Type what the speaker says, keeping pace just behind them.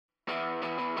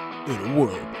In a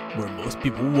world where most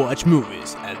people watch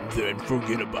movies and then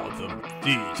forget about them,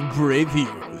 these brave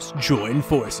heroes join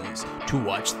forces to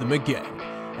watch them again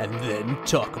and then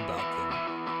talk about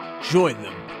them. Join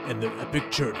them in their epic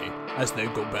journey as they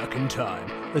go back in time,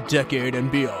 a decade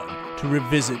and beyond, to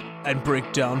revisit and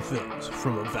break down films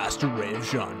from a vast array of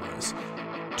genres.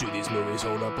 Do these movies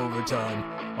hold up over time?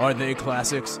 Are they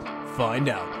classics? Find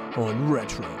out on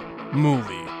Retro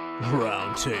Movie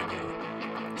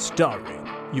Roundtable. Starring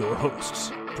your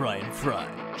hosts, Bryan Frye,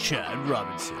 Chad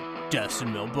Robinson,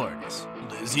 Dustin Melbardis,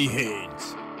 Lizzy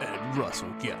Haynes, and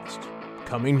Russell Guest.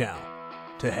 Coming now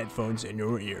to headphones in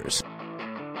your ears.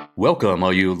 Welcome,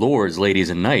 all you lords, ladies,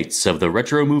 and knights of the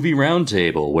Retro Movie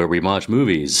Roundtable, where we watch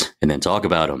movies and then talk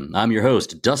about them. I'm your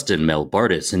host, Dustin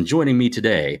Melbardis, and joining me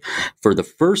today, for the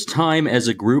first time as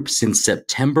a group since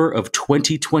September of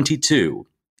 2022,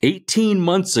 18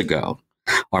 months ago,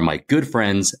 are my good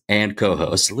friends and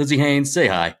co-hosts. Lizzy Haynes, say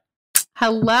hi.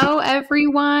 Hello,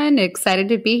 everyone. Excited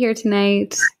to be here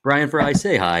tonight. Bryan Frye,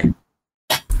 say hi.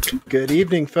 Good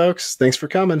evening, folks. Thanks for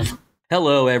coming.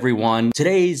 Hello, everyone.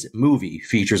 Today's movie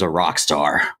features a rock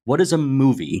star. What is a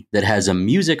movie that has a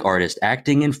music artist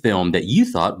acting in film that you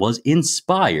thought was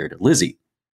inspired? Lizzy.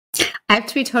 I have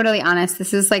to be totally honest.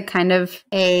 This is like kind of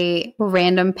a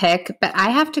random pick, but I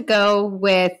have to go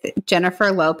with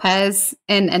Jennifer Lopez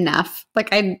in Enough. Like,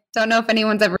 I don't know if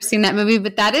anyone's ever seen that movie,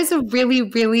 but that is a really,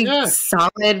 really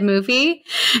solid movie.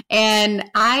 And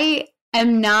I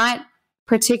am not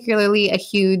particularly a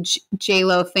huge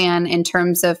J-Lo fan in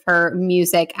terms of her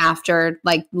music after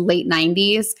like late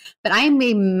 90s, but I am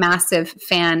a massive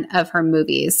fan of her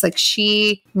movies. Like,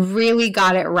 she really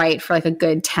got it right for like a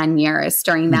good 10 years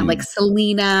during that, like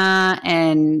Selena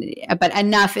but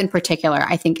Enough in particular,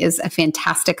 I think is a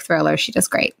fantastic thriller. She does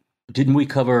great. Didn't we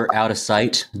cover Out of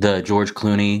Sight, the George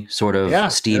Clooney sort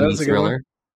of steamy thriller?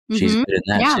 She's good in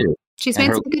that too. She's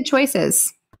made some good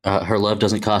choices. Her love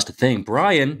doesn't cost a thing.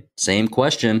 Bryan, same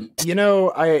question. You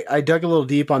know, I dug a little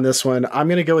deep on this one. I'm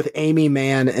going to go with Amy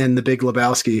Mann in The Big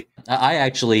Lebowski. I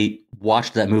actually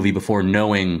watched that movie before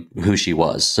knowing who she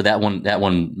was, so that one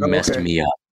messed me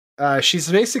up.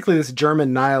 She's basically this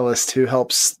German nihilist who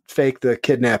helps fake the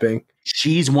kidnapping.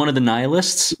 She's one of the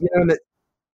nihilists? In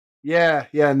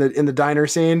the diner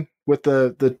scene with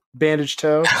the bandaged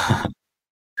toe.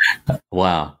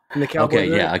 Wow. Okay,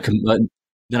 yeah,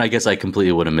 then I guess I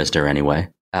completely would have missed her anyway.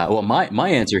 Well, my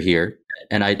answer here,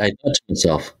 and I thought to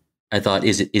myself, I thought,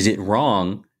 is it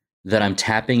wrong that I'm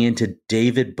tapping into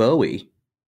David Bowie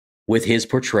with his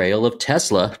portrayal of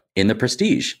Tesla in The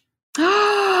Prestige?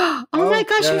 Oh my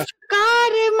gosh, I forgot.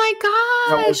 Oh my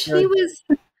gosh. That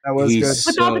was good.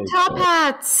 With all the top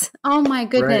hats. Oh my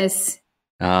goodness.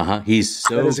 Right. He's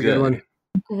so that is a good one.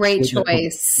 Great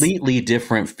choice. Completely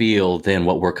different feel than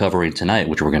what we're covering tonight,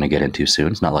 which we're going to get into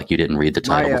soon. It's not like you didn't read the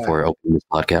title before opening this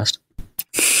podcast.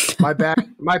 My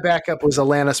backup was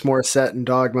Alanis Morissette in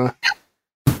Dogma.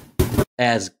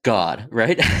 As God,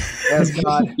 right? As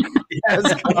God.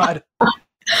 As God.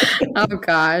 Oh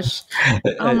gosh.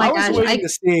 Oh my gosh.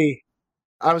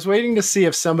 I was waiting to see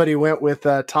if somebody went with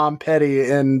Tom Petty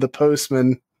in The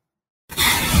Postman.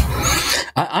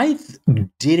 I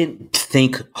didn't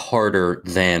think harder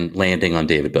than landing on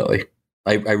David Bowie.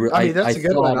 I mean, that's a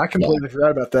good one. I completely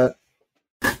forgot about that.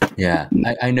 Yeah.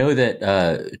 I know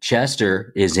that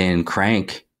Chester is in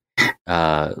Crank.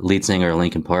 Lead singer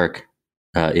Linkin Park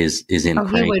is in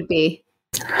Crank. He would be.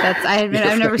 I've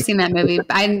never seen that movie,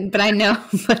 but I know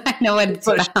what it's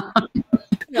about.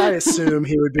 I assume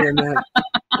he would be in that.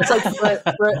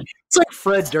 It's like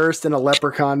Fred Durst in a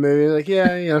Leprechaun movie. Like,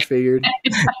 I figured.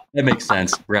 That makes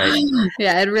sense, right?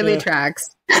 Yeah, it really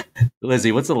tracks.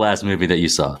 Lizzy, what's the last movie that you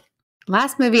saw?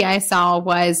 Last movie I saw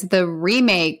was the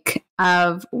remake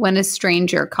of When a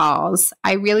Stranger Calls.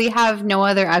 I really have no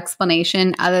other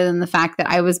explanation other than the fact that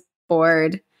I was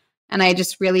bored and I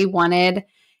just really wanted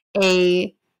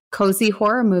a cozy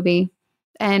horror movie.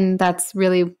 And that's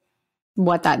really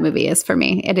what that movie is for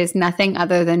me. It is nothing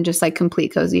other than just like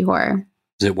complete cozy horror.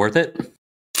 Is it worth it?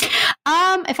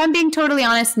 If I'm being totally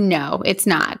honest, no, it's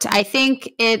not. I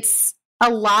think it's a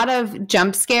lot of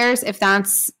jump scares if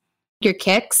that's your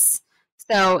kicks.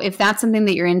 So if that's something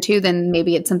that you're into, then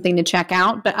maybe it's something to check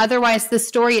out. But otherwise, the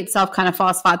story itself kind of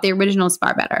falls flat. The original is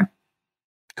far better.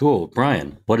 Cool.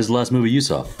 Bryan, what is the last movie you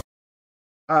saw?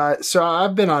 So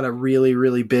I've been on a really,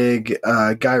 really big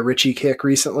Guy Ritchie kick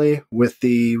recently with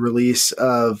the release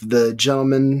of the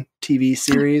Gentleman TV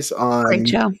series on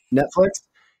Netflix.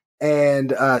 And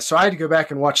so I had to go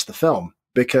back and watch the film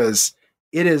because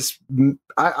it is,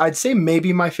 I'd say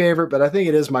maybe my favorite, but I think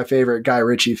it is my favorite Guy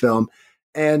Ritchie film.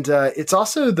 And it's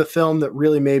also the film that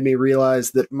really made me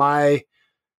realize that my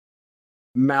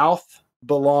mouth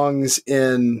belongs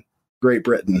in Great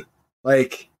Britain.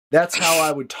 Like, that's how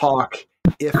I would talk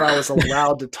if I was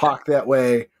allowed to talk that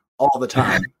way all the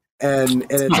time. And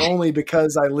it's only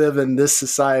because I live in this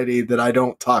society that I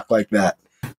don't talk like that.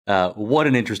 What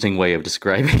an interesting way of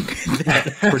describing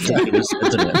that particular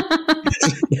sentiment.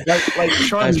 like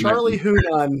Charlie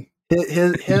Hunnam,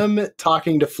 him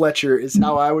talking to Fletcher is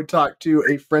how I would talk to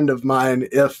a friend of mine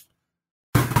if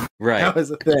that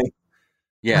was a thing.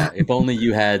 Yeah, if only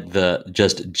you had the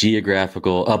just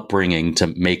geographical upbringing to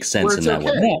make sense in that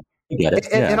way. Yeah, I get it.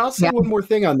 And I'll say one more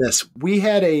thing on this. We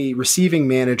had a receiving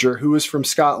manager who was from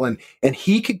Scotland, and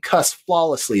he could cuss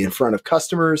flawlessly in front of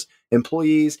customers,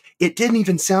 employees. It didn't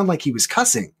even sound like he was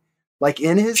cussing. Like,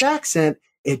 in his accent,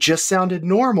 it just sounded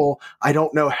normal. I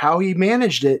don't know how he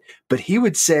managed it, but he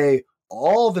would say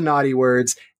all the naughty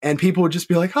words, and people would just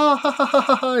be like, ha, ha, ha, ha,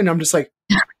 ha, ha. And I'm just like,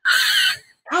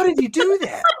 how did you do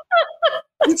that?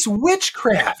 It's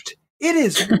witchcraft. It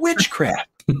is witchcraft.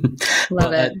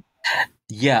 Love it.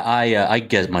 Yeah, I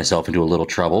get myself into a little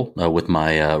trouble with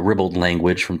my ribald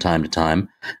language from time to time.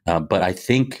 But I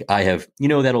think I have,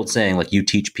 that old saying, like, you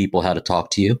teach people how to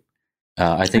talk to you.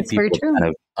 I think people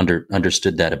kind of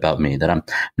understood that about me, that I'm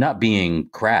not being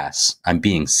crass. I'm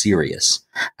being serious.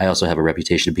 I also have a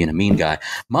reputation of being a mean guy.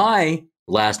 My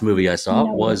last movie I saw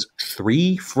was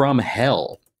 3 from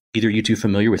Hell. Either you two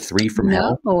familiar with 3 from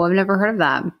Hell? Oh, I've never heard of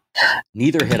that.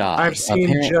 Neither had I. I've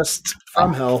seen just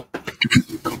From Hell.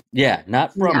 Yeah,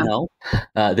 not From Hell.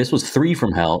 This was 3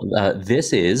 from Hell.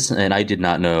 This is, and I did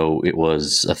not know it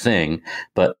was a thing,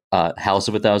 but House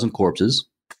of a Thousand Corpses,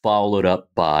 followed up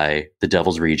by The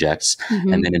Devil's Rejects.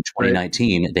 Mm-hmm. And then in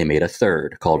 2019, they made a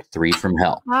third called 3 from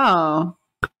Hell. Oh.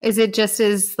 Is it just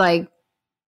as, like,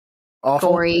 awful,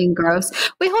 gory and gross?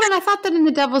 Wait, hold on. I thought that in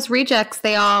The Devil's Rejects,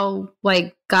 they all,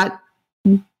 like, got,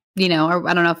 or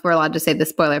I don't know if we're allowed to say the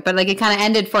spoiler, but, like, it kind of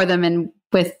ended for them in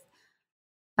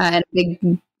a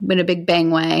big bang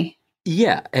way.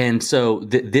 Yeah. And so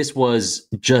this was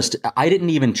just, I didn't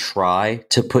even try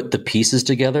to put the pieces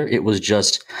together. It was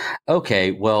just, okay,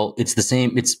 well, it's the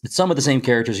same. It's some of the same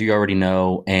characters you already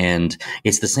know, and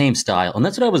it's the same style. And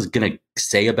that's what I was going to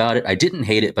say about it. I didn't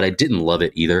hate it, but I didn't love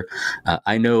it either.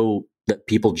 I know that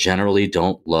people generally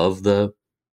don't love the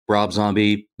Rob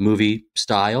Zombie movie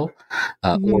style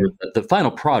or the final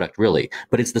product, really.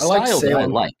 But it's the style that I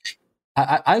like.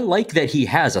 I like that he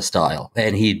has a style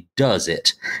and he does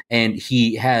it, and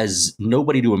he has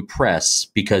nobody to impress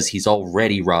because he's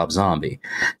already Rob Zombie.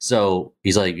 So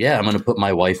he's like, yeah, I'm going to put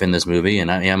my wife in this movie,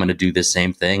 and I'm going to do this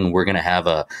same thing. We're going to have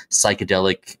a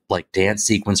psychedelic, like, dance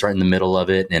sequence right in the middle of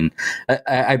it. And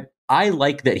I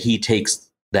like that he takes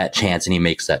that chance and he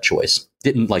makes that choice.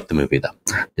 Didn't like the movie, though.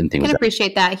 Didn't think. I can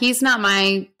appreciate that. He's not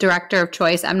my director of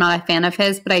choice. I'm not a fan of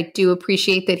his, but I do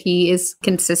appreciate that he is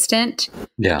consistent.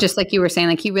 Yeah, just like you were saying,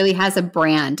 like, he really has a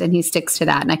brand and he sticks to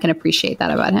that, and I can appreciate that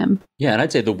about him. Yeah, and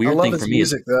I'd say the weird thing for me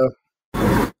music, though.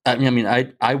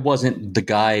 I wasn't the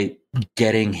guy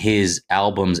getting his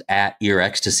albums at Ear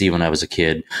Ecstasy when I was a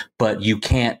kid, but you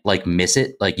can't, like, miss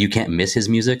it. Like, you can't miss his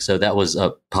music. So that was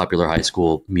a popular high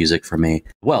school music for me.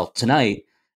 Well, tonight,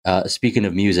 speaking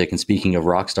of music and speaking of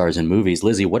rock stars in movies,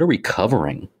 Lizzy, what are we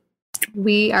covering?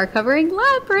 We are covering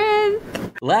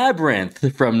Labyrinth. Labyrinth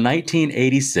from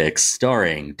 1986,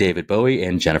 starring David Bowie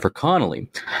and Jennifer Connelly.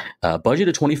 Budget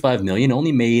of $25 million,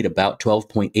 only made about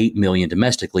 $12.8 million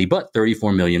domestically, but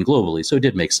 $34 million globally, so it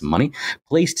did make some money.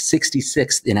 Placed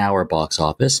 66th in our box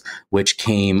office, which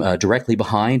came directly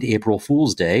behind April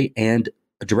Fool's Day and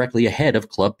directly ahead of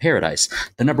Club Paradise.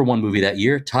 The number 1 movie that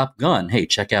year, Top Gun. Hey,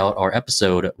 check out our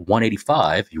episode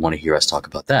 185 if you want to hear us talk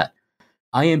about that.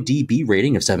 IMDb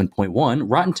rating of 7.1.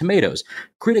 Rotten Tomatoes.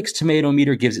 Critics' tomato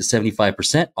meter gives it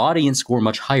 75%. Audience score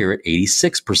much higher at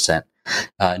 86%.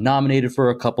 Nominated for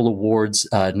a couple awards.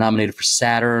 Nominated for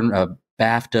Saturn,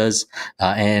 BAFTAs,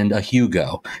 and a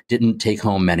Hugo. Didn't take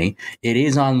home many. It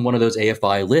is on one of those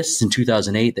AFI lists in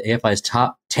 2008. The AFI's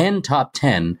top 10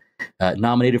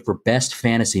 nominated for Best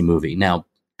Fantasy Movie. Now,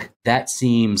 that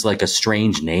seems like a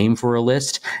strange name for a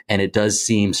list, and it does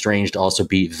seem strange to also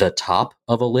be the top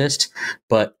of a list,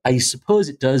 but I suppose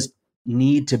it does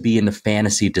need to be in the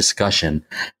fantasy discussion.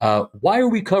 Why are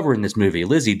we covering this movie?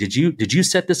 Lizzy, did you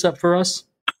set this up for us?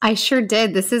 I sure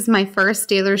did. This is my first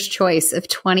dealer's choice of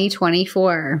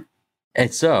 2024.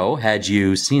 And so, had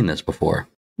you seen this before?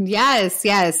 Yes.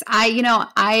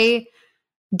 I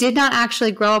did not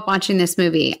actually grow up watching this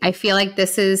movie. I feel like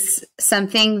this is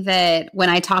something that when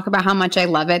I talk about how much I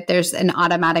love it, there's an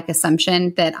automatic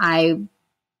assumption that I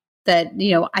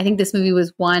think this movie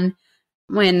was one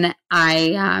when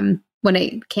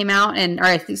it came out,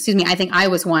 I think I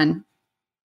was one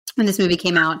when this movie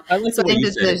came out. I like the way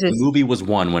you said it. The movie was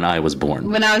one when I was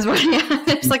born. When I was born, yeah.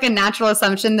 There's like a natural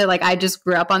assumption that like I just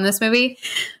grew up on this movie.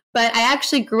 But I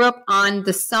actually grew up on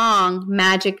the song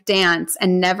Magic Dance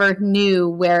and never knew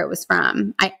where it was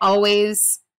from. I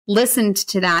always listened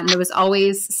to that, and it was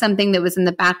always something that was in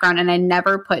the background, and I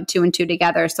never put two and two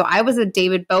together. So I was a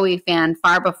David Bowie fan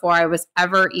far before I was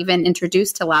ever even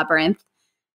introduced to Labyrinth.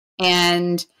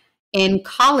 And in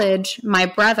college, my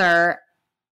brother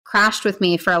crashed with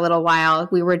me for a little while.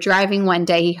 We were driving one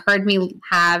day. He heard me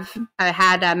had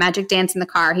a Magic Dance in the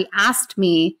car. He asked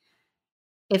me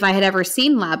if I had ever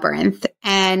seen Labyrinth.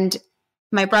 And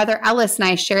my brother Ellis and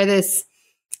I share this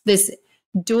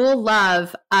dual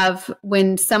love of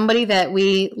when somebody that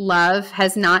we love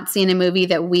has not seen a movie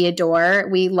that we adore,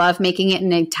 we love making it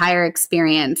an entire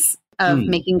experience of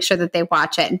making sure that they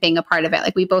watch it and being a part of it.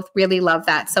 Like we both really love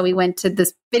that. So we went to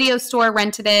this video store,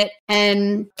 rented it,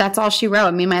 and that's all she wrote.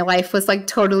 I mean, my life was like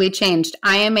totally changed.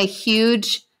 I am a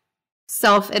huge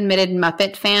self-admitted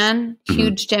Muppet fan,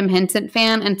 huge Jim Henson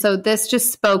fan. And so this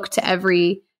just spoke to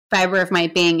every fiber of my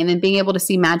being. And then being able to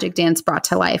see Magic Dance brought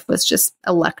to life was just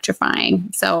electrifying.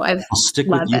 So I'll stick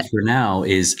with you for now.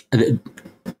 Is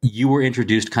you were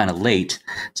introduced kind of late,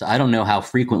 so I don't know how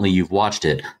frequently you've watched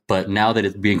it, but now that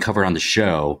it's being covered on the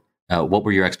show, what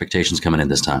were your expectations coming in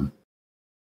this time?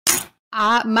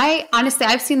 Honestly,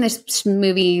 I've seen this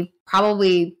movie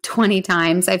probably 20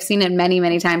 times. I've seen it many,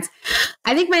 many times.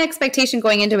 I think my expectation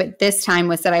going into it this time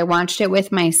was that I watched it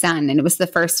with my son, and it was the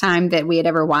first time that we had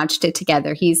ever watched it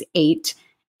together. He's 8.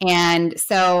 And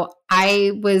so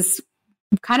I was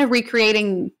kind of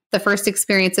recreating the first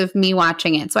experience of me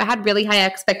watching it. So I had really high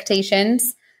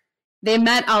expectations. They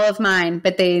met all of mine,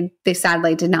 but they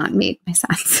sadly did not meet my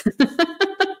son's.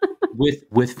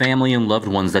 With family and loved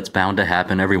ones, that's bound to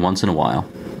happen every once in a while.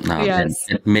 Yes.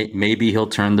 And maybe he'll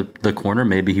turn the corner.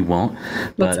 Maybe he won't.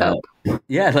 Let's hope.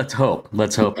 Yeah, let's hope.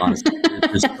 Let's hope, honestly.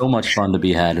 There's so much fun to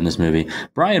be had in this movie.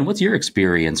 Bryan, what's your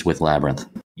experience with Labyrinth?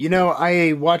 You know,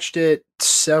 I watched it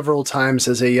several times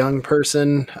as a young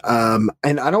person,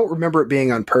 and I don't remember it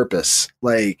being on purpose.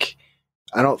 Like,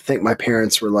 I don't think my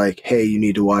parents were like, hey, you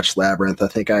need to watch Labyrinth. I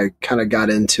think I kind of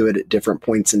got into it at different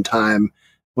points in time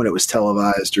when it was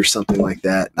televised or something like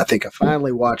that. I think I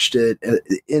finally watched it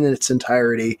in its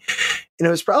entirety. And it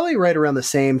was probably right around the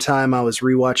same time I was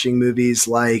rewatching movies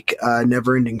like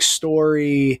Neverending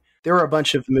Story. There were a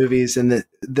bunch of movies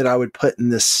that I would put in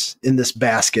this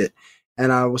basket.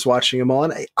 And I was watching them all.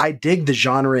 And I dig the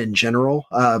genre in general.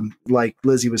 Like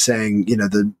Lizzy was saying, you know,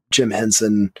 the Jim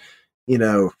Henson, you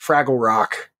know, Fraggle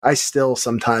Rock. I still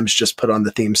sometimes just put on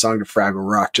the theme song to Fraggle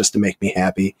Rock just to make me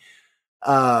happy.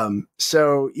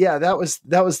 So yeah, that was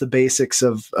the basics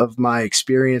of my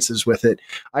experiences with it.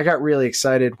 I got really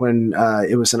excited when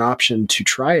it was an option to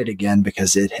try it again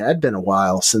because it had been a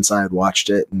while since I had watched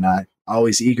it, and I'm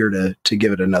always eager to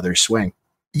give it another swing.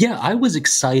 Yeah, I was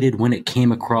excited when it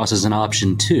came across as an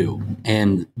option too.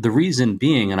 And the reason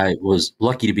being, and I was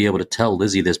lucky to be able to tell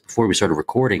Lizzy this before we started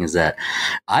recording, is that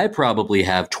I probably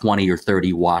have 20 or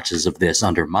 30 watches of this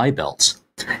under my belt.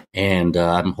 And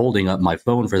I'm holding up my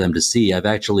phone for them to see. I've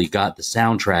actually got the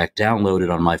soundtrack downloaded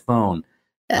on my phone.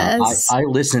 Yes. I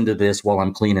listen to this while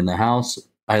I'm cleaning the house.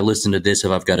 I listen to this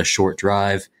if I've got a short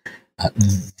drive.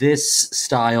 This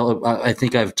style, I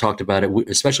think I've talked about it,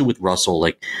 especially with Russell,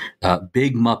 like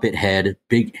big Muppet head,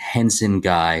 big Henson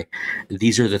guy.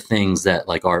 These are the things that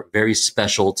like are very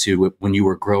special to when you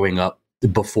were growing up,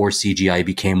 before CGI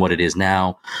became what it is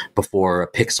now,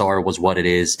 before Pixar was what it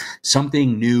is.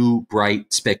 Something new,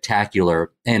 bright,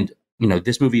 spectacular. And, you know,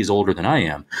 this movie is older than I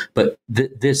am, but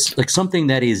this, like something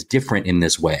that is different in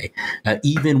this way.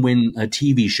 Even when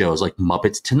TV shows like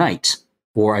Muppets Tonight,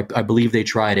 or I believe they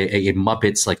tried a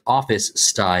Muppets like Office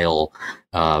style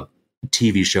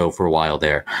TV show for a while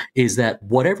there, is that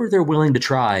whatever they're willing to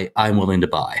try, I'm willing to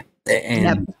buy.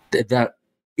 And that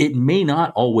it may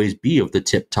not always be of the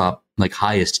tip top, like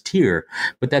highest tier,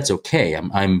 but that's okay.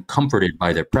 I'm comforted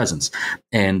by their presence.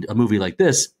 And a movie like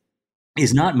this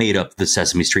is not made up of the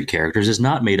Sesame Street characters, is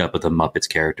not made up of the Muppets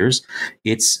characters.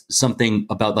 It's something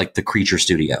about like the Creature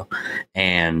Studio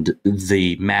and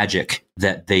the magic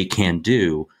that they can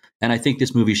do. And I think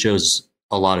this movie shows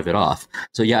a lot of it off.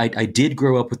 So yeah, I did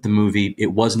grow up with the movie.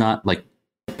 It was not like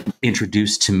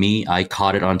introduced to me. I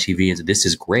caught it on TV and said, this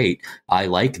is great. I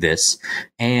like this.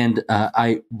 And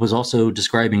I was also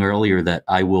describing earlier that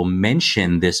I will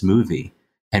mention this movie,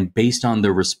 and based on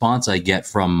the response I get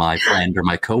from my friend or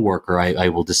my coworker, I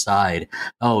will decide,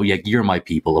 oh yeah, you're my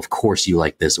people. Of course you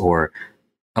like this. Or,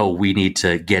 oh, we need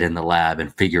to get in the lab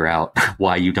and figure out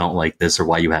why you don't like this or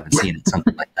why you haven't seen it,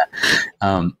 something like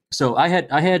that. So I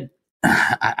had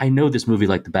I know this movie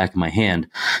like the back of my hand.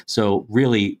 So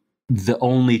really, the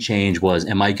only change was,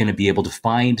 am I going to be able to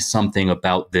find something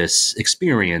about this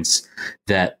experience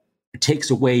that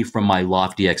takes away from my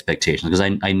lofty expectations?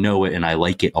 Because I know it and I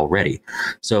like it already.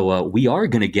 So we are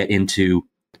going to get into,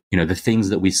 the things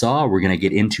that we saw. We're going to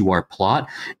get into our plot.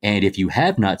 And if you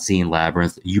have not seen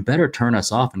Labyrinth, you better turn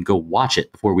us off and go watch it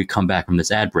before we come back from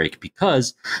this ad break,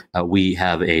 because we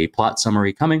have a plot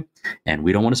summary coming and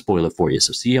we don't want to spoil it for you.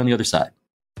 So see you on the other side.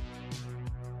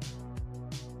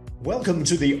 Welcome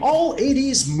to the All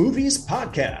 80s Movies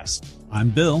Podcast. I'm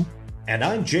Bill. And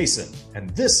I'm Jason. And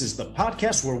this is the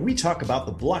podcast where we talk about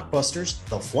the blockbusters,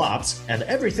 the flops, and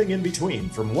everything in between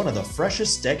from one of the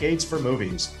freshest decades for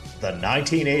movies, the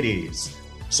 1980s.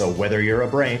 So whether you're a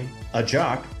brain, a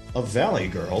jock, a valley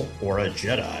girl, or a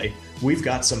Jedi, we've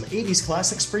got some 80s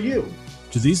classics for you.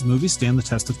 Do these movies stand the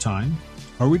test of time?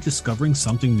 Are we discovering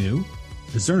something new?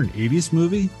 Is there an 80s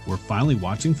movie we're finally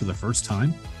watching for the first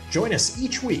time? Join us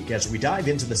each week as we dive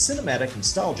into the cinematic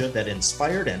nostalgia that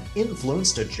inspired and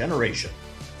influenced a generation.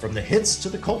 From the hits to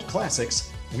the cult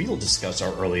classics, we'll discuss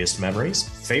our earliest memories,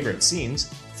 favorite scenes,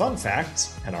 fun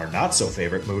facts, and our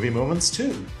not-so-favorite movie moments,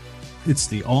 too. It's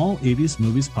the All 80s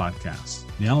Movies Podcast,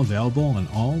 now available on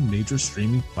all major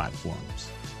streaming platforms.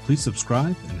 Please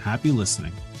subscribe and happy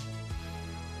listening.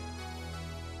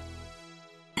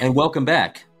 And welcome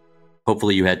back.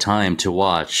 Hopefully you had time to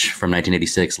watch from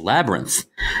 1986 Labyrinth,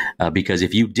 because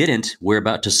if you didn't, we're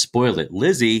about to spoil it.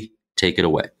 Lizzie, take it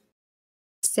away.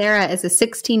 Sarah is a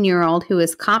 16-year-old who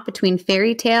is caught between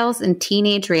fairy tales and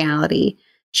teenage reality.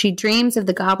 She dreams of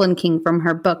the Goblin King from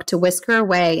her book to whisk her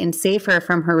away and save her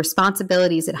from her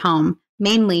responsibilities at home,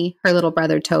 mainly her little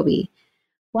brother Toby.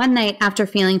 One night, after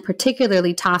feeling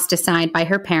particularly tossed aside by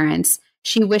her parents,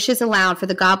 she wishes aloud for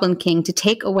the Goblin King to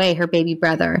take away her baby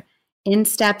brother. In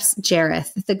steps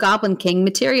Jareth, the Goblin King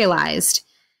materialized.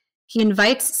 He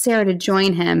invites Sarah to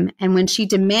join him, and when she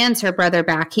demands her brother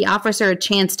back, he offers her a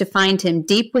chance to find him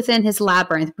deep within his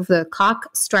labyrinth before the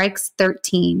clock strikes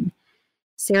 13.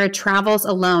 Sarah travels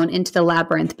alone into the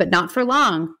labyrinth, but not for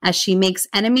long, as she makes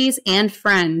enemies and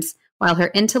friends, while her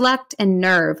intellect and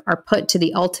nerve are put to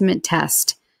the ultimate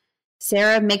test.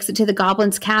 Sarah makes it to the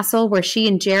Goblin's castle, where she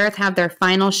and Jareth have their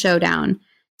final showdown.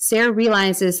 Sarah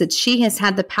realizes that she has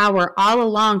had the power all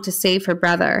along to save her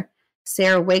brother.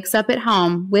 Sarah wakes up at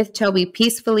home with Toby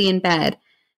peacefully in bed.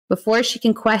 Before she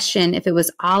can question if it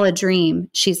was all a dream,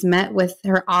 she's met with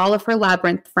all of her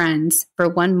labyrinth friends for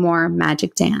one more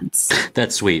magic dance.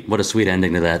 That's sweet. What a sweet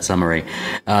ending to that summary.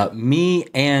 Me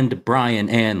and Bryan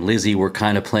and Lizzie were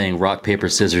kind of playing rock, paper,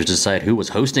 scissors to decide who was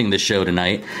hosting the show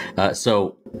tonight.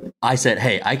 So I said,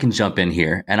 hey, I can jump in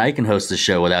here and I can host the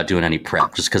show without doing any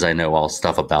prep, just because I know all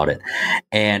stuff about it.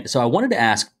 And so I wanted to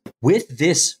ask, with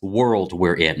this world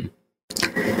we're in,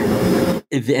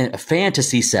 a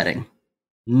fantasy setting,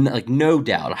 like no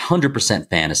doubt, 100%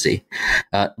 fantasy.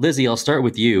 Lizzie, I'll start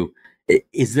with you.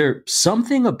 Is there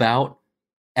something about,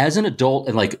 as an adult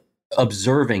and like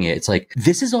observing it, it's like,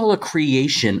 this is all a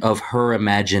creation of her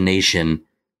imagination,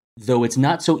 though it's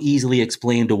not so easily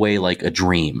explained away like a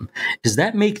dream. Does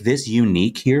that make this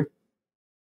unique here?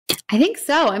 I think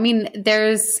so. I mean,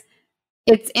 it's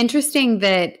interesting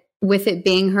that with it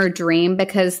being her dream,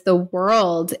 because the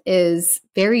world is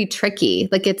very tricky.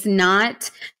 Like, it's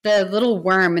not, the little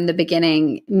worm in the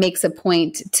beginning makes a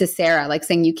point to Sarah, like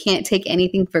saying you can't take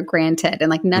anything for granted,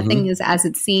 and like nothing is as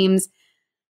it seems.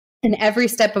 And every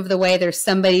step of the way, there's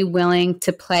somebody willing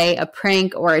to play a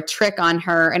prank or a trick on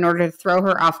her in order to throw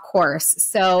her off course.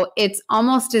 So it's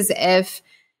almost as if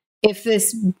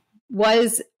this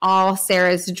was all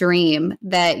Sarah's dream,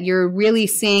 that you're really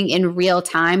seeing in real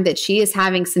time that she is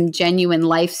having some genuine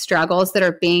life struggles that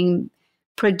are being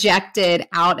projected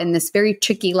out in this very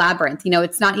tricky labyrinth. You know,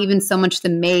 it's not even so much the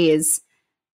maze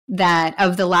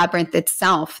of the labyrinth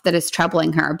itself that is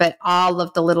troubling her, but all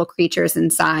of the little creatures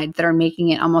inside that are making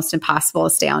it almost impossible to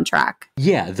stay on track.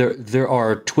 Yeah, there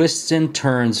are twists and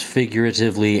turns,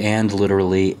 figuratively and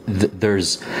literally.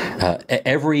 There's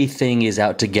everything is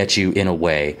out to get you in a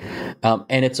way,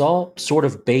 and it's all sort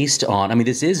of based on, I mean,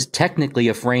 this is technically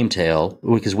a frame tale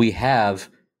because we have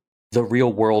the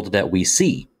real world that we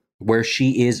see, where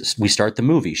she is. We start the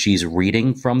movie, she's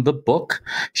reading from the book,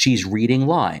 she's reading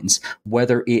lines,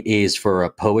 whether it is for a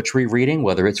poetry reading,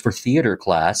 whether it's for theater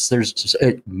class.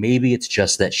 Maybe it's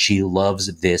just that she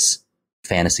loves this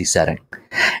fantasy setting,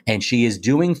 and she is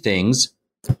doing things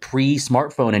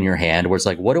pre-smartphone in your hand, where it's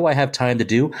like, what do I have time to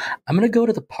do? I'm going to go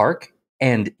to the park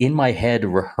and in my head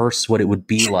rehearse what it would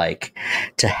be like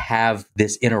to have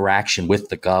this interaction with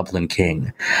the Goblin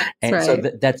King. And right. so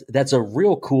that's a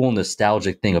real cool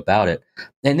nostalgic thing about it.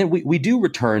 And then we do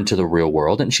return to the real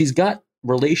world, and she's got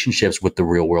relationships with the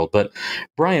real world. But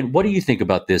Bryan, what do you think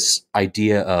about this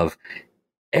idea of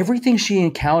everything she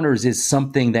encounters is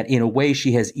something that in a way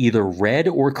she has either read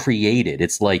or created?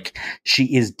 It's like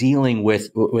she is dealing with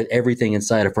everything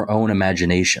inside of her own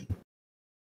imagination.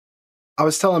 I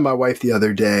was telling my wife the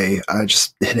other day, I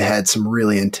just had some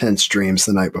really intense dreams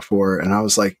the night before, and I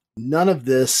was like, none of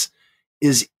this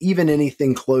is even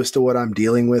anything close to what I'm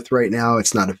dealing with right now.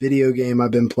 It's not a video game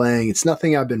I've been playing. It's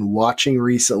nothing I've been watching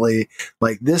recently.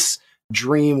 Like, this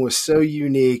dream was so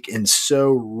unique and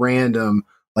so random.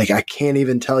 Like, I can't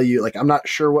even tell you, like, I'm not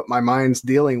sure what my mind's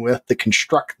dealing with to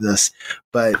construct this,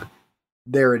 but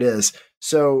there it is.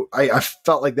 So I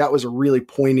felt like that was a really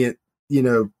poignant,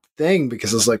 thing,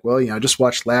 because I was like, well, I just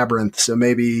watched Labyrinth, so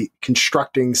maybe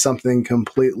constructing something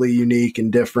completely unique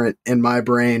and different in my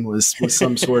brain was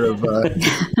some sort of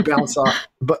bounce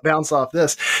off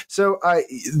this. So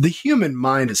the human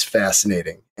mind is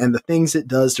fascinating, and the things it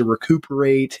does to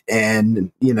recuperate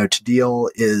and to deal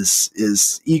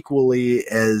is equally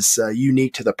as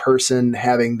unique to the person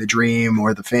having the dream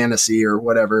or the fantasy or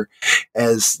whatever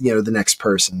as the next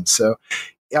person. So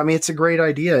I mean, it's a great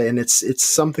idea, and it's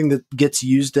something that gets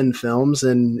used in films,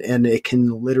 and it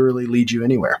can literally lead you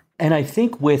anywhere. And I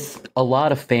think with a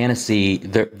lot of fantasy,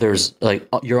 there's like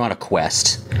you're on a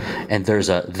quest, and there's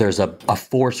a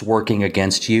force working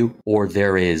against you, or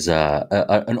there is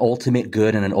an ultimate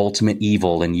good and an ultimate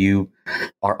evil, and you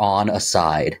are on a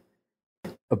side.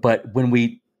 But when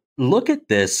we look at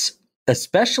this,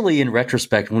 especially in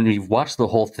retrospect, when we watch the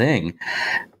whole thing,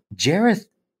 Jareth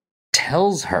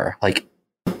tells her, like,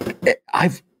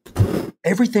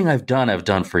 everything I've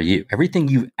done for you. Everything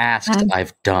you've asked,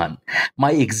 I've done.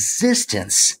 My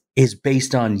existence is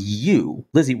based on you.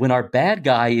 Lizzy, when our bad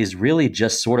guy is really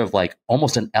just sort of like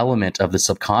almost an element of the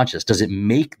subconscious, does it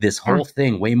make this whole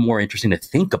thing way more interesting to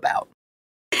think about?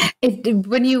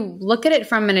 When you look at it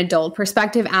from an adult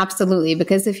perspective, absolutely.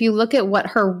 Because if you look at what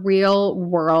her real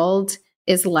world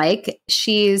is like,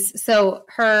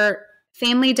 her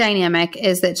family dynamic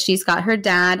is that she's got her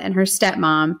dad and her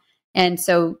stepmom. And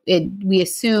so we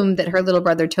assume that her little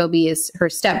brother, Toby, is her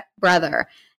stepbrother.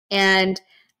 And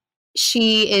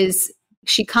she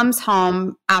comes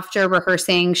home after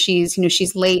rehearsing.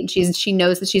 She's late. She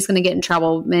knows that she's going to get in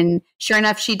trouble. And sure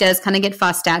enough, she does kind of get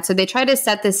fussed at. So they try to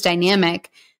set this dynamic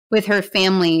with her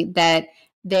family that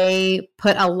they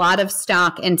put a lot of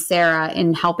stock in Sarah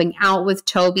in helping out with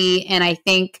Toby. And I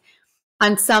think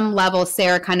on some level,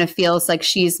 Sarah kind of feels like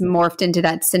she's morphed into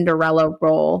that Cinderella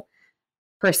role,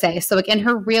 per se. So like in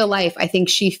her real life, I think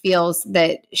she feels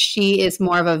that she is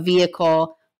more of a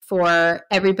vehicle for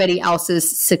everybody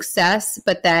else's success,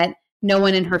 but that no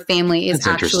one in her family is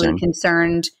actually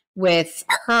concerned with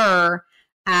her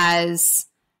as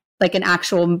like an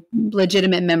actual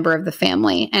legitimate member of the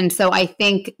family. And so I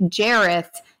think Jareth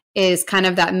is kind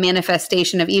of that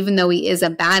manifestation of, even though he is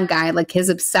a bad guy, like his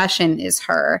obsession is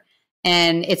her.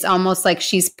 And it's almost like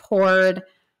she's poured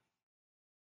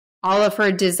all of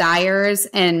her desires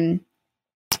and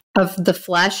of the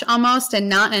flesh almost, and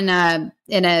not in a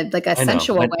like a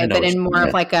sensual way, but in more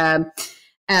of like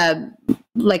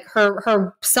like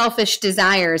her selfish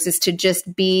desires is to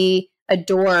just be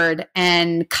adored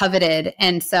and coveted.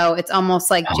 And so it's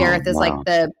almost like Jareth is like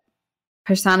the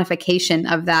personification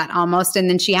of that almost. And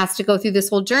then she has to go through this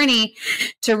whole journey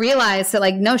to realize that,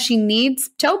 like, no, she needs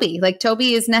Toby. Like,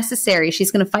 Toby is necessary. She's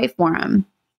going to fight for him.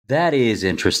 That is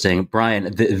interesting.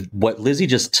 Bryan, what Lizzy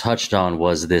just touched on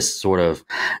was this sort of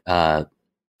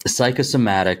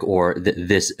psychosomatic, or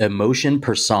this emotion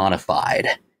personified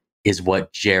is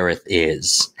what Jareth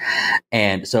is.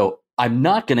 And so I'm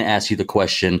not going to ask you the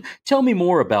question, tell me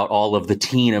more about all of the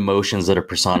teen emotions that are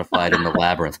personified in the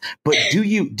Labyrinth. But do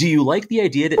you like the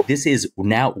idea that this is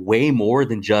now way more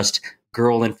than just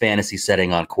girl in fantasy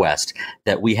setting on quest?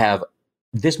 That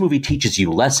this movie teaches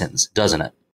you lessons, doesn't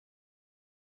it?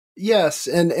 Yes,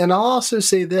 and I'll also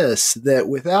say this, that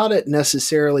without it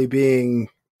necessarily being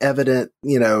evident,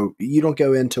 you don't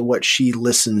go into what she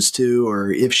listens to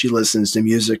or if she listens to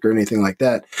music or anything like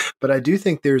that. But I do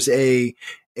think there's a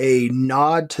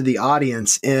nod to the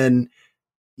audience in,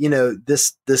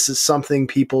 this is something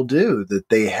people do, that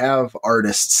they have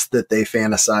artists that they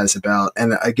fantasize about.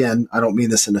 And again, I don't mean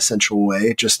this in a sensual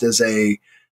way, just as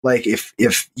like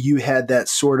if you had that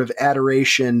sort of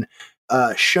adoration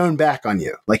shown back on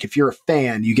you. Like if you're a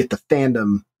fan, you get the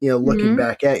fandom, looking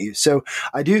back at you. So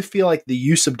I do feel like the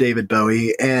use of David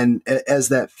Bowie and as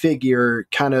that figure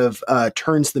kind of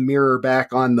turns the mirror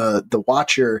back on the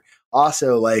watcher.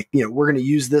 Also, like, we're going to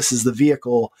use this as the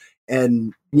vehicle,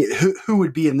 and who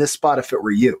would be in this spot if it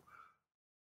were you?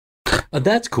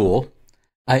 That's cool.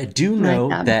 I do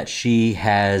know that she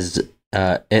has,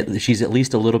 she's at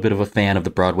least a little bit of a fan of the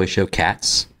Broadway show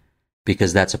Cats,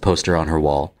 because that's a poster on her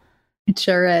wall. It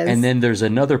sure is. And then there's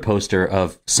another poster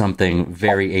of something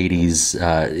very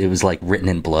 80s. It was like written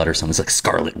in blood or something. It's like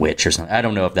Scarlet Witch or something. I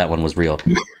don't know if that one was real.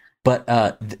 But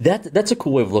that's a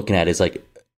cool way of looking at it, is like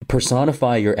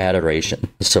personify your adoration.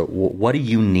 So what do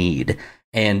you need?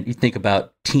 And you think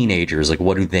about teenagers, like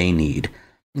what do they need?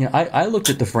 I looked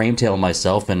at the frame tale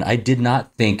myself, and I did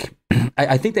not think,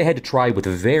 I think they had to try with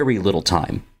very little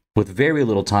time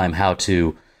how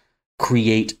to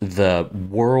create the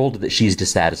world that she's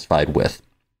dissatisfied with.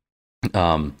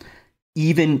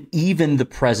 Even the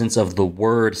presence of the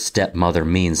word stepmother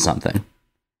means something.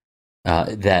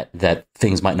 That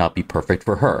things might not be perfect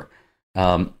for her.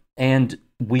 And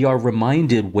we are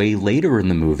reminded way later in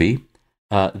the movie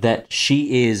that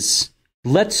she is,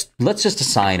 let's just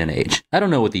assign an age. I don't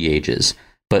know what the age is,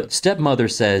 but stepmother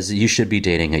says you should be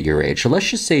dating at your age. So let's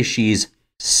just say she's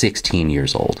 16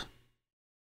 years old.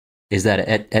 Is that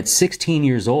at 16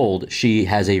 years old, she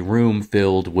has a room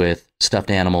filled with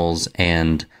stuffed animals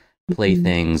and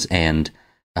playthings and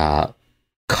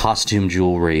costume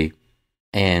jewelry.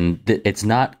 And it's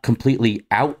not completely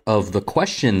out of the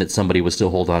question that somebody would still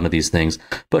hold on to these things,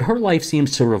 but her life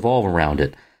seems to revolve around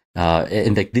it.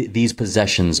 And these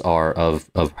possessions are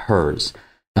of hers.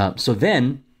 So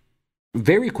then,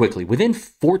 very quickly, within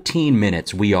 14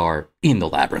 minutes, we are in the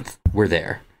labyrinth. We're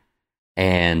there.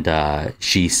 And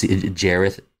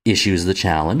Jareth issues the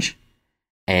challenge,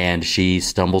 and she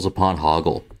stumbles upon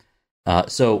Hoggle.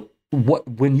 So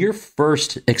when your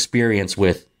first experience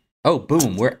with, oh,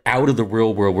 boom, we're out of the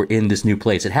real world, we're in this new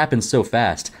place, it happens so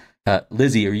fast.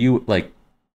 Lizzy, are you, like,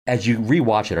 as you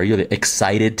rewatch it, are you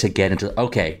excited to get into,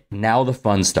 okay, now the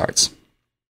fun starts?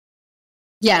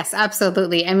 Yes,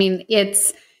 absolutely. I mean,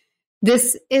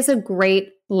 this is a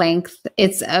great length.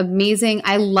 It's amazing.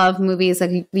 I love movies.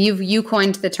 Like you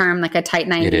coined the term, like a tight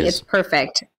 90. It's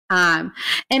perfect. And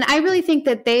I really think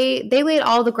that they laid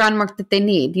all the groundwork that they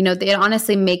need. They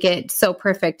honestly make it so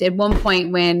perfect. At one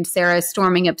point when Sarah is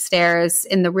storming upstairs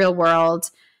in the real world,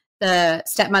 the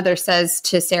stepmother says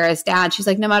to Sarah's dad, she's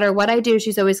like, no matter what I do,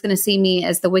 she's always going to see me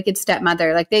as the wicked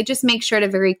stepmother. Like they just make sure to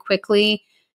very quickly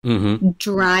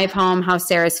drive home how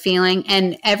Sarah's feeling,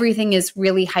 and everything is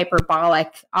really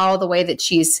hyperbolic, all the way that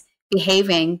she's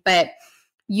behaving, but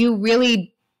you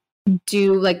really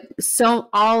do, like, so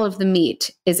all of the meat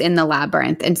is in the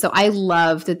labyrinth. And so I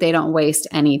love that they don't waste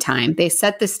any time. They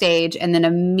set the stage, and then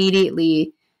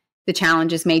immediately the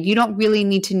challenge is made. You don't really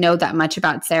need to know that much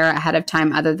about Sarah ahead of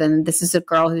time, other than this is a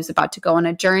girl who's about to go on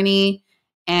a journey,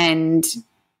 and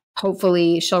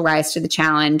hopefully she'll rise to the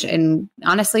challenge, and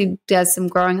honestly does some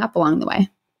growing up along the way.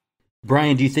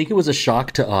 Bryan, do you think it was a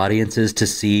shock to audiences to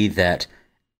see that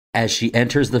as she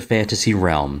enters the fantasy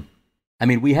realm? I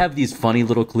mean, we have these funny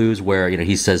little clues where,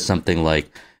 he says something like,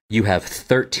 you have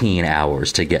 13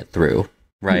 hours to get through,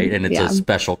 right? And it's a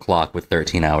special clock with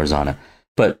 13 hours on it.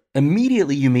 But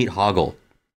immediately you meet Hoggle.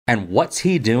 And what's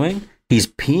he doing? He's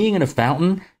peeing in a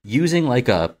fountain, using like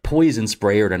a poison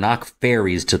sprayer to knock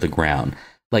fairies to the ground.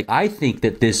 Like, I think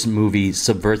that this movie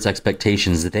subverts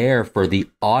expectations there for the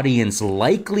audience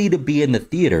likely to be in the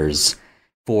theaters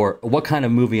for what kind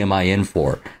of movie am I in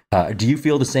for? Do you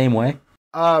feel the same way?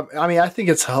 I mean, I think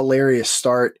it's a hilarious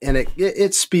start, and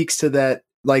it speaks to that,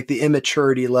 like, the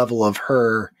immaturity level of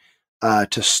her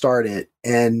to start it.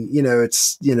 And,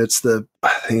 it's I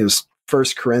think it was 1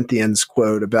 Corinthians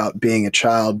quote about being a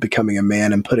child, becoming a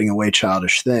man, and putting away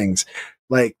childish things.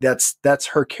 Like that's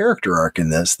her character arc in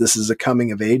this. This is a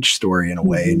coming of age story in a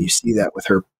way. And you see that with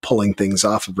her pulling things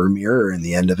off of her mirror in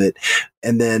the end of it.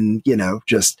 And then,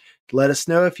 just let us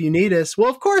know if you need us. Well,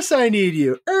 of course I need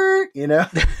you.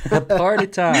 Party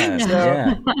time.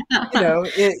 So,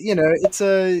 it's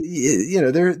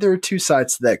there are two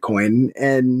sides to that coin.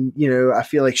 And, I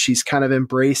feel like she's kind of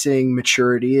embracing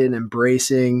maturity and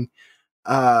embracing,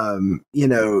 a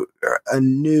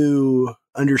new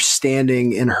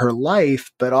understanding in her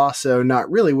life, but also not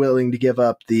really willing to give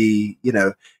up the,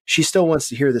 she still wants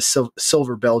to hear the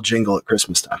silver bell jingle at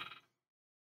Christmas time.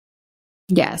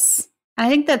 Yes. I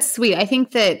think that's sweet. I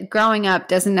think that growing up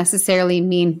doesn't necessarily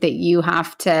mean that you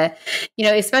have to,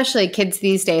 especially kids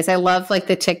these days. I love like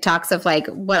the TikToks of like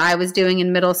what I was doing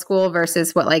in middle school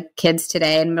versus what like kids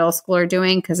today in middle school are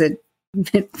doing, because it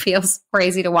it feels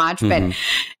crazy to watch, but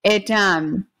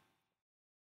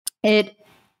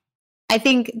I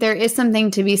think there is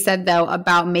something to be said though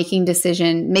about making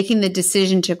the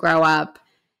decision to grow up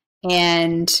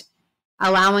and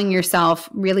allowing yourself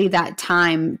really that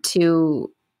time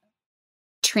to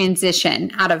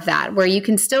transition out of that, where you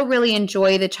can still really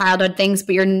enjoy the childhood things,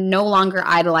 but you're no longer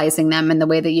idolizing them in the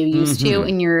way that you used to.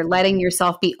 And you're letting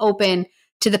yourself be open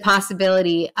to the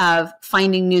possibility of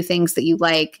finding new things that you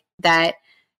like that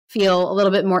feel a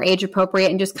little bit more age appropriate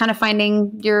and just kind of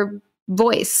finding your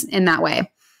voice in that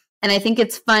way. And I think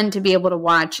it's fun to be able to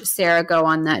watch Sarah go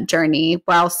on that journey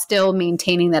while still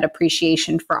maintaining that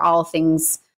appreciation for all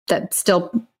things that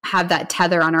still have that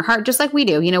tether on our heart, just like we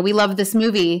do. You know, we love this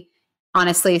movie,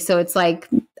 honestly. So it's like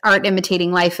art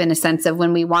imitating life in a sense of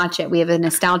when we watch it, we have a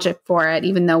nostalgia for it,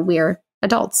 even though we're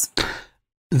adults.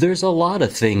 There's a lot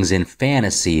of things in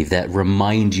fantasy that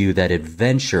remind you that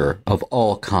adventure of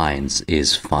all kinds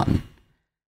is fun.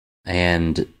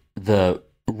 And the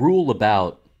rule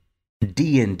about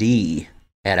D&D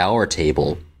at our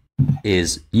table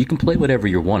is you can play whatever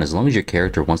you want as long as your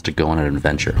character wants to go on an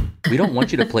adventure. We don't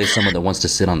want you to play someone that wants to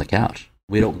sit on the couch.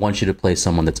 We don't want you to play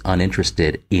someone that's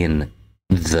uninterested in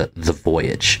the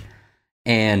voyage.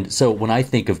 And so when I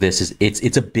think of this,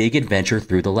 it's a big adventure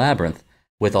through the labyrinth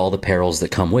with all the perils that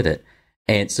come with it.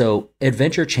 And so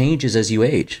adventure changes as you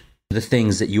age. The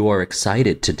things that you are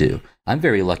excited to do. I'm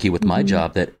very lucky with my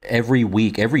job that every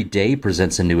week, every day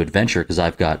presents a new adventure because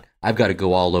I've got to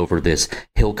go all over this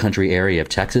hill country area of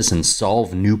Texas and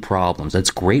solve new problems. That's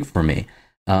great for me.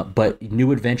 But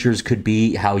new adventures could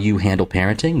be how you handle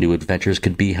parenting. New adventures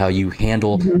could be how you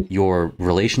handle your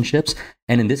relationships.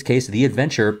 And in this case, the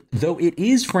adventure, though it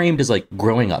is framed as like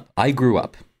growing up, I grew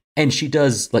up. And she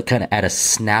does like kind of at a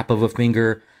snap of a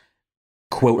finger,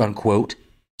 quote unquote,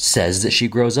 says that she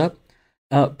grows up.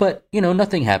 But, you know,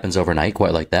 nothing happens overnight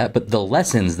quite like that. But the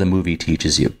lessons the movie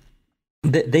teaches you,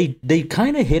 they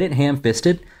kind of hit it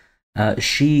ham-fisted.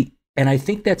 And I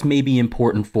think that's maybe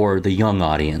important for the young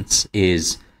audience,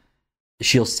 is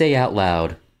she'll say out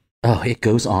loud, oh, it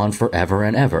goes on forever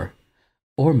and ever.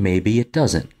 Or maybe it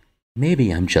doesn't.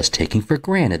 Maybe I'm just taking for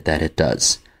granted that it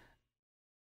does.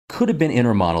 Could have been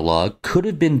inner monologue, could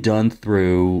have been done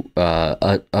through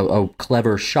a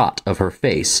clever shot of her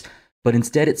face, but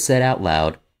instead it's said out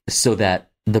loud so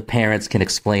that the parents can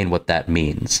explain what that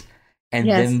means. And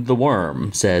then the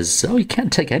worm says, oh, you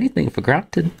can't take anything for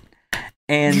granted.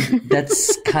 And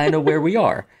that's kind of where we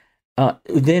are.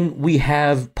 Then we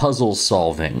have puzzle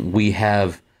solving. We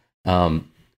have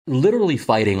literally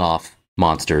fighting off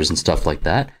monsters and stuff like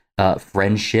that.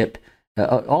 Friendship,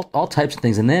 all types of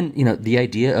things. And then, you know, the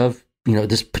idea of, you know,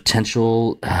 this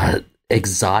potential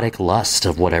exotic lust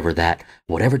of whatever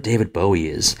David Bowie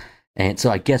is. And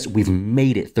so I guess we've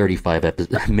made it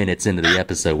 35 minutes into the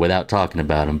episode without talking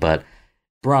about him. But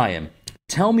Bryan,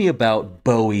 tell me about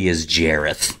Bowie as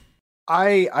Jareth.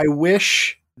 I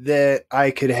wish that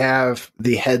I could have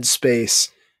the headspace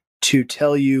to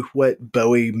tell you what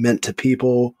Bowie meant to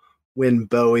people when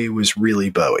Bowie was really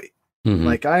Bowie.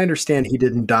 Like, I understand he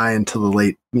didn't die until the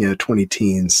late,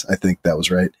 20-teens. I think that was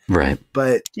right. Right.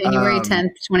 But January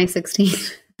 10th, 2016.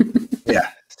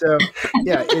 Yeah. So,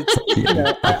 yeah, it's,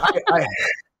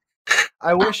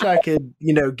 I wish I could,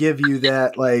 give you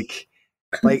that, like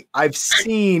I've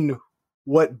seen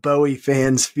what Bowie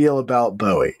fans feel about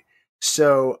Bowie.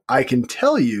 So I can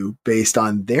tell you, based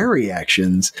on their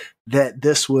reactions, that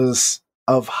this was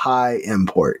of high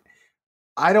import.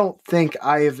 I don't think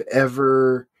I have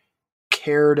ever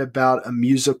cared about a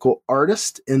musical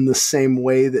artist in the same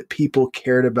way that people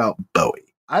cared about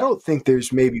Bowie. I don't think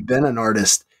there's maybe been an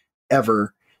artist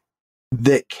ever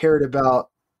that cared about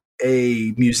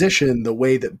a musician the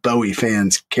way that Bowie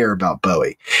fans care about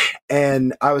Bowie.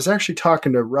 And I was actually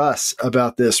talking to Russ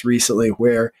about this recently,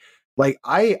 where like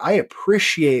I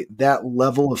appreciate that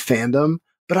level of fandom,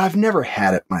 but I've never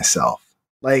had it myself.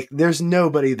 Like, there's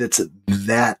nobody that's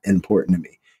that important to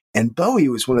me. And Bowie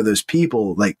was one of those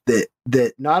people like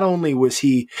that not only was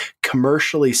he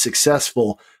commercially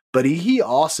successful, but he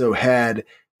also had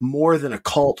more than a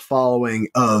cult following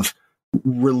of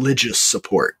religious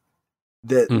support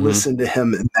that listened to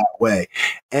him in that way.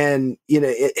 And,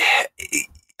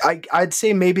 I'd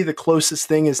say maybe the closest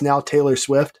thing is now Taylor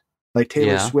Swift. Like,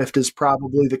 Taylor Swift is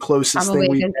probably the closest thing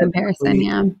we've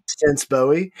had since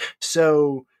Bowie.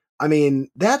 So, I mean,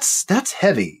 that's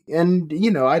heavy. And,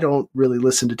 I don't really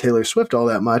listen to Taylor Swift all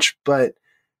that much. But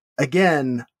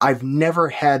again, I've never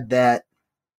had that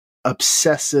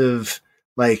obsessive,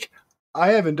 like,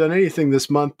 I haven't done anything this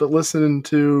month but listening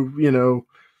to,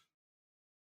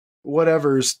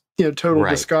 whatever's total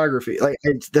discography. Like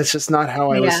that's just not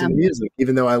how I listen to music,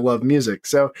 even though I love music.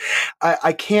 So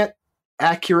I can't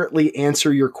accurately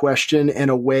answer your question in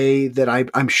a way that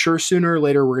I'm sure sooner or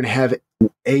later we're going to have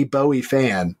a Bowie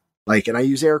fan. Like, and I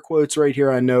use air quotes right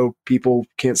here. I know people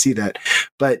can't see that,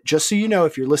 but just so you know,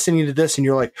 if you're listening to this and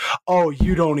you're like, oh,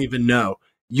 you don't even know,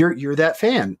 you're that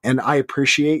fan, and I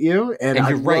appreciate you. And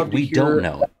you're right. We don't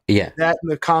know. Yeah. That in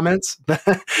the comments.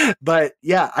 But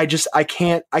yeah, I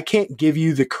can't give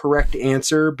you the correct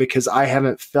answer because I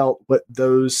haven't felt what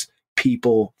those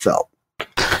people felt.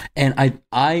 And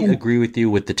I agree with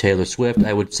you with the Taylor Swift.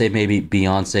 I would say maybe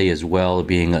Beyonce as well,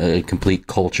 being a complete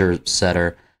culture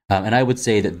setter. And I would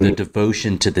say that the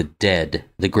devotion to the Dead,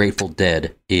 the Grateful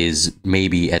Dead, is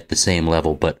maybe at the same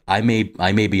level, but I may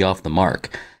be off the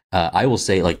mark. I will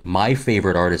say, like, my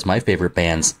favorite artists, my favorite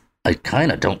bands, I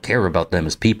kind of don't care about them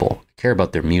as people. I care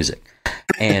about their music.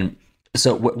 And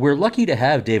so we're lucky to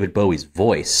have David Bowie's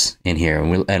voice in here,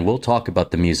 and we'll talk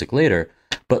about the music later,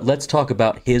 but let's talk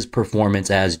about his performance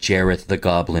as Jareth the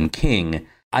Goblin King.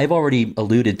 I've already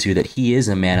alluded to that he is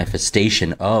a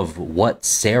manifestation of what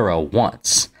Sarah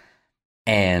wants.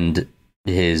 And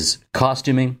his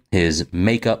costuming, his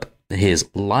makeup, his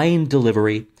line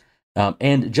delivery,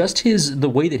 and just the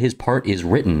way that his part is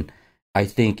written, I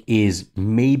think is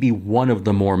maybe one of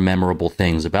the more memorable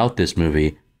things about this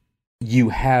movie. You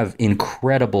have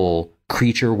incredible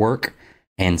creature work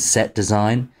and set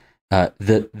design.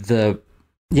 The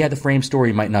frame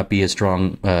story might not be as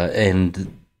strong,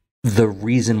 and the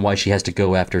reason why she has to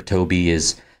go after Toby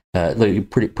is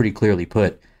pretty clearly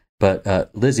put.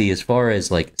 But Lizzy, as far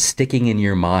as like sticking in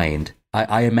your mind,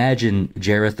 I imagine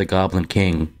Jareth the Goblin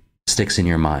King sticks in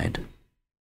your mind.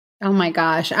 Oh my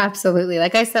gosh, absolutely.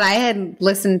 Like I said, I had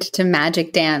listened to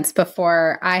Magic Dance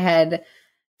before I had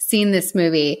seen this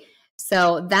movie.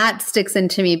 So that sticks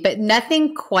into me, but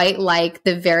nothing quite like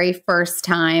the very first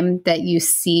time that you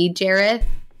see Jareth.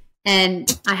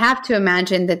 And I have to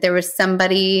imagine that there was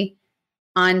somebody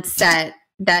on set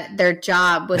that their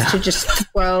job was to just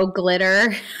throw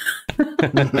glitter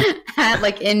at,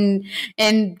 like in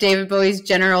David Bowie's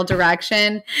general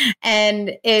direction.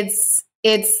 And it's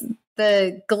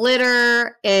the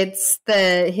glitter, it's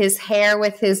his hair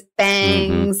with his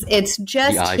bangs, it's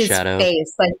just his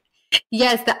face. Like,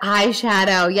 yes, the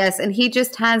eyeshadow, yes. And he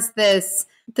just has this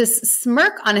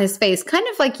smirk on his face, kind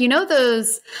of like,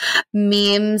 those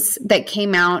memes that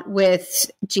came out with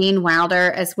Gene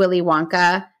Wilder as Willy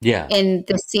Wonka. Yeah. In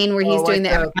the scene where he's doing the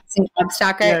everlasting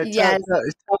Gobstocker. Yeah,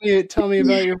 yes. Tell me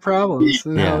about your problems.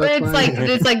 Yeah. But it's like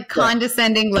this like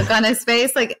condescending look on his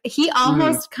face. Like he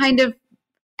almost kind of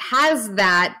has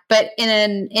that, but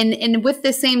in with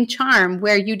the same charm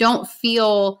where you don't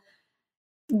feel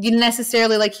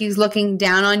necessarily like he's looking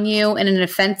down on you in an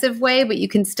offensive way, but you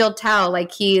can still tell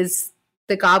like he is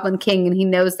the Goblin King and he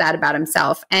knows that about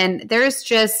himself. And there's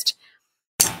just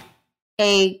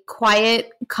a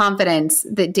quiet confidence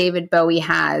that David Bowie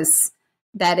has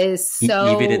that is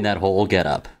so... Even in that whole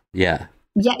getup. Yeah.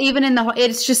 Yeah, even in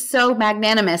it's just so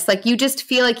magnanimous. Like you just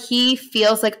feel like he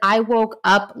feels like I woke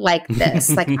up like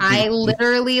this. Like I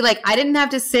literally, like I didn't have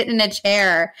to sit in a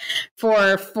chair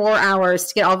for 4 hours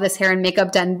to get all this hair and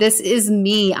makeup done. This is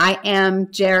me. I am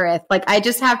Jareth. Like I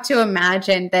just have to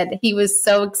imagine that he was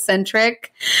so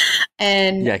eccentric.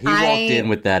 And yeah, he walked in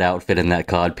with that outfit and that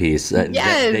codpiece.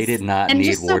 Yes, they did not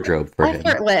need wardrobe for him.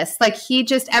 Effortless. Like he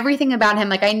just, everything about him.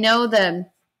 Like I know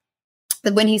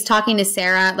when he's talking to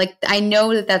Sarah, like I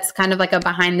know that that's kind of like a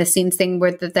behind the scenes thing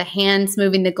where the hands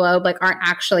moving the globe like aren't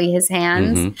actually his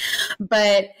hands,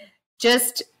 but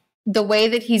just the way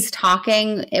that he's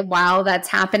talking while that's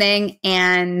happening,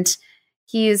 and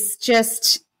he's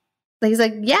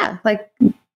like, yeah, like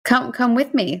come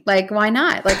with me, like why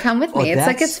not, like come with me. It's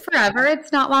like it's forever,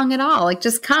 it's not long at all, like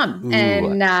just come. Ooh.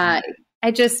 And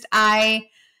I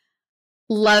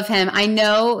love him. I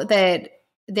know that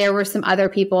there were some other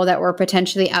people that were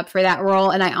potentially up for that role,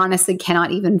 and I honestly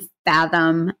cannot even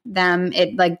fathom them.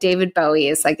 It like David Bowie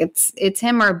is like it's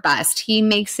him or bust. He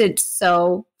makes it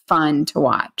so fun to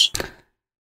watch.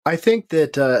 I think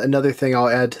that another thing I'll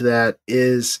add to that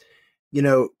is,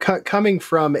 coming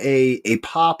from a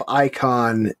pop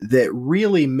icon that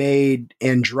really made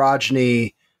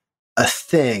androgyny a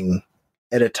thing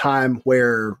at a time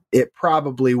where it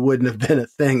probably wouldn't have been a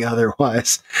thing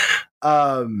otherwise.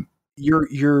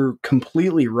 You're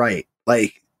completely right.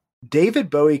 Like David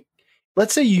Bowie,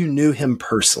 let's say you knew him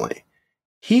personally.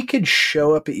 He could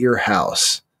show up at your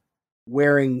house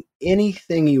wearing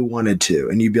anything you wanted to,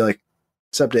 and you'd be like,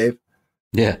 "What's up, Dave?"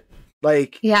 Yeah.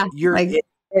 Like, yeah, you're like,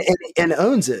 and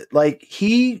owns it. Like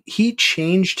he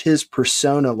changed his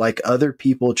persona like other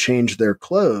people change their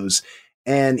clothes,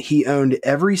 and he owned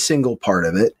every single part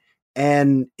of it.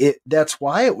 And that's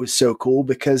why it was so cool,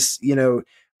 because, you know,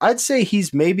 I'd say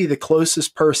he's maybe the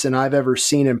closest person I've ever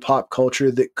seen in pop culture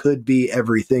that could be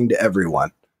everything to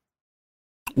everyone.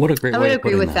 What a great way to put it. I would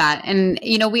agree with that. And,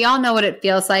 you know, we all know what it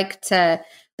feels like to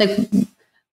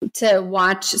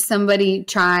watch somebody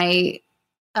try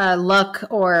a look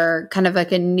or kind of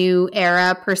like a new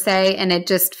era per se, and it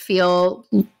just feel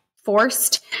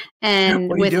forced. And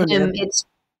with him, man? It's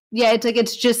like,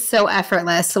 it's just so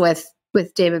effortless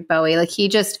with David Bowie. Like, he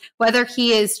just, whether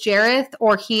he is Jareth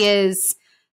or he is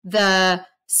the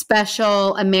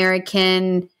special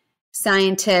American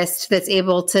scientist that's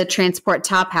able to transport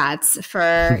top hats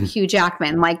for Hugh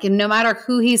Jackman, like, no matter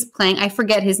who he's playing, I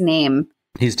forget his name.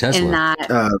 He's Tesla. In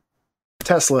that.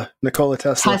 Nikola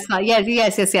Tesla.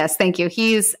 Yes. Thank you.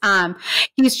 He's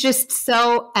just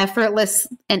so effortless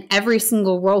in every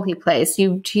single role he plays.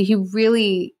 He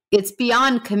really, it's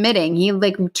beyond committing. He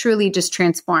like truly just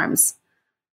transforms.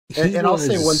 And I'll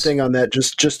say one thing on that,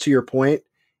 just to your point.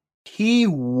 He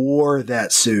wore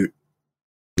that suit.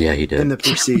 Yeah, he did. In The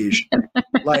Prestige.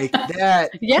 Like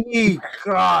that. Yeah.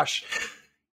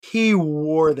 He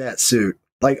wore that suit.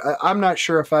 Like, I'm not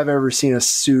sure if I've ever seen a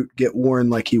suit get worn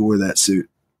like he wore that suit.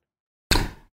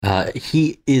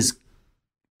 He is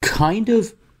kind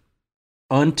of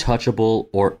untouchable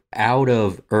or out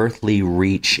of earthly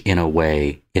reach in a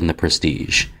way in The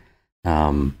Prestige.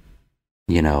 Mr.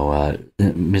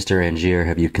 Angier,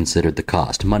 have you considered the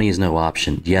cost? Money is no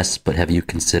option. Yes, but have you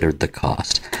considered the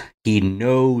cost? He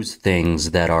knows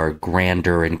things that are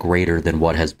grander and greater than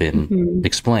what has been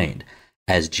explained.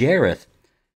 As Jareth,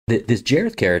 this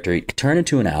Jareth character, he can turn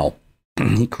into an owl.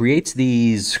 He creates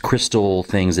these crystal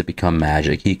things that become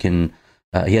magic. He can,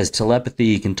 he has telepathy.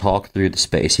 He can talk through the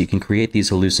space. He can create these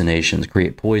hallucinations,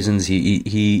 create poisons.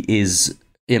 He is,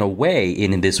 in a way,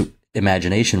 in this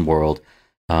imagination world,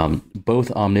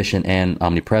 both omniscient and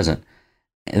omnipresent.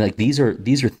 And like these are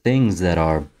things that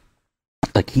are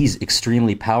like, he's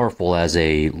extremely powerful as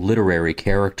a literary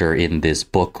character in this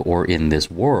book or in this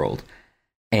world.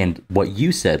 And what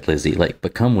you said, Lizzy, like,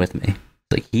 but come with me.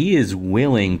 Like, he is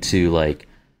willing to, like,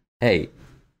 hey,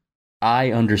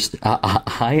 I understand.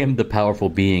 I am the powerful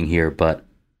being here, but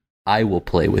I will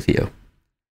play with you.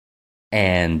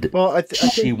 And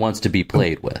she wants to be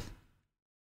played with.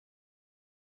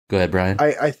 Go ahead, Bryan.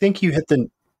 I think you hit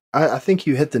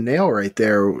the nail right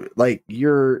there. Like,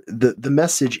 the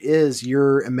message is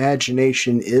your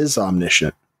imagination is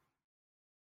omniscient.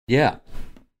 Yeah.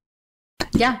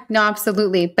 Yeah, no,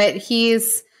 absolutely. But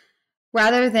he's,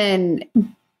 rather than,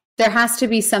 there has to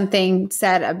be something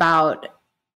said about,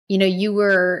 you know, you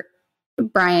were,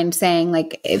 Bryan, saying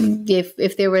like,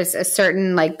 if there was a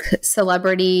certain like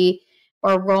celebrity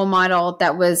or role model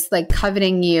that was like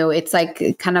coveting you, it's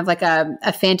like kind of like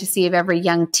a fantasy of every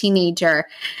young teenager.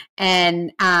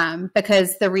 And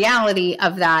because the reality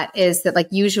of that is that, like,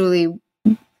 usually,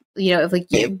 you know, if like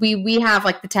we have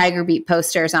like the Tiger Beat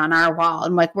posters on our wall,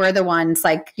 and like we're the ones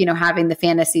like, you know, having the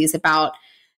fantasies about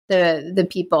the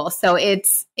people. So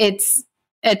it's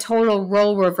a total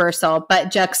role reversal,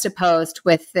 but juxtaposed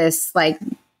with this like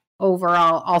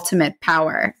overall ultimate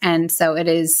power. And so it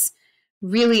is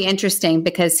really interesting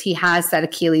because he has that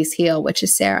Achilles heel, which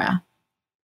is Sarah.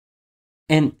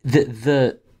 And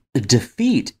the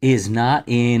defeat is not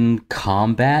in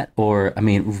combat, or, I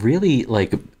mean, really,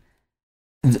 like,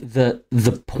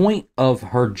 the point of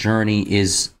her journey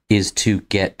is to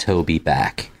get Toby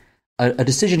back. A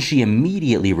decision she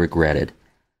immediately regretted.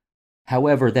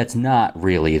 However, that's not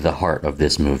really the heart of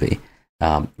this movie.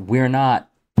 We're not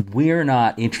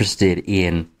interested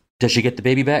in, does she get the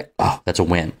baby back? Oh, that's a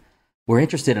win. We're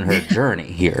interested in her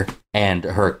journey here and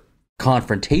her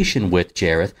confrontation with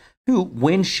Jareth, who,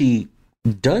 when she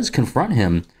does confront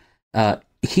him,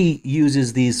 he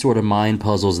uses these sort of mind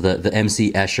puzzles, the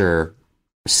MC Escher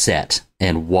set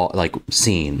and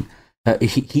scene.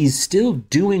 He's still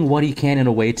doing what he can in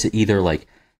a way to either like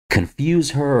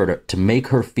confuse her or to make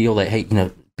her feel like, hey, you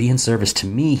know, be in service to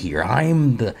me here.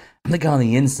 I'm the guy on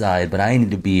the inside, but I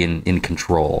need to be in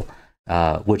control.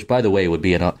 Which, by the way, would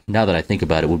be, now that I think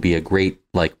about it, would be a great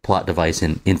like plot device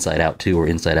in Inside Out 2 or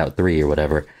Inside Out 3 or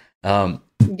whatever.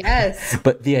 Yes.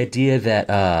 But the idea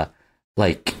that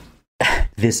like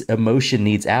this emotion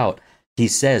needs out. He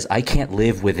says, "I can't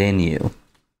live within you."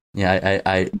 Yeah,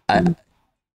 I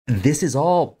this is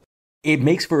all, it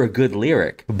makes for a good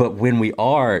lyric, but when we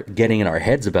are getting in our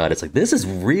heads about it, it's like, this is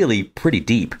really pretty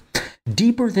deep.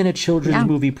 Deeper than a children's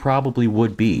movie probably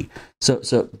would be.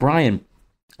 So Bryan,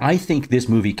 I think this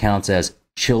movie counts as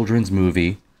children's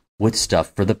movie with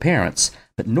stuff for the parents.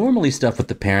 But normally stuff with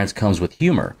the parents comes with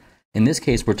humor. In this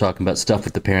case, we're talking about stuff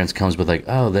with the parents comes with like,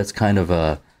 oh, that's kind of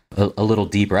a little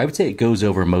deeper. I would say it goes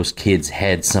over most kids'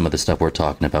 heads, some of the stuff we're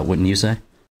talking about. Wouldn't you say?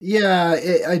 Yeah,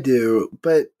 I do.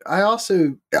 But I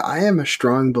am a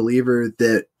strong believer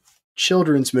that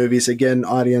children's movies, again,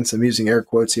 audience, I'm using air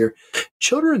quotes here,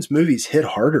 children's movies hit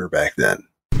harder back then.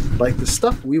 Like the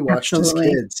stuff we watched as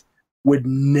kids would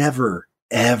never,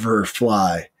 ever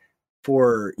fly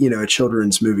for, a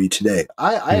children's movie today.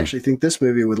 I actually think this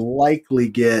movie would likely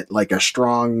get like a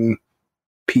strong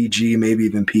PG, maybe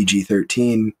even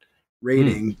PG-13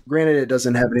 rating. Granted, it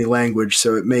doesn't have any language,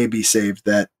 so it may be saved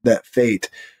that fate.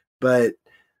 But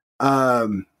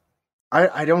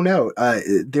I don't know.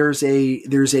 There's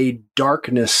a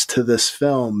darkness to this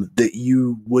film that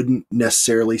you wouldn't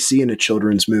necessarily see in a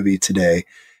children's movie today.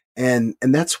 And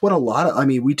that's what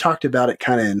we talked about it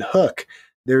kind of in Hook.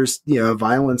 There's, a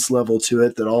violence level to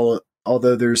it that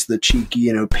although there's the cheeky,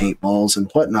 paintballs and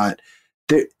whatnot,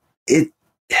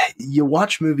 you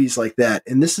watch movies like that.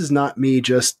 And this is not me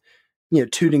just,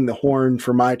 tooting the horn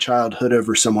for my childhood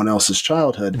over someone else's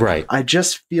childhood. Right. I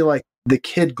just feel like the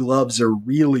kid gloves are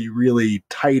really, really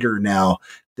tighter now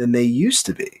than they used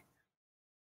to be.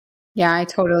 Yeah, I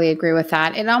totally agree with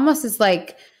that. It almost is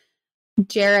like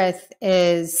Jareth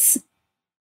is,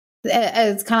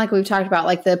 it's kind of like we've talked about,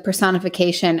 like the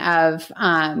personification of,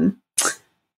 I've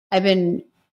been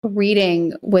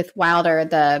reading with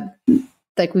Wilder,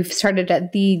 we've started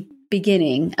at the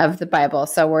beginning of the Bible.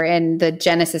 So we're in the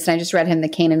Genesis, and I just read him the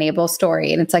Cain and Abel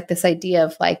story. And it's like this idea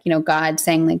of God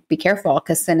saying like, be careful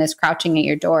because sin is crouching at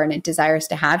your door and it desires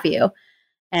to have you.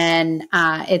 And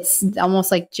it's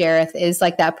almost like Jareth is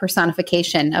like that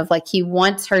personification of like, he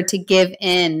wants her to give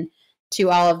in to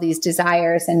all of these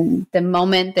desires. And the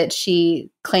moment that she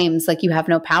claims like, you have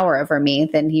no power over me,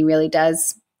 then he really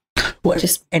does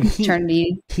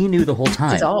he knew the whole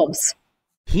time. Dissolves.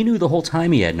 He knew the whole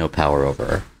time he had no power over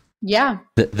her. Yeah.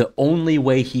 The only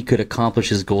way he could accomplish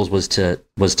his goals was to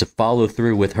follow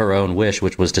through with her own wish,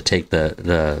 which was to take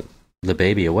the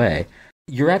baby away.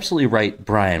 You're absolutely right,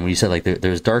 Bryan, when you said like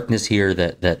there's darkness here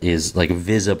that is like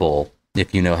visible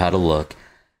if you know how to look.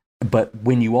 But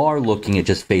when you are looking at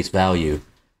just face value,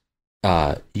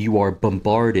 you are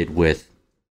bombarded with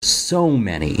so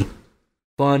many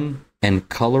fun and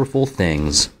colorful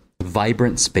things,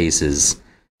 vibrant spaces,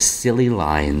 silly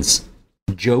lines,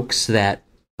 jokes that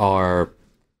are,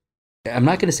 I'm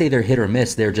not going to say they're hit or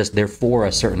miss, they're for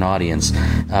a certain audience.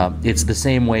 It's the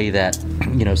same way that,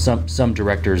 some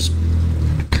directors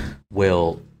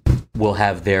will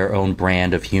have their own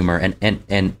brand of humor,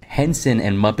 and Henson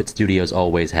and Muppet Studios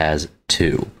always has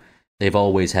too. They've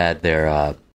always had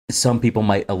their, some people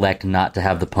might elect not to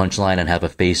have the punchline and have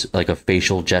a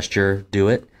facial gesture do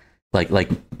it, like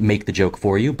make the joke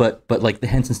for you, but like the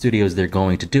Henson Studios, they're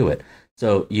going to do it.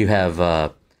 So you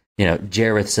have,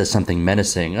 Jareth says something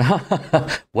menacing,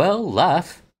 well,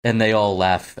 laugh, and they all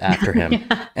laugh after him.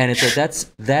 Yeah. And it's like,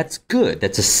 that's good.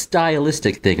 That's a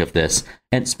stylistic thing of this.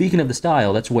 And speaking of the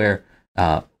style, that's where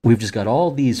we've just got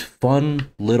all these fun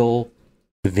little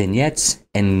vignettes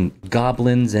and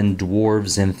goblins and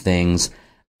dwarves and things.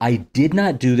 I did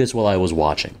not do this while I was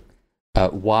watching.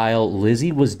 While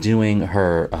Lizzy was doing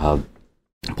her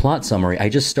plot summary, I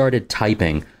just started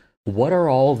typing, what are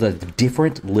all the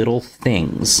different little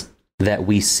things that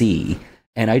we see?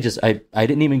 And I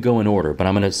didn't even go in order, but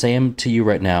I'm going to say them to you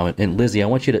right now. And Lizzy, I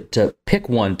want you to pick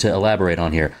one to elaborate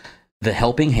on here. The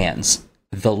Helping Hands,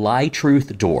 the Lie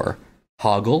Truth Door,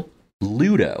 Hoggle,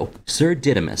 Ludo, Sir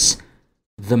Didymus,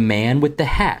 the Man with the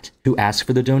Hat who asked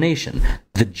for the donation,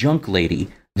 the Junk Lady,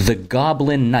 the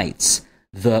Goblin Knights,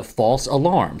 the False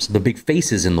Alarms, the big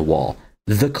faces in the wall,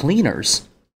 the Cleaners,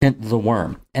 and the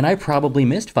Worm. And I probably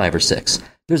missed 5 or 6.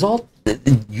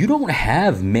 You don't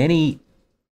have many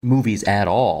movies at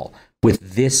all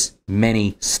with this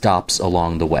many stops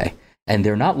along the way. And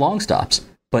they're not long stops,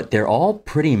 but they're all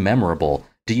pretty memorable.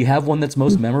 Do you have one that's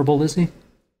most memorable, Lizzy?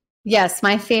 Yes,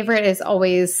 my favorite is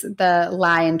always the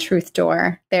Lie and Truth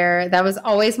Door. That was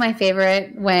always my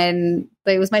favorite when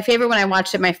I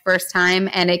watched it my first time,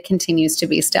 and it continues to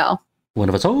be still. One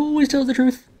of us always tells the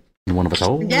truth, and one of us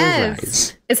always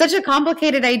lies. It's such a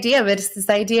complicated idea, but it's this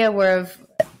idea where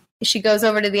she goes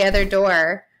over to the other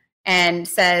door and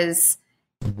says,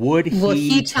 Will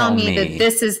he tell me that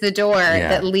this is the door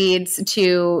that leads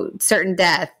to certain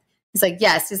death? He's like,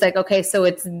 yes. He's like, okay, so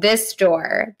it's this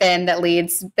door then that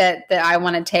leads that I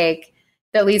want to take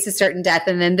that leads to certain death,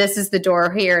 and then this is the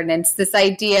door here, and it's this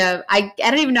idea of, I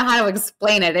don't even know how to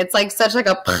explain it. It's like such like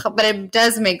a, but it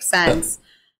does make sense.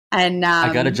 And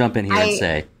I got to jump in here and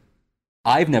say,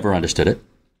 I've never understood it.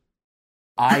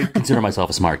 I consider myself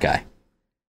a smart guy.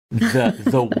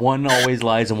 The one always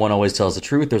lies and one always tells the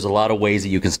truth. There's a lot of ways that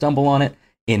you can stumble on it.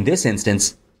 In this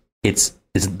instance,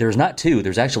 there's not two,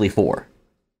 there's actually four.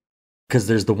 Because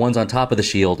there's the ones on top of the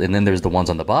shield, and then there's the ones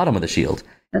on the bottom of the shield.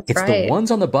 It's the ones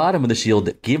on the bottom of the shield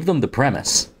that give them the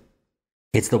premise.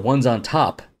 It's the ones on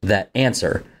top that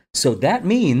answer. So that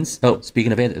means,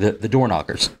 speaking of the door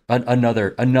knockers,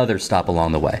 another stop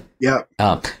along the way. Yeah.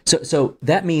 So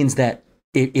that means that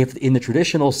if in the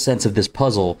traditional sense of this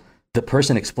puzzle, the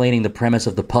person explaining the premise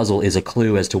of the puzzle is a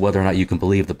clue as to whether or not you can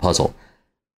believe the puzzle.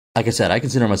 Like I said, I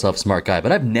consider myself a smart guy,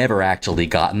 but I've never actually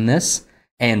gotten this.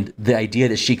 And the idea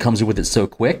that she comes with it so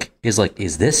quick is like,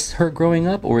 is this her growing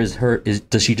up, or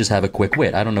does she just have a quick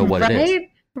wit? I don't know what it is.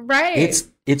 Right.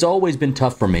 It's always been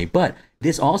tough for me, but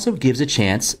this also gives a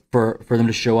chance for them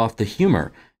to show off the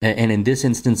humor. And in this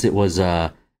instance, it was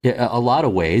a lot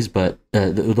of ways, but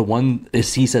the one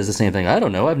he says the same thing. I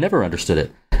don't know. I've never understood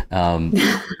it. And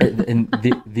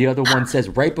the other one says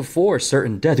right before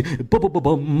certain death,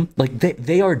 like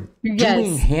they are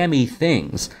doing hammy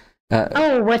things.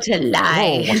 Oh, what a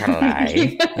lie! Oh, what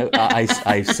a lie!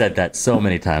 I've said that so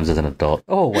many times as an adult.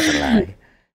 Oh, what a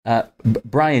lie!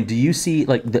 Bryan, do you see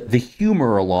like the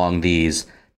humor along these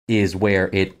is where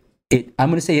it I'm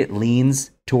going to say it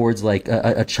leans towards like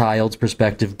a child's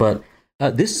perspective, but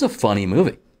this is a funny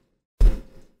movie.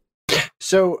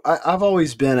 So I've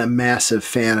always been a massive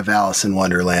fan of Alice in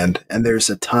Wonderland, and there's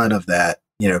a ton of that,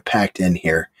 packed in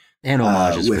here. And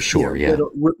homages for sure, riddles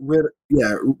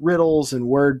and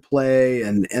wordplay,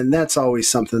 and that's always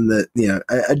something that,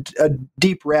 a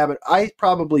deep rabbit. I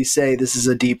probably say this is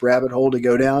a deep rabbit hole to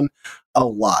go down a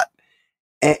lot.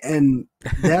 And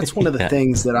that's one of the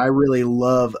things that I really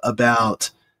love about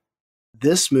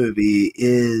this movie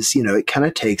is, it kind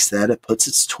of takes that, it puts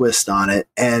its twist on it.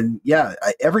 And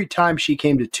every time she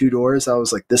came to Two Doors, I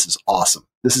was like, this is awesome.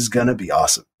 This is going to be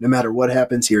awesome. No matter what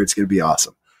happens here, it's going to be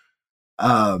awesome.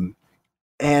 I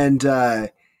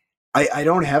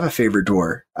don't have a favorite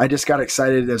door. I just got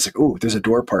excited. I was like, oh, there's a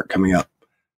door part coming up.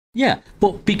 Yeah.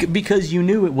 Well, because you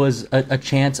knew it was a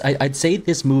chance. I'd say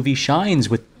this movie shines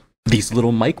with these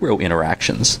little micro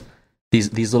interactions,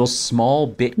 these little small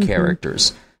bit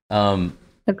characters.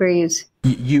 Agrees.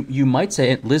 You might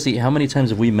say, Lizzy, how many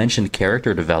times have we mentioned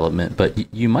character development?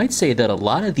 But you might say that a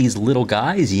lot of these little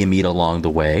guys you meet along the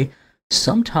way,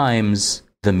 sometimes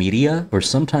the media or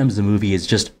sometimes the movie is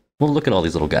just, well, look at all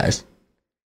these little guys.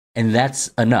 And that's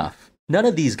enough. None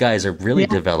of these guys are really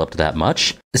developed that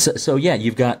much. So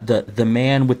you've got the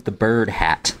man with the bird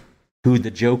hat, who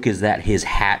the joke is that his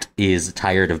hat is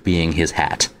tired of being his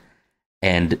hat.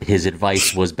 And his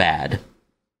advice was bad.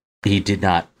 He did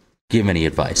not give any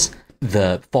advice.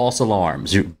 The false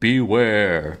alarms,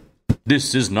 beware,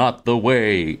 this is not the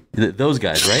way. Those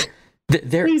guys, right?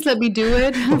 Please let me do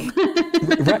it.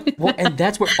 Right. Well, and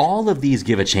that's where all of these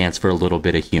give a chance for a little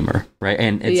bit of humor, right?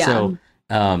 And so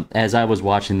as I was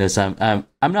watching this, I'm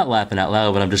not laughing out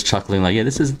loud, but I'm just chuckling like,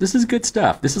 this is good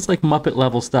stuff. This is like Muppet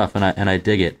level stuff, and I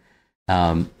dig it.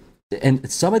 And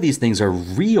some of these things are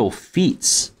real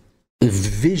feats,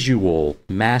 visual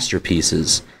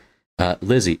masterpieces.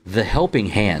 Lizzy, The Helping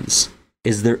Hands.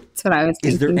 That's what I was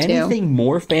thinking. Is there anything too.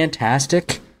 more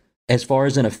fantastic as far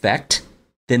as an effect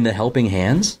than The Helping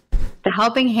Hands? The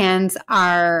Helping Hands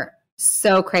are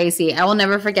so crazy. I will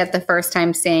never forget the first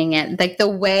time seeing it. Like the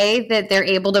way that they're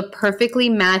able to perfectly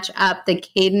match up the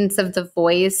cadence of the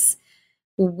voice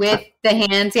with the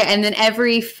hands. Yeah. And then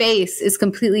every face is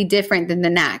completely different than the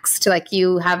next. Like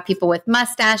you have people with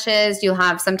mustaches. You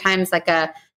have sometimes like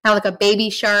a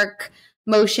baby shark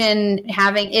motion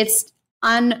it's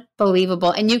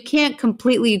unbelievable. And you can't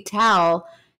completely tell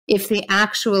if they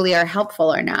actually are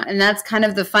helpful or not. And that's kind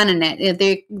of the fun in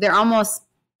it. They're almost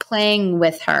playing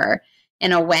with her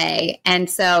in a way.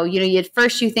 And so, at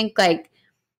first you think like,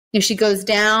 she goes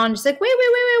down, she's like,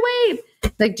 wait.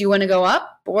 Like, do you want to go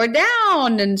up or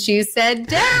down? And she said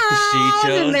down. She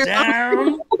chose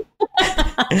down.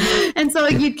 And so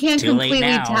like, you can't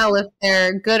completely tell if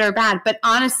they're good or bad. But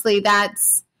honestly,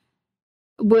 that's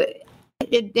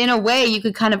in a way, you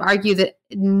could kind of argue that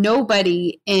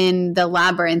nobody in the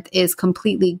labyrinth is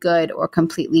completely good or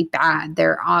completely bad.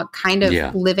 They're all kind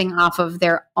of living off of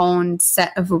their own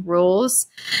set of rules.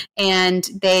 And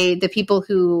the people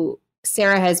who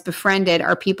Sarah has befriended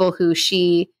are people who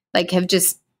she have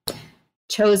just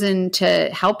chosen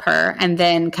to help her and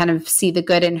then kind of see the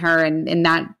good in her. And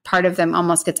that part of them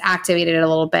almost gets activated a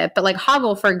little bit. But like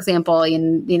Hoggle, for example,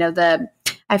 in,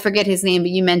 I forget his name,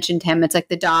 but you mentioned him. It's like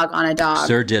the dog on a dog.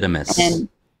 Sir Didymus. And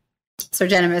Sir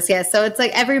Genimus, yeah. So it's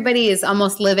like everybody is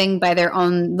almost living by their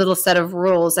own little set of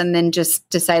rules and then just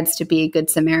decides to be a good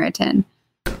Samaritan.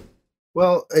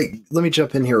 Well, let me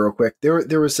jump in here real quick.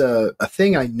 There was a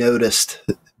thing I noticed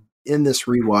in this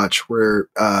rewatch where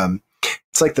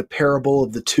it's like the parable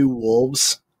of the two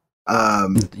wolves.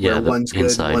 Where one's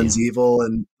good, one's evil,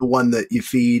 and the one that you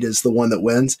feed is the one that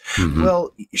wins. Mm-hmm.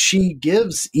 Well, she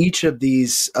gives each of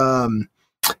these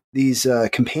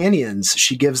companions,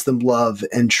 she gives them love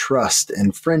and trust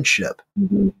and friendship,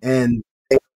 mm-hmm. and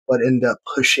what end up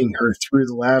pushing her through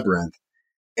the labyrinth.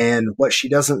 And what she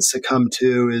doesn't succumb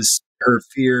to is her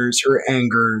fears, her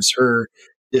angers, her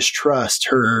distrust,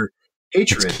 her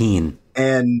hatred. It's keen.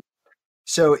 And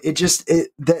so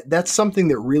that's something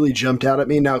that really jumped out at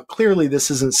me. Now, clearly,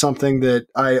 this isn't something that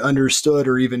I understood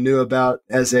or even knew about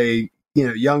as a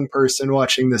young person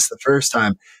watching this the first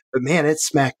time. But man, it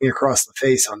smacked me across the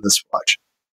face on this watch.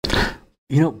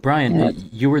 Bryan,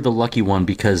 you were the lucky one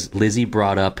because Lizzie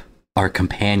brought up our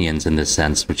companions in this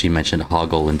sense, which you mentioned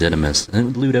Hoggle and Didymus,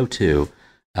 and Ludo too.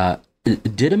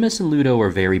 Didymus and Ludo are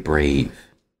very brave.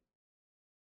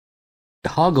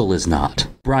 Hoggle is not.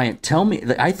 Bryan, tell me,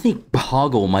 I think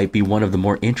Hoggle might be one of the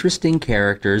more interesting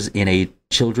characters in a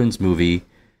children's movie,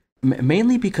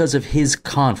 mainly because of his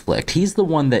conflict. He's the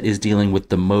one that is dealing with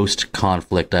the most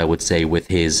conflict, I would say, with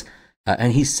his,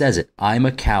 and he says it, I'm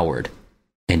a coward,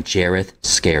 and Jareth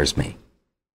scares me.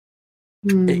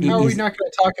 No, we're not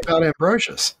going to talk about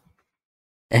Ambrosius.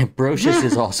 Ambrosius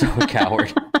is also a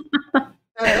coward.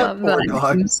 Poor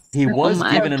dog. He was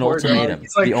given an ultimatum.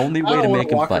 Like, the only way to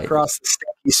make him fight. Across the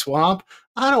sticky swamp.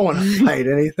 I don't want to fight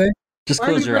anything. Just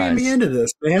close your eyes. Why are you bringing me into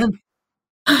this, man?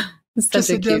 It's such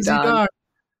a cute dog.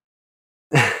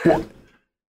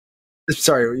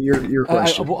 Sorry, your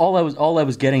question. All I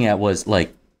was getting at was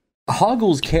like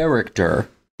Hoggle's character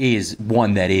is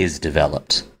one that is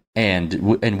developed, and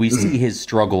we see his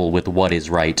struggle with what is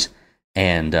right.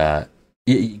 And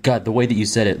God, the way that you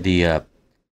said it, the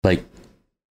like.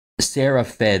 Sarah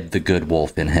fed the good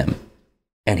wolf in him,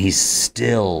 and he's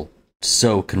still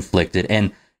so conflicted.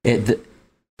 And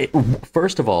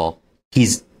first of all,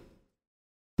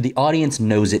 the audience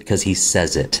knows it because he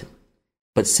says it.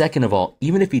 But second of all,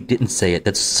 even if he didn't say it,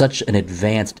 that's such an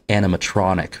advanced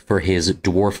animatronic for his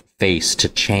dwarf face to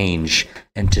change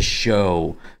and to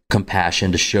show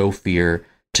compassion, to show fear,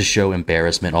 to show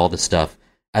embarrassment, all the stuff.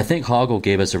 I think Hoggle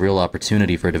gave us a real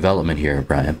opportunity for development here,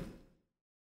 Bryan.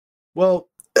 Well,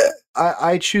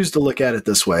 I choose to look at it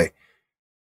this way.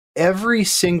 Every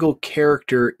single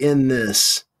character in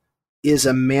this is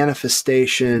a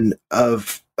manifestation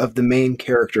of the main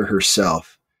character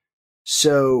herself.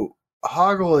 So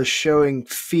Hoggle is showing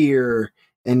fear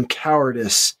and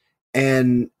cowardice,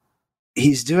 and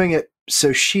he's doing it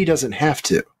so she doesn't have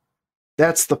to.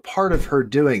 That's the part of her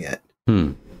doing it.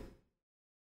 No,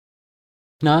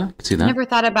 I can see that. I never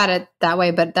thought about it that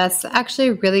way, but that's actually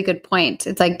a really good point.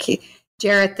 It's like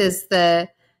Jareth is the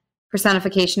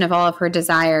personification of all of her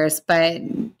desires, but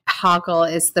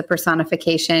Hoggle is the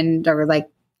personification or like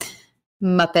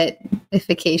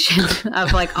Muppetification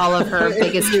of like all of her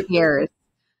biggest fears.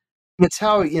 It's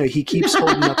how, he keeps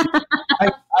holding up.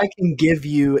 I can give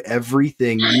you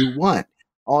everything you want.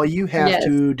 All you have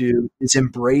to do is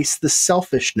embrace the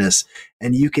selfishness,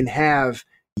 and you can have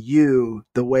you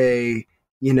the way,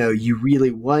 you really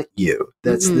want you.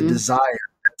 That's the desire.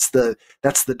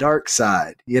 That's the dark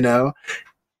side, Take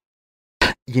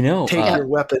your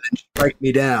weapon and strike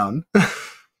me down.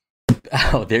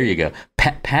 Oh, there you go.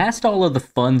 Past all of the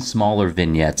fun, smaller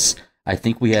vignettes, I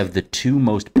think we have the two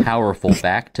most powerful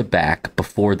back-to-back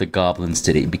before the Goblin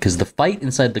City, because the fight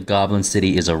inside the Goblin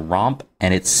City is a romp,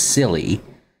 and it's silly.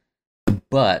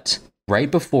 But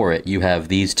right before it, you have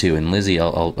these two, and Lizzie,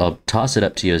 I'll toss it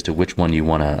up to you as to which one you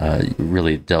want to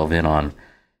really delve in on.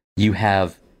 You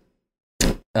have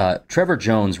Trevor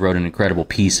Jones wrote an incredible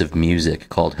piece of music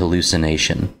called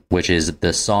Hallucination, which is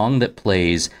the song that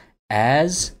plays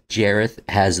as Jareth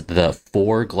has the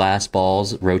 4 glass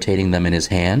balls, rotating them in his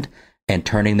hand and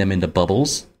turning them into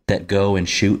bubbles that go and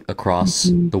shoot across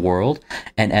the world.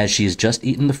 And as she's just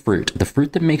eaten the fruit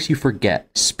that makes you forget.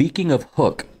 Speaking of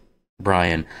Hook,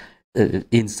 Bryan,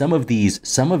 in some of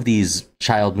these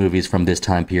child movies from this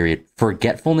time period,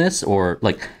 forgetfulness or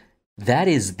like that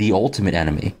is the ultimate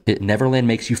enemy. Neverland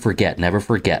makes you forget, never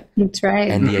forget. That's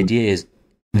right. And the idea is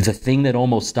the thing that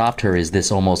almost stopped her is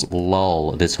this almost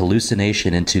lull, this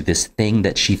hallucination into this thing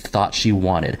that she thought she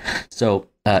wanted. So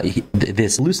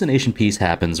this hallucination piece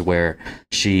happens where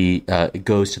she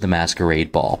goes to the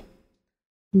masquerade ball.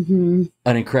 An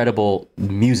incredible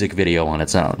music video on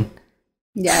its own.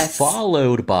 Yes.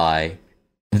 Followed by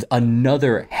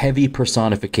another heavy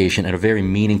personification and a very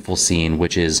meaningful scene,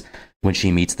 which is when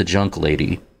she meets the junk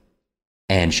lady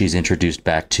and she's introduced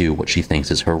back to what she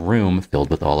thinks is her room filled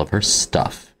with all of her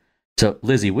stuff. So,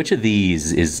 Lizzy, which of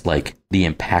these is like the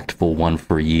impactful one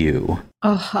for you?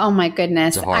 Oh my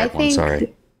goodness. It's a hard one,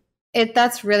 sorry.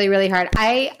 That's really, really hard.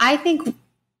 I think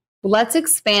let's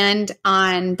expand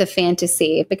on the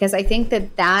fantasy, because I think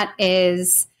that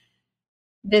is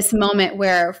this moment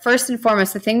where, first and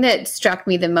foremost, the thing that struck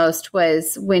me the most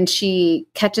was when she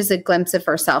catches a glimpse of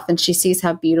herself and she sees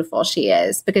how beautiful she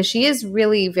is, because she is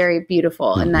really very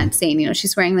beautiful in that scene. You know,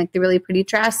 she's wearing like the really pretty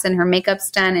dress and her makeup's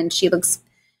done and she looks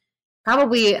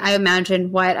probably, I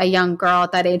imagine, what a young girl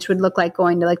at that age would look like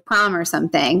going to like prom or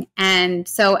something. And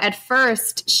so at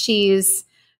first she's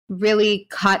really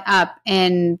caught up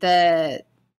in the,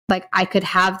 like, I could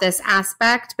have this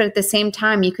aspect, but at the same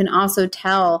time, you can also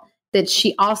tell that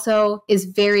she also is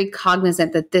very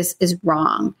cognizant that this is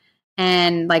wrong.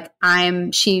 And like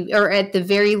or at the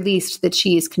very least that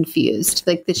she is confused,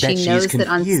 like that she knows that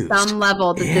on some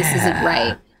level that this isn't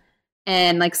right.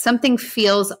 And like something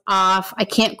feels off. I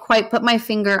can't quite put my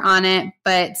finger on it,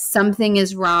 but something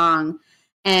is wrong.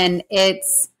 And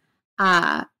it's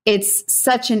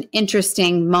such an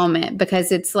interesting moment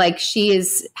because it's like she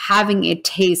is having a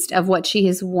taste of what she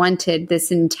has wanted this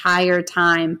entire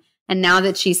time. And now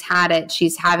that she's had it,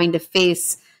 she's having to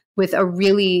take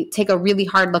a really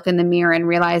hard look in the mirror and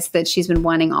realize that she's been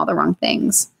wanting all the wrong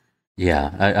things.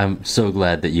 Yeah, I'm so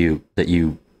glad that you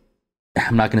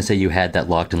I'm not going to say you had that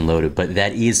locked and loaded, but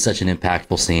that is such an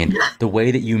impactful scene. The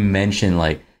way that you mentioned,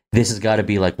 like, this has got to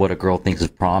be like what a girl thinks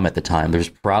of prom at the time. There's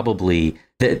probably,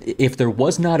 that if there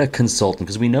was not a consultant,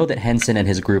 because we know that Henson and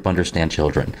his group understand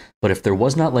children, but if there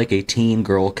was not like a teen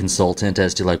girl consultant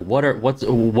as to like what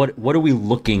are we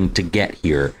looking to get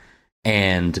here,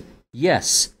 and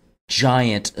yes,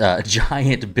 giant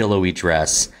billowy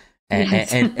dress and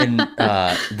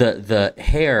the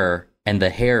hair and the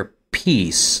hair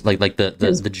piece, like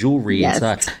the jewelry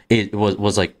inside, it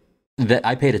was like that.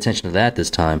 I paid attention to that this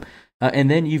time.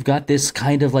 And then you've got this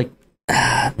kind of like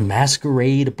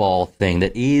masquerade ball thing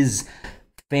that is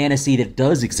fantasy that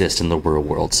does exist in the real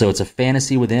world. So it's a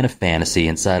fantasy within a fantasy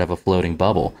inside of a floating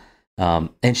bubble.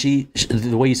 And she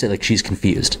the way you said, like, she's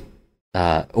confused,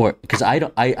 or because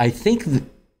I think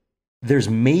there's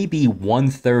maybe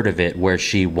 1/3 of it where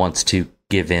she wants to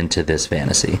give in to this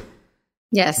fantasy.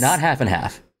 Yes, not half and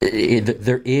half.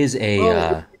 There is a.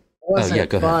 It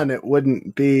wasn't fun. It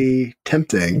wouldn't be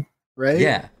tempting. Right?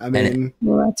 Yeah. I mean,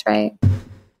 well, that's right.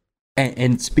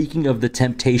 And speaking of the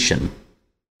temptation,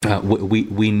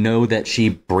 we know that she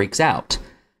breaks out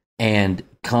and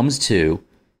comes to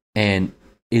and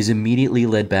is immediately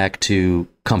led back to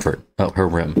comfort, her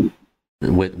room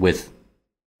with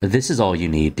this is all you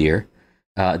need, dear.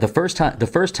 The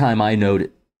first time I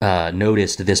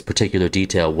noticed this particular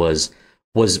detail was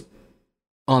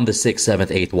on the 6th, 7th,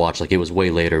 8th watch. Like, it was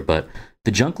way later, but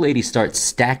the junk lady starts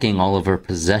stacking all of her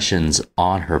possessions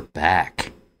on her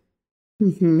back.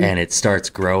 Mm-hmm. And it starts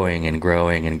growing and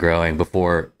growing and growing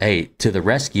before, hey, to the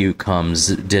rescue comes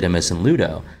Didymus and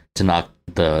Ludo to knock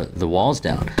the walls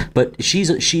down. But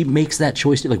she makes that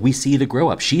choice. Like, we see the grow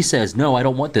up. She says, no, I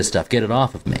don't want this stuff. Get it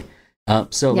off of me.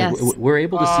 So yes. Like, we're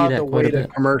able to see that quite a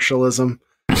bit. Commercialism.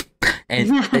 And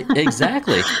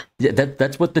exactly,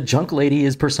 that's what the junk lady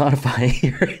is personifying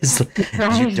here.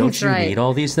 Don't you need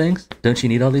all these things? Don't you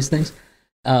need all these things?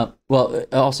 Well,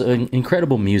 also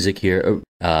incredible music here.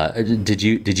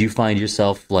 Did you find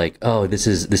yourself like, oh, this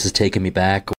is taking me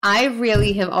back? I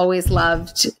really have always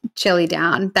loved Chilly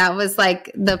Down. That was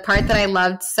like the part that I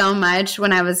loved so much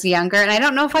when I was younger. And I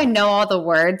don't know if I know all the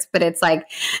words, but it's like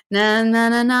na na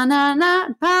na na na na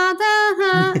ba,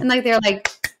 da, and like they're like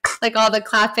all the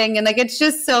clapping and like it's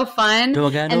just so fun. No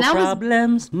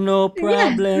problems. No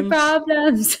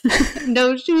problems.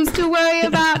 No shoes to worry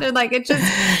about. And like it's just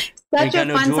such a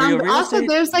fun song. But also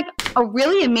there's like a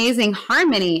really amazing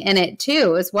harmony in it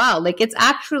too as well. Like it's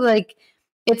actually like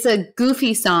it's a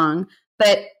goofy song,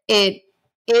 but it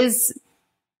is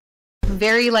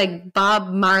very like Bob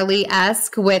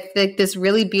Marley-esque with like this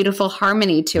really beautiful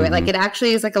harmony to it. Mm-hmm. Like it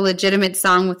actually is like a legitimate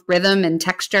song with rhythm and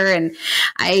texture, and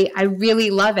I really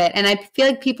love it. And I feel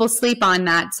like people sleep on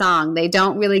that song. They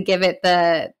don't really give it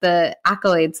the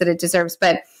accolades that it deserves.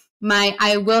 But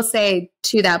I will say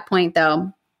to that point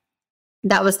though,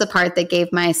 that was the part that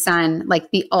gave my son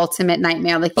like the ultimate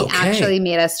nightmare. Like he actually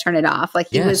made us turn it off. Like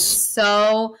he was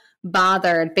so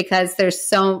bothered because there's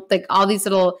so like all these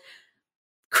little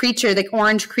creature, like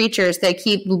orange creatures that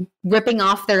keep ripping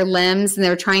off their limbs and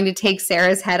they're trying to take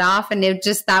Sarah's head off. And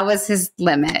that was his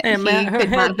limit. Hey, man, he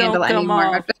could not handle any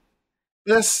more.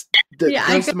 This Yeah,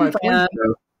 goes to my point,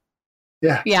 though.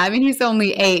 Yeah. Yeah, I mean, he's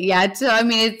only 8. Yeah. So, I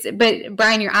mean, but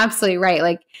Bryan, you're absolutely right.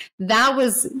 Like,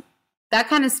 that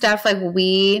kind of stuff, like,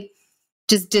 we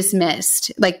just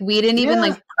dismissed. Like, we didn't even,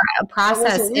 like,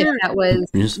 process if that was,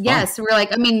 yes. We're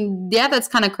like, I mean, yeah, that's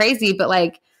kind of crazy, but,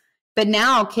 like, but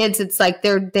now kids, it's like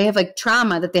they have, like,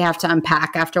 trauma that they have to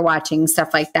unpack after watching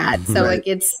stuff like that. So, like,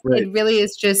 it really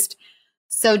is just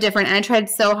so different. And I tried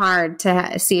so hard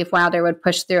to see if Wilder would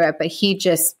push through it, but he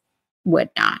just would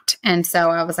not. And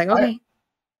so I was like, okay.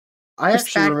 I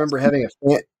actually remember having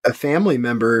a family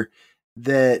member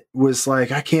that was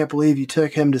like, I can't believe you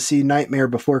took him to see Nightmare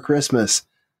Before Christmas.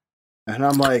 And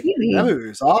I'm like, really? That movie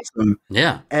was awesome.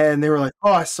 Yeah. And they were like,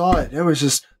 oh, I saw it. It was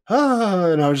just,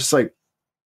 and I was just like,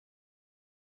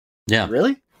 yeah.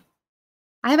 Really?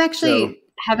 I'm actually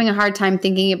having a hard time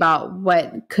thinking about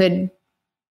what could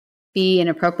be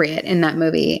inappropriate in that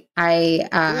movie.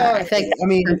 I feel like, I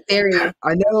mean,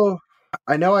 I know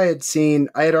I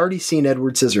had already seen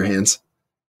Edward Scissorhands.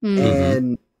 Mm-hmm.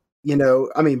 And, you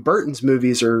know, I mean, Burton's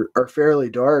movies are fairly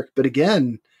dark, but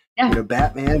again, you know,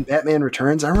 Batman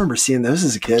Returns, I remember seeing those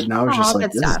as a kid, and I was just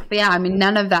like, stuff. Yeah, I mean,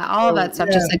 none of that, all of that stuff,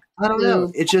 just like, I don't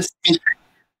know.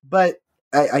 But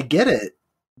I get it,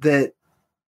 that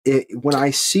when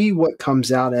I see what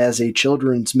comes out as a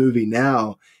children's movie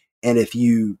now, and if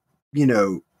you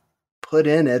know, put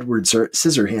in Edward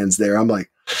Scissorhands there, I'm like,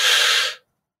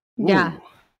 ooh. Yeah.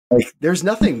 Like, there's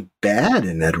nothing bad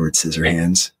in Edward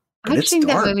Scissorhands. I think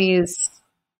that movie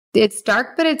it's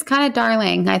dark, but it's kind of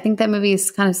darling. I think that movie is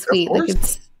kind of sweet. Like,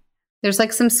 there's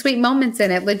like some sweet moments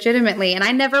in it, legitimately. And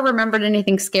I never remembered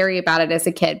anything scary about it as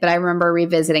a kid, but I remember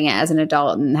revisiting it as an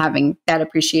adult and having that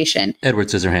appreciation. Edward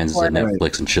Scissorhands is a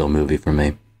Netflix and chill movie for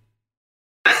me.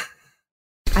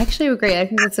 I actually agree. I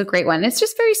think that's a great one. It's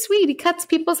just very sweet. He cuts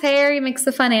people's hair. He makes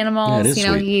the fun animals. Yeah, you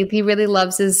know, sweet. He really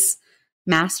loves his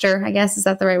master, I guess. Is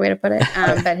that the right way to put it?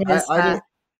 But his,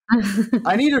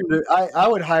 I need him to, I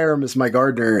would hire him as my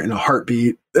gardener in a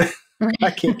heartbeat.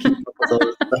 I can't keep up with all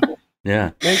this stuff.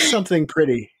 Yeah. Make something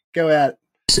pretty. Go at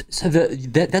it. So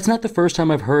that's not the first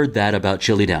time I've heard that about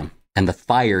Chili Down and the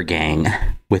fire gang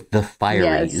with the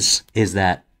fireys. Yes. Is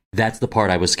that's the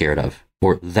part I was scared of,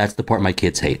 or that's the part my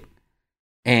kids hate.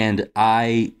 And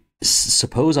I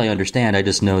suppose I understand. I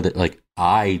just know that, like,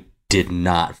 I did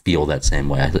not feel that same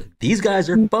way. These guys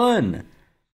are fun.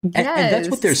 Yes. And that's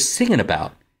what they're singing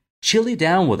about. Chili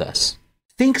down with us.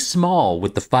 Think small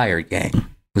with the fire gang,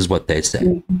 is what they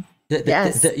say.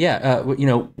 Yes. You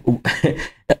know,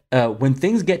 when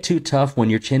things get too tough,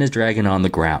 when your chin is dragging on the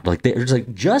ground, like, they're just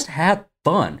like, just have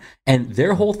fun. And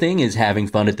their whole thing is having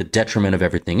fun at the detriment of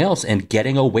everything else, and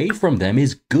getting away from them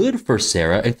is good for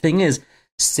Sarah. The thing is,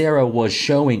 Sarah was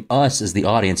showing us as the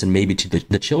audience, and maybe to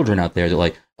the children out there, that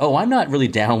like, oh, I'm not really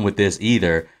down with this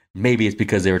either. Maybe it's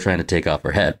because they were trying to take off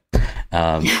her head.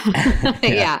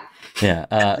 Yeah.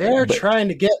 They're trying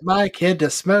to get my kid to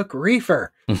smoke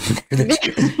reefer. The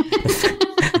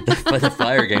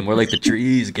fire gang, more like the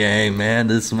trees gang, man.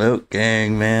 The smoke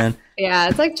gang, man. Yeah,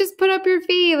 it's like, just put up your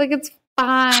feet. Like, it's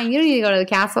fine. You don't need to go to the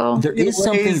castle. There is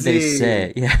something they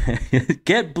say. Yeah,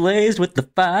 get blazed with the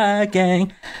fire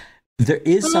gang. There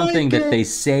is something that they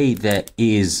say that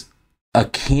is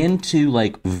akin to,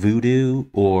 like, voodoo,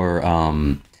 or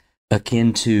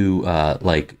akin to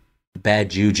like bad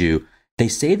juju. They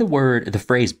say the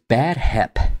phrase bad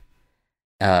hep.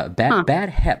 Bad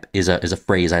hep is a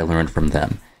phrase I learned from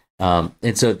them.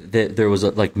 And so there was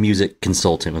a, like, music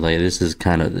consultant. Like, this is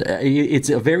kind of, it's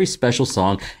a very special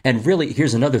song. And really,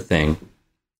 here's another thing.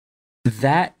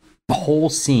 That whole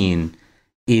scene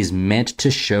is meant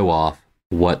to show off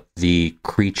what the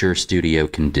Creature Studio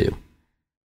can do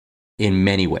in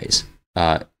many ways.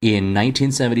 In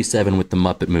 1977 with the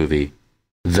Muppet movie,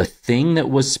 the thing that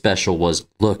was special was,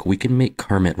 look, we can make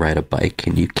Kermit ride a bike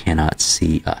and you cannot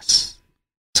see us.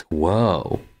 It's like,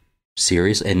 whoa,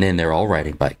 serious? And then they're all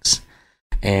riding bikes.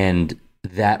 And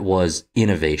that was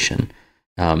innovation.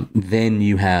 Then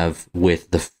you have,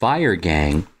 with the fire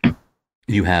gang,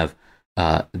 you have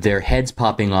their heads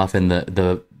popping off and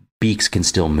the beaks can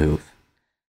still move.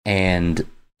 And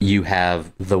you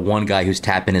have the one guy who's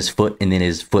tapping his foot, and then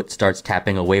his foot starts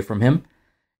tapping away from him.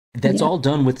 That's all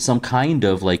done with some kind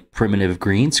of, like, primitive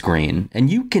green screen. And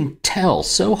you can tell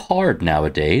so hard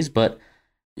nowadays, but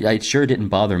it sure didn't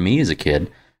bother me as a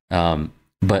kid.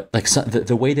 But, like,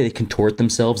 the way that they contort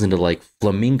themselves into, like,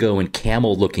 flamingo and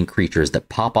camel looking creatures that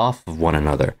pop off of one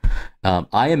another.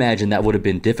 I imagine that would have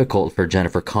been difficult for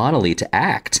Jennifer Connelly to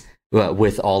act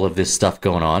with all of this stuff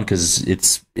going on, because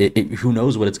who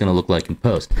knows what it's going to look like in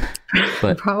post.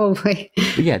 But probably.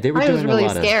 But yeah, they were. I was really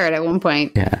scared at one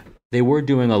point. Yeah, they were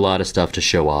doing a lot of stuff to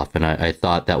show off, and I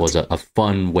thought that was a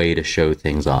fun way to show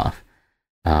things off.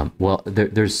 Well,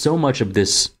 there's so much of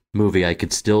this movie I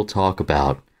could still talk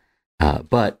about,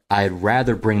 but I'd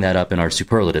rather bring that up in our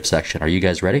superlative section. Are you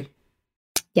guys ready?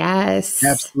 Yes.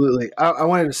 Absolutely. I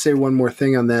wanted to say one more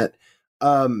thing on that.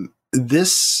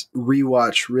 This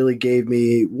rewatch really gave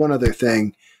me one other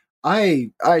thing.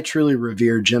 I truly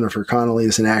revere Jennifer Connelly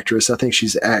as an actress. I think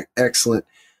she's excellent.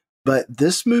 But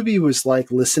this movie was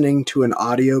like listening to an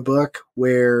audiobook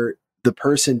where the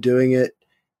person doing it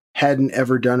hadn't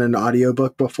ever done an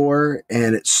audiobook before,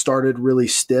 and it started really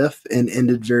stiff and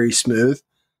ended very smooth.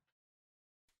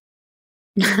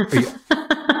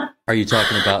 Are you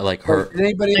talking about like her? Did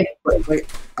anybody like?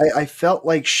 I felt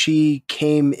like she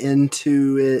came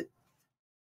into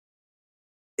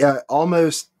it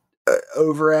almost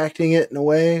overacting it in a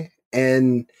way,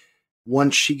 and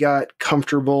once she got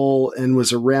comfortable and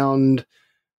was around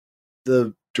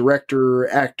the director,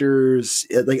 actors,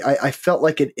 I felt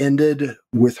like it ended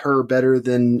with her better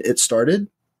than it started.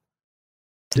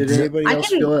 Did anybody else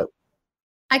feel it?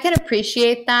 I can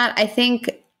appreciate that. I think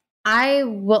I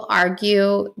will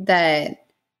argue that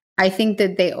I think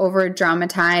that they over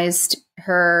dramatized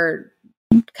her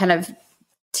kind of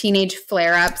teenage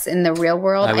flare-ups in the real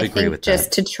world. I would agree with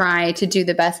just that. To try to do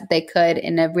the best that they could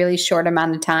in a really short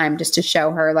amount of time, just to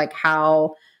show her like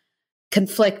how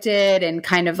conflicted and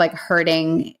kind of like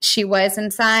hurting she was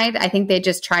inside. I think they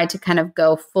just tried to kind of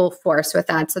go full force with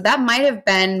that. So that might have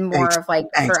been more of like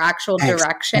her actual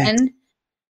direction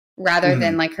rather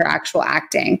than like her actual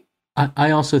acting.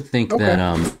 I also think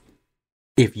that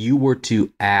if you were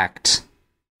to act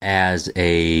as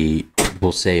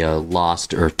we'll say a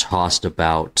lost or tossed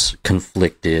about,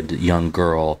 conflicted young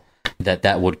girl,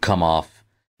 that would come off.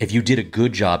 If you did a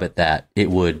good job at that, it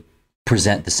would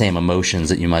present the same emotions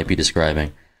that you might be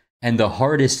describing. And the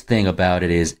hardest thing about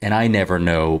it is, and I never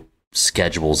know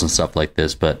schedules and stuff like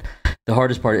this, but the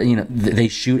hardest part, they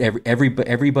shoot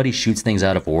everybody shoots things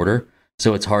out of order,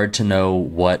 so it's hard to know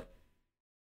what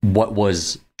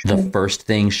was the first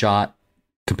thing shot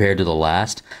compared to the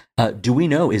last. Do we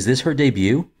know, is this her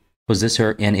debut? Was this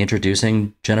her in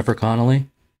introducing Jennifer Connelly?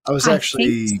 I was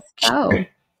actually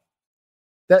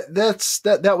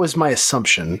that was my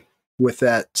assumption with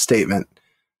that statement.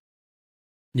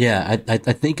 Yeah, I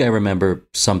think I remember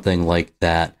something like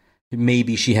that.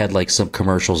 Maybe she had like some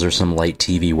commercials or some light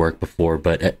TV work before,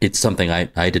 but it's something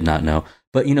I did not know.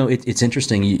 But it's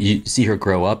interesting. You see her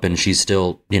grow up, and she's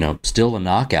still a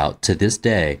knockout to this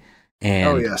day. And,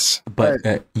 oh yes,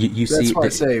 but you see, that's why I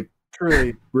say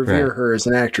truly revere her as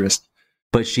an actress.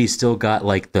 But she's still got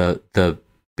like the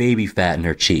baby fat in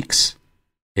her cheeks.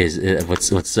 Is what's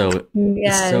so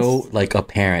it's so like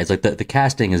apparent. It's like the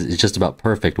casting is just about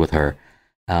perfect with her.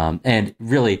 And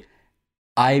really,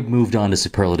 I moved on to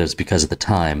superlatives because of the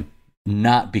time,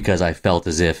 not because I felt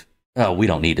as if, we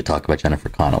don't need to talk about Jennifer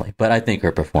Connelly. But I think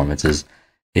her performance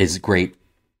is great.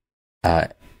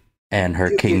 And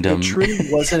her kingdom. It truly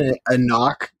wasn't a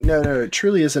knock. No, it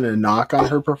truly isn't a knock on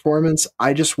her performance.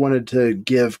 I just wanted to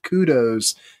give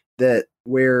kudos that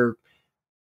where,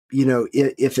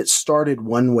 if it started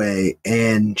one way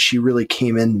and she really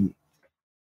came in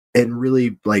and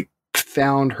really like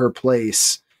found her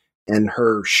place and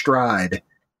her stride,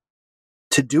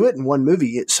 to do it in one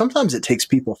movie, sometimes it takes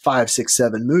people 5, 6,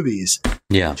 7 movies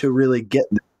to really get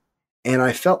there. And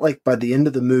I felt like by the end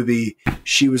of the movie,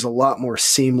 she was a lot more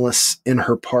seamless in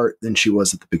her part than she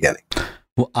was at the beginning.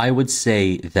 Well, I would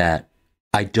say that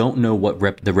I don't know what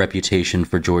the reputation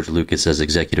for George Lucas as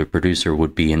executive producer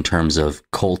would be in terms of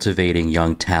cultivating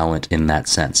young talent in that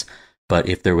sense. But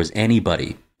if there was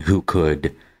anybody who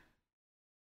could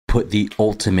put the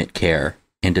ultimate care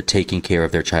into taking care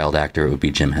of their child actor, it would be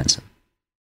Jim Henson.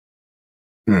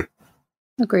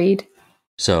 Agreed.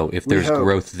 So if there's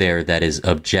growth there that is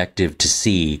objective to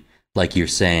see, like you're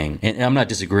saying, and I'm not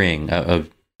disagreeing,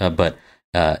 but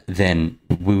then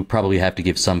we would probably have to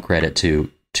give some credit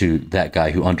to that guy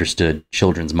who understood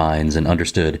children's minds and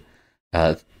understood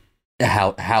how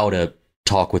to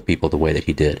talk with people the way that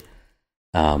he did.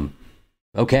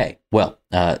 Okay, well,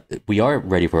 we are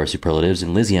ready for our superlatives,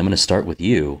 and Lizzy, I'm going to start with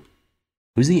you.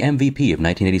 Who's the MVP of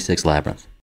 1986 Labyrinth?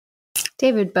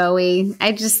 David Bowie.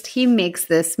 He makes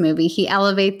this movie. He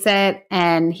elevates it,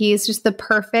 and he's just the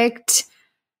perfect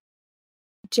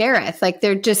Jareth. Like,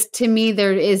 to me,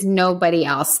 there is nobody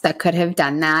else that could have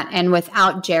done that. And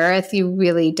without Jareth, you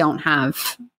really don't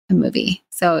have a movie.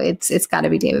 So it's got to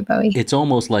be David Bowie. It's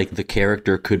almost like the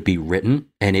character could be written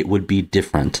and it would be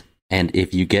different. And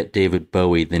if you get David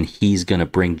Bowie, then he's going to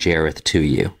bring Jareth to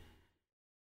you.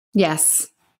 Yes.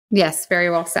 Yes. Very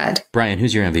well said. Bryan,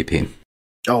 who's your MVP?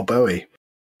 Oh, Bowie.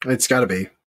 It's got to be.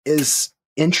 As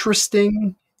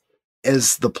interesting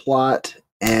as the plot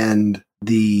and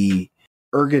the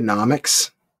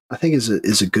ergonomics, I think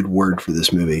is a good word for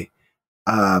this movie,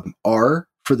 are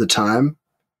for the time,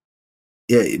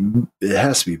 it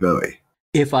has to be Bowie.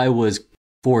 If I was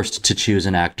forced to choose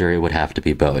an actor, it would have to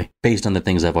be Bowie. Based on the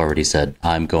things I've already said,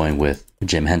 I'm going with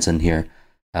Jim Henson here.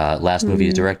 Last movie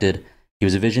he directed, he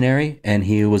was a visionary, and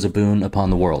he was a boon upon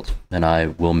the world, and I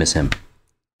will miss him.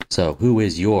 So, who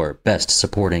is your best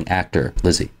supporting actor,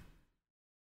 Lizzy?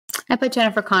 I put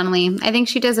Jennifer Connelly. I think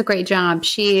she does a great job.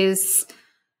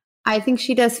 I think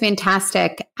she does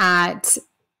fantastic at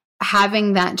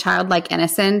having that childlike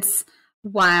innocence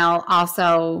while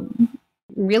also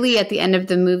really at the end of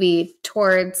the movie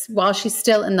while she's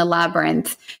still in the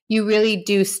labyrinth, you really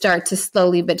do start to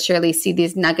slowly but surely see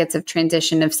these nuggets of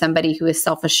transition of somebody who is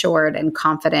self-assured and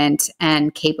confident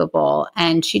and capable.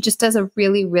 And she just does a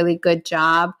really, really good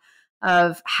job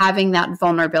of having that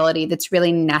vulnerability that's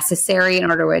really necessary in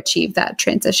order to achieve that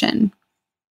transition.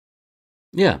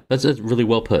 Yeah, that's really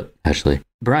well put, actually.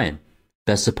 Bryan,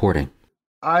 best supporting.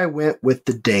 I went with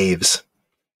the Daves.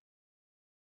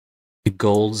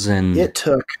 Goelz and... It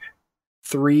took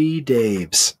 3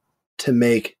 Daves to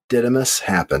make Didymus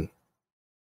happen.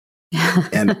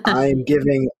 And I'm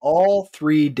giving all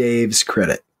 3 Daves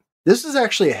credit. This is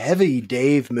actually a heavy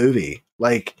Dave movie.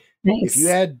 Like, nice. If you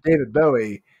add David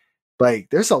Bowie, like,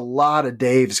 there's a lot of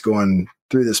Daves going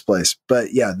through this place.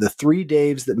 But yeah, the 3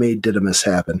 Daves that made Didymus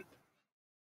happen.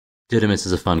 Didymus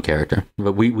is a fun character.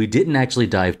 But we didn't actually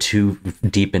dive too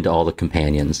deep into all the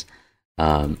companions.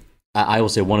 I will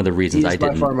say one of the reasons I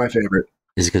didn't... He's by far my favorite.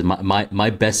 Is because my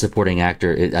best supporting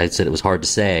actor, I said it was hard to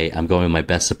say, I'm going with my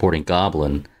best supporting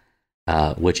goblin,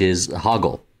 which is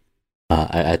Hoggle.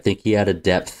 I think he had a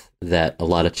depth that a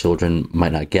lot of children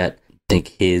might not get. I think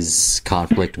his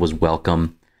conflict was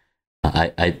welcome.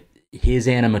 His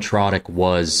animatronic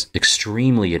was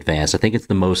extremely advanced. I think it's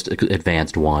the most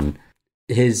advanced one.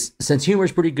 His sense of humor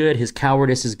is pretty good. His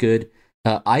cowardice is good.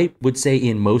 I would say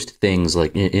in most things,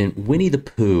 like in Winnie the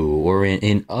Pooh or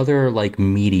in other like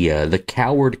media, the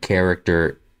coward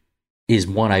character is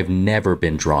one I've never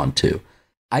been drawn to.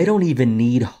 I don't even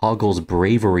need Hoggle's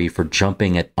bravery for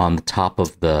jumping on the top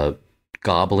of the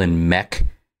goblin Mueck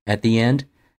at the end.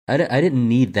 I didn't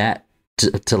need that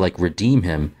to like redeem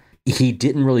him. He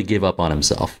didn't really give up on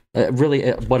himself.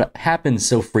 What happens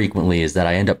so frequently is that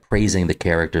I end up praising the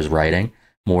character's writing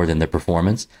more than the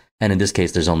performance. And in this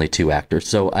case, there's only 2 actors,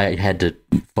 so I had to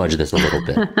fudge this a little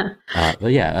bit.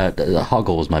 But yeah,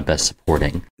 Hoggle was my best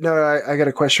supporting. No, I got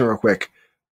a question real quick.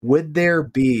 Would there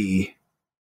be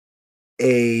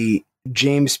a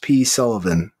James P.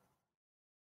 Sullivan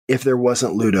if there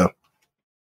wasn't Ludo?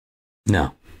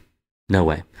 No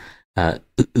way.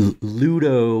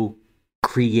 Ludo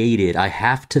created, I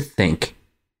have to think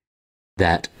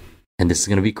that, and this is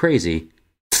going to be crazy,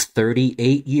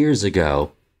 38 years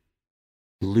ago,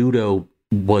 Ludo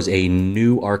was a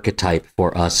new archetype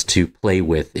for us to play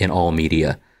with in all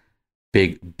media.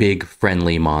 Big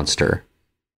friendly monster.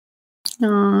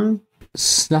 Aww.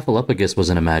 Snuffleupagus was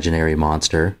an imaginary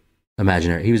monster.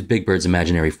 He was Big Bird's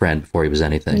imaginary friend before he was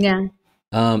anything.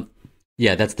 Yeah.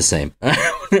 Yeah, that's the same.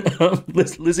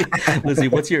 Lizzy,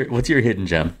 what's your hidden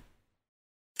gem?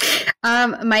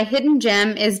 My hidden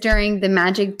gem is during the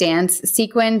magic dance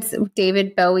sequence.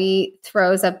 David Bowie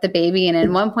throws up the baby, and at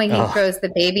one point he throws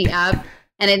the baby up,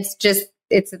 and it's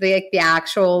the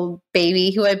actual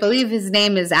baby, who I believe his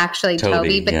name is actually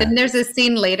Toby. But then there's a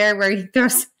scene later where he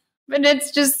throws, and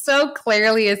it's just so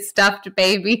clearly a stuffed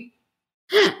baby,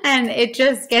 and it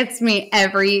just gets me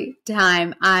every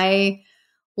time. I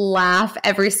laugh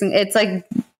every single. It's like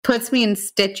puts me in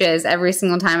stitches every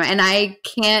single time. And I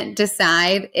can't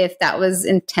decide if that was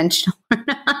intentional or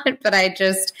not, but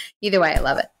either way, I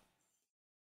love it.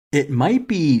 It might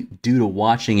be due to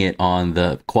watching it on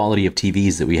the quality of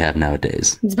TVs that we have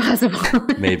nowadays. It's possible.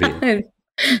 Maybe.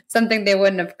 Something they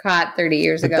wouldn't have caught 30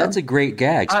 years ago. That's a great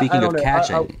gag. Speaking of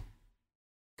catching.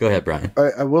 Go ahead, Bryan.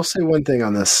 I will say one thing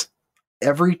on this.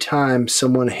 Every time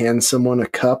someone hands someone a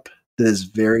cup that is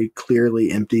very clearly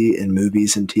empty in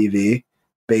movies and TV,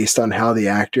 based on how the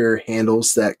actor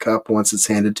handles that cup once it's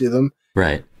handed to them,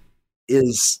 right,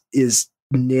 is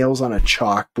nails on a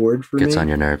chalkboard for me. Gets on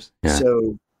your nerves. Yeah.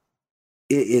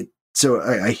 So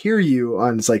I hear you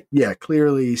on, it's like, yeah,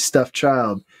 clearly stuffed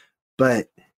child, but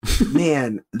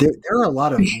man, there are a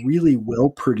lot of really well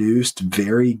produced,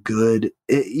 very good,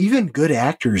 even good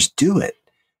actors do it,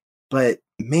 but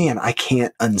man, I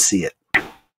can't unsee it.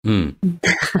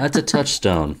 That's a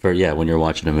touchstone for when you're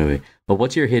watching a movie. But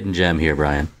what's your hidden gem here,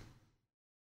 Bryan?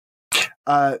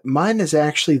 Mine is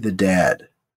actually the dad.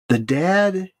 The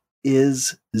dad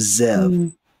is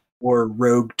Zev or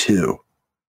Rogue 2.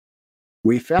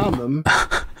 We found them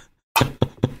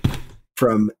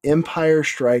from Empire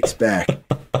Strikes Back.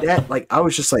 That, like, I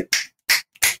was just like,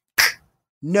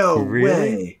 no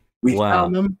way. We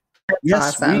found them.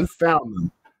 Yes, awesome. We found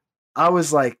them. I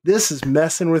was like, this is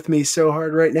messing with me so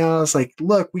hard right now. I was like,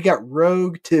 look, we got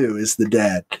Rogue 2 as the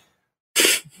dad.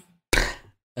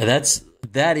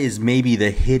 That is maybe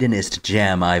the hiddenest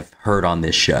gem I've heard on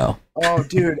this show. Oh,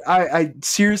 dude, I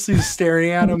seriously was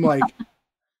staring at him like,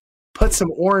 put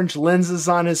some orange lenses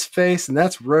on his face, and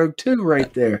that's Rogue 2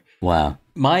 right there. Wow.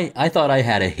 I thought I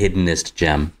had a hiddenest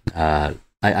gem.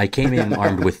 I came in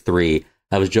armed with 3.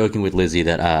 I was joking with Lizzy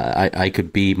that I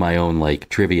could be my own like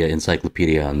trivia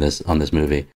encyclopedia on this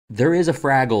movie. There is a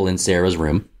Fraggle in Sarah's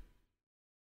room.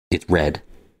 It's red.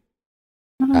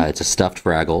 It's a stuffed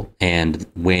Fraggle, and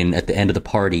when at the end of the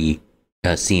party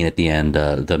scene at the end,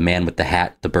 the man with the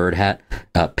hat, the bird hat,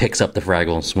 picks up the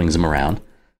Fraggle and swings him around.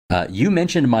 You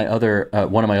mentioned my other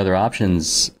one of my other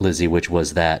options, Lizzy, which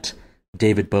was that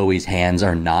David Bowie's hands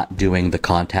are not doing the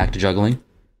contact juggling.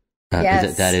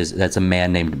 Yes. That's a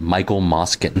man named Michael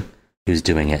Moskin who's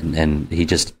doing it, and he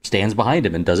just stands behind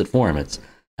him and does it for him.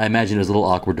 I imagine it was a little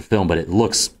awkward to film, but it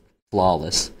looks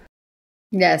flawless.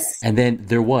 Yes. And then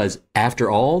there was,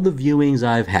 after all the viewings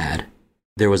I've had,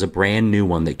 there was a brand new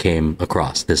one that came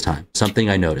across this time. Something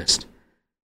I noticed.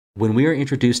 When we are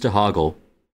introduced to Hoggle,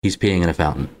 he's peeing in a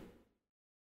fountain.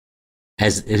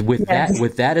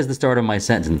 With that as the start of my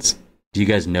sentence, do you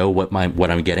guys know what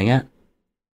I'm getting at?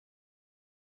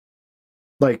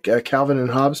 Like a Calvin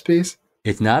and Hobbes piece?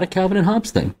 It's not a Calvin and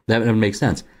Hobbes thing. That would make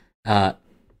sense.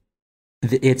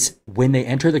 It's when they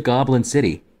enter the Goblin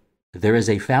City, there is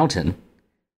a fountain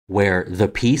where the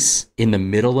piece in the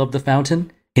middle of the fountain,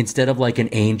 instead of like an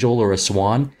angel or a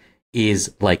swan,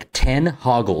 is like 10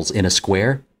 Hoggles in a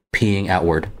square peeing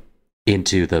outward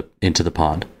into the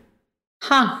pond.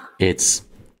 Huh. It's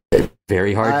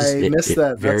very hard to miss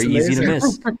that. Very easy to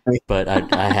miss. But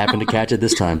I happened to catch it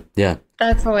this time. Yeah.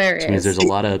 That's hilarious. Which means there's a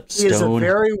lot of stone. He is a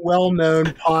very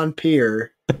well-known pond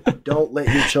peer. Don't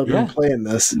let your children play in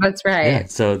this. That's right. Yeah,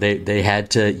 so they had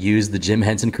to use the Jim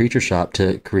Henson Creature Shop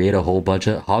to create a whole bunch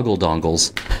of Hoggle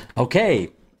dongles.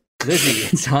 Okay, Lizzy,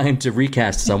 it's time to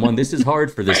recast someone. This is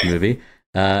hard for this movie.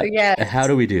 Yes. How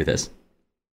do we do this?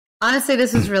 Honestly,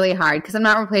 this is really hard because I'm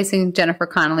not replacing Jennifer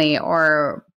Connelly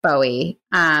or Bowie.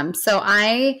 So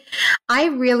I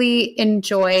really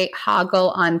enjoy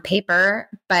Hoggle on paper,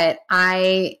 but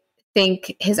I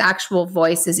think his actual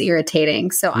voice is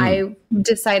irritating. So I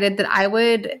decided that I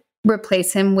would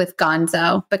replace him with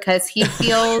Gonzo because he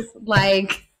feels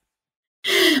like,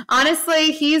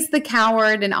 honestly, he's the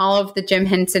coward in all of the Jim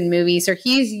Henson movies, or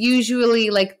he's usually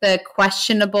like the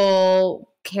questionable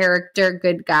character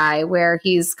good guy where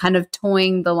he's kind of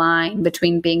toeing the line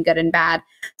between being good and bad.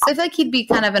 So I feel like he'd be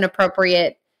kind of an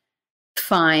appropriate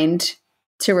find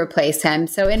to replace him.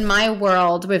 So in my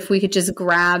world, if we could just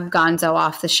grab Gonzo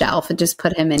off the shelf and just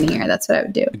put him in here, that's what I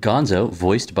would do. Gonzo,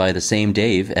 voiced by the same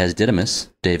Dave as Didymus,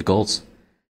 Dave Goelz,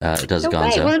 does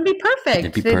Gonzo. Well, it'd be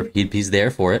perfect. He's there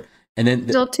for it. And then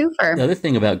still twofer. The other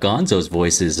thing about Gonzo's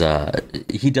voice is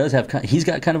he's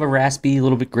got kind of a raspy, a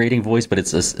little bit grating voice, but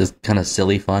it's kind of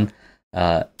silly fun.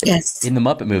 Yes. In the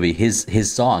Muppet movie,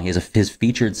 his song, his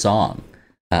featured song,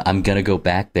 I'm Gonna Go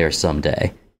Back There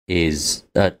Someday, is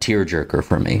a tearjerker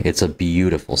for me. It's a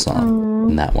beautiful song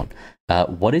in that one.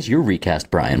 What is your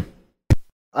recast, Bryan?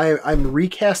 I'm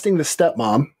recasting the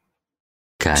stepmom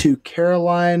to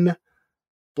Caroline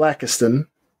Blackiston.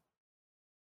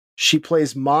 She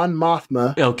plays Mon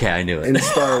Mothma. Okay, I knew it. In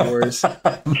Star Wars.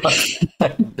 I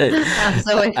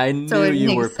knew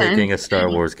you were picking a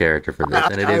Star Wars character for this,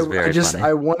 and it is very funny.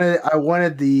 I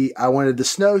wanted the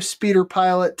snow speeder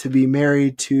pilot to be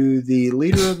married to the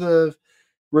leader of the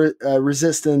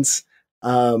resistance.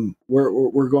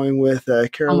 We're going with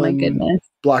Caroline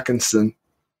Blackiston.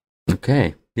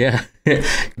 Okay, yeah,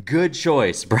 good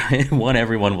choice, Bryan. One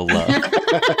everyone will love.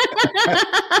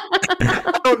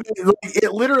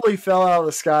 It literally fell out of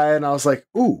the sky, and I was like,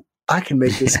 "Ooh, I can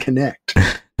make this connect."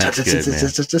 That's good,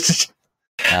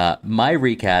 man. My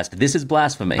recast. This is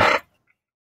blasphemy,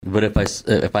 but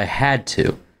if I had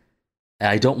to, and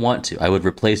I don't want to, I would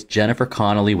replace Jennifer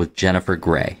Connelly with Jennifer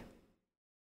Grey.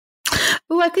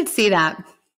 Oh, I could see that.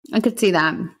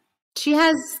 She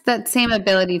has that same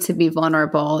ability to be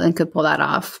vulnerable and could pull that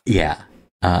off. Yeah,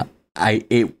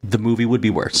 the movie would be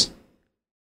worse.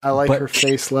 I like her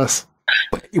face less.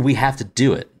 We have to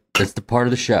do it. That's the part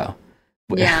of the show.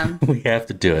 Yeah. We have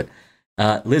to do it.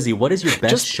 Lizzy, what is your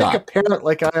best shot? Just pick a parent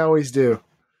like I always do.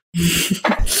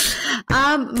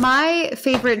 My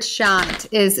favorite shot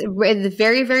is at the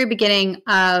very, very beginning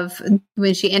of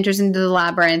when she enters into the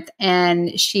labyrinth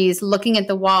and she's looking at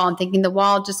the wall and thinking the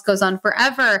wall just goes on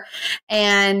forever.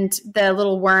 And the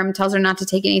little worm tells her not to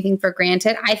take anything for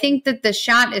granted. I think that the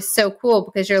shot is so cool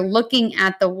because you're looking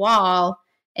at the wall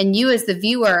and you as the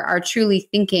viewer are truly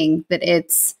thinking that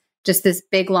it's just this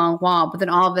big, long wall. But then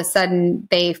all of a sudden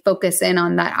they focus in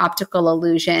on that optical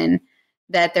illusion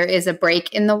that there is a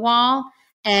break in the wall.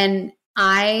 And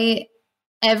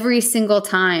every single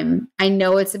time I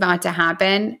know it's about to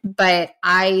happen, but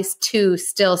I too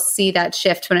still see that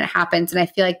shift when it happens. And I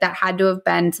feel like that had to have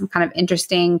been some kind of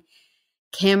interesting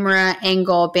camera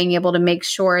angle, being able to make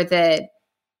sure that,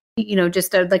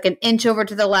 just like an inch over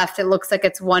to the left, it looks like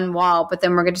it's one wall, but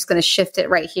then we're just going to shift it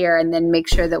right here and then make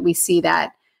sure that we see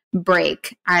that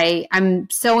break. I'm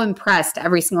so impressed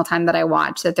every single time that I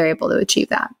watch that they're able to achieve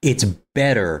that. It's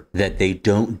better that they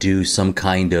don't do some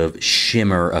kind of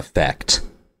shimmer effect.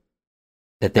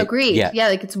 Agreed. Yeah,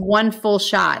 like it's one full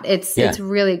shot. It's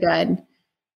really good.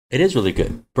 It is really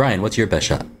good. Bryan, what's your best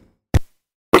shot?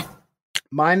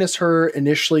 Mine is her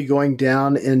initially going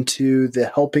down into the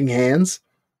helping hands,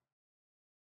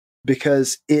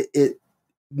 because it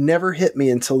never hit me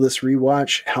until this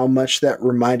rewatch how much that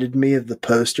reminded me of the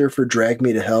poster for Drag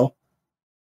Me to Hell.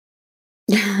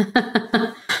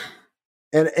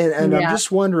 and I'm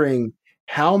just wondering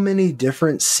how many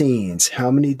different scenes,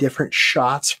 how many different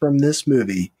shots from this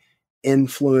movie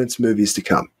influence movies to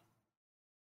come.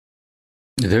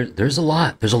 There's a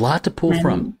lot. There's a lot to pull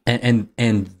from. And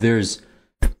there's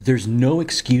no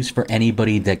excuse for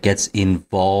anybody that gets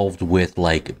involved with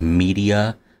like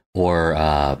media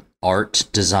or art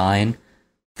design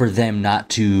for them not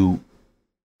to.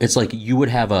 It's like you would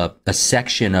have a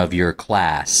section of your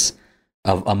class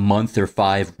of a month or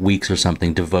 5 weeks or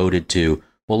something devoted to,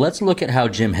 well, let's look at how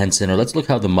Jim Henson, or let's look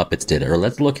how the Muppets did it, or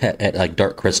let's look at like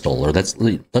Dark Crystal, or let's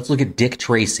look at Dick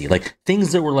Tracy, like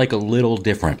things that were like a little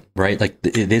different, right? Like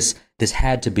this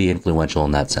had to be influential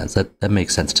in that sense. That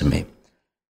makes sense to me.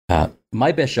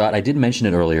 My best shot, I did mention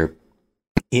it earlier.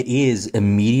 It is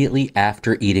immediately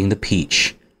after eating the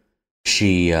peach.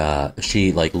 She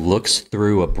like looks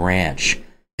through a branch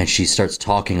and she starts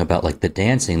talking about like the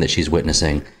dancing that she's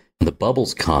witnessing. And the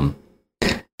bubbles come,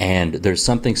 and there's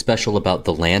something special about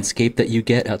the landscape that you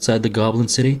get outside the Goblin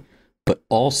City. But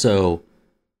also,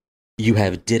 you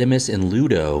have Didymus and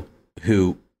Ludo,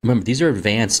 who, remember, these are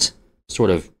advanced sort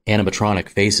of animatronic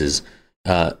faces,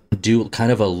 do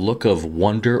kind of a look of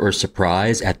wonder or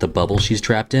surprise at the bubble she's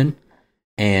trapped in.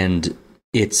 And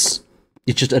it's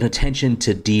just an attention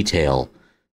to detail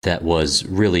that was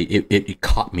really, it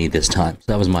caught me this time.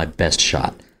 So that was my best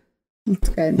shot. That's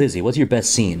good. Lizzy, what's your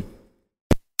best scene?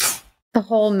 The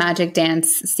whole magic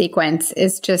dance sequence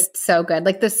is just so good.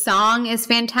 Like the song is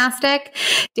fantastic.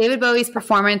 David Bowie's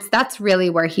performance, that's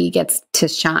really where he gets to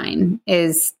shine,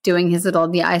 is doing his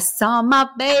little, I saw my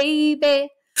baby.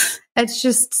 It's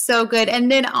just so good. And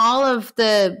then all of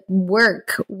the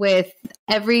work with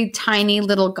every tiny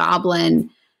little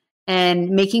goblin and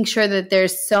making sure that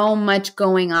there's so much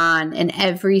going on in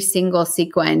every single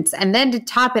sequence. And then to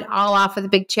top it all off with a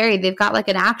big cherry, they've got like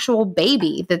an actual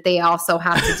baby that they also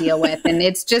have to deal with. And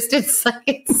it's just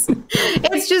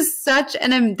such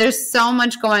there's so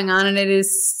much going on, and it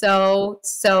is so,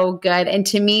 so good. And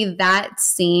to me, that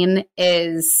scene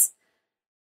is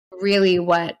really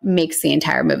what makes the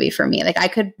entire movie for me. Like I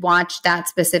could watch that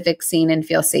specific scene and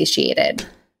feel satiated.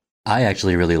 I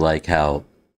actually really like how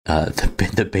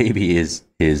the baby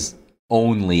is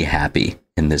only happy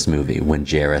in this movie when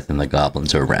Jareth and the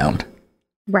goblins are around.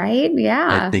 Right?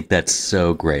 Yeah. I think that's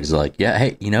so great. It's like, yeah,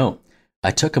 hey,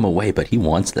 I took him away, but he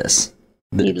wants this.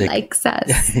 He likes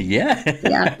us. Yeah.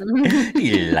 Yeah.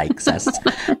 He likes us.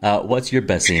 What's your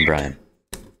best scene, Bryan?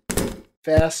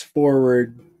 Fast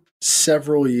forward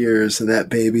several years, and that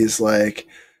baby's like,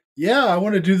 yeah, I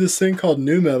want to do this thing called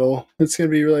nu metal. It's going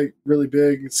to be like really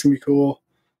big. It's going to be cool.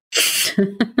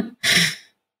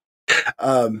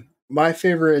 My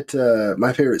favorite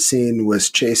scene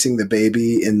was chasing the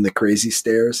baby in the crazy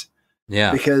stairs.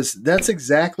 Yeah, because that's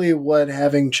exactly what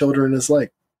having children is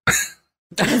like.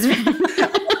 I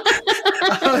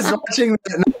was watching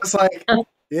that and I was like,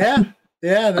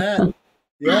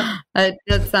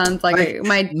 that sounds like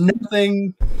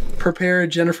nothing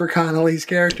prepared Jennifer Connelly's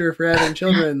character for having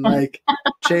children, like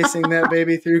chasing that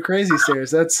baby through crazy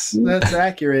stairs. That's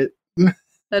accurate.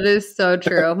 That is so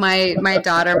true. My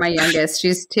daughter, my youngest,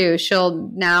 she's 2. She does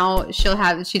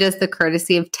the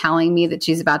courtesy of telling me that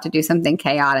she's about to do something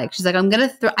chaotic. She's like,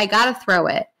 I gotta throw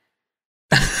it.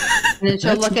 And then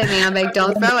she'll look at me. I'm like,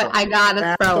 don't throw it. I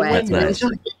gotta throw it.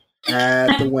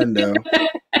 At the window.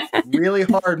 really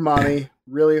hard, mommy.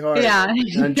 Really hard. Yeah.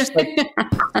 And I'm just like,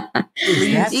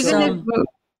 even if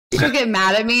she'll get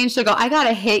mad at me and she'll go, I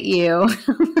gotta hit you.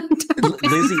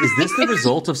 Lizzy, is this the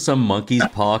result of some monkey's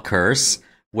paw curse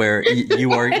where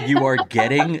you are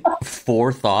getting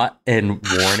forethought and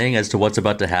warning as to what's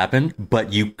about to happen,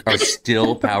 but you are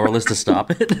still powerless to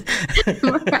stop it?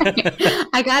 Right.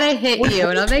 I gotta hit you,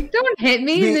 and I'm like, don't hit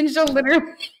me, and then she'll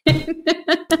literally.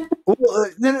 Well,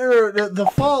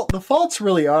 the fault's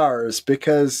really ours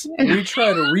because we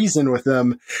try to reason with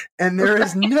them, and there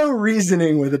is no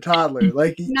reasoning with a toddler.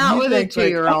 Like not with a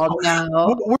 2-year-old.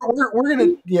 No, we're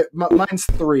gonna. Yeah, mine's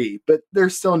 3, but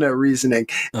there's still no reasoning,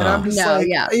 and I'm just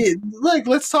like,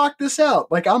 let's talk this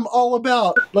out. Like I'm all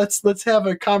about let's have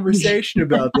a conversation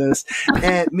about this.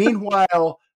 And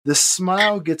meanwhile, the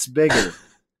smile gets bigger.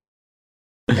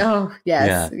 Oh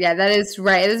yes, yeah, that is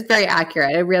right. It is very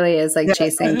accurate. It really is like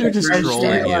chasing.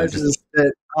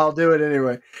 I'll do it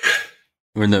anyway.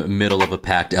 We're in the middle of a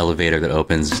packed elevator that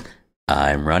opens.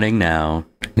 I'm running now.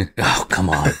 Oh, come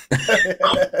on.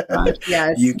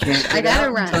 Yes, you can't. I gotta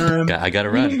run. I gotta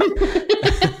run.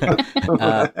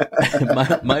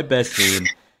 My best scene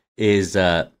is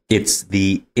it's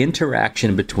the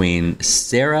interaction between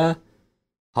Sarah,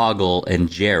 Hoggle, and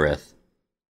Jareth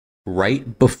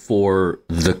right before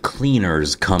the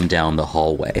cleaners come down the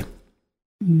hallway.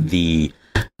 The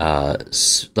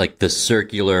like the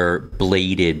circular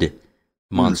bladed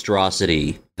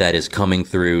monstrosity that is coming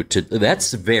through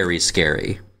that's very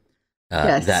scary.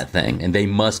 Yes. That thing, and they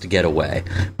must get away.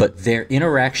 But their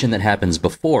interaction that happens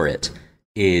before it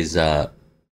is and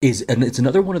it's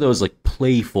another one of those like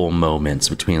playful moments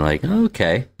between like,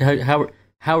 okay,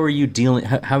 how are you dealing?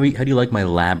 How do you like my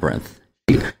labyrinth?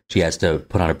 She has to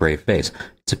put on a brave face.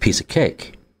 It's a piece of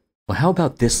cake. Well, how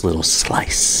about this little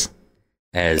slice?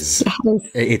 As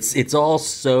it's all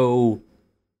so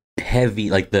heavy,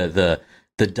 like the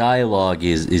dialogue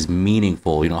is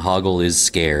meaningful. You know, Hoggle is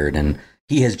scared, and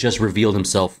he has just revealed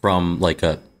himself from like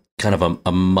a kind of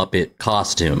a Muppet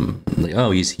costume. Like,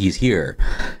 oh, he's here.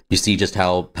 You see just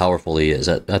how powerful he is.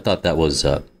 I thought that was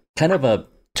kind of a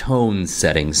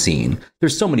tone-setting scene.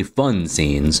 There's so many fun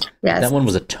scenes. Yes. That one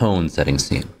was a tone-setting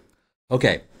scene.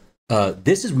 Okay,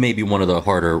 this is maybe one of the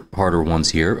harder ones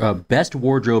here. Best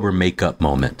wardrobe or makeup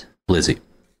moment, Lizzy.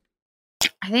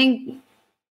 I think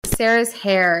Sarah's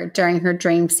hair during her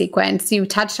dream sequence. You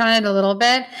touched on it a little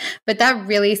bit, but that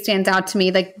really stands out to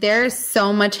me. Like there's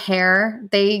so much hair.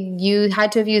 You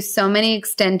had to have used so many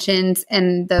extensions,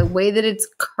 and the way that it's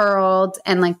curled,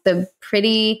 and like the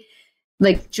pretty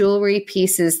like jewelry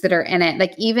pieces that are in it.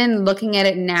 Like even looking at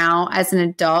it now as an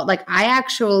adult, like I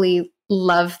actually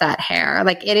love that hair.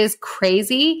 Like it is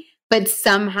crazy, but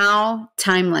somehow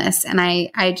timeless. And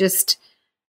I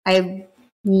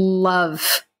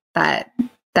love that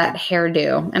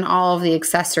hairdo and all of the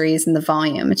accessories and the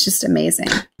volume. It's just amazing.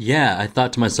 Yeah, I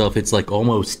thought to myself, it's like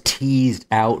almost teased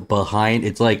out behind.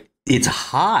 It's like it's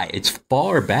high. It's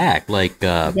far back. Like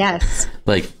yes,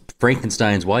 like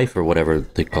Frankenstein's wife or whatever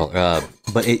they call her.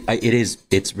 But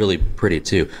it's really pretty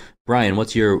too. Bryan,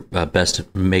 what's your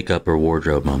best makeup or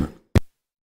wardrobe moment?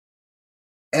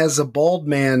 As a bald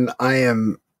man, I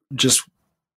am just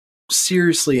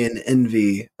seriously in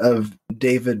envy of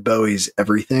David Bowie's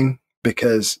everything,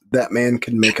 because that man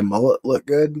can make a mullet look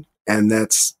good. And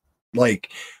that's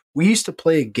like, we used to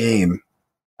play a game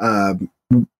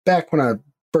back when I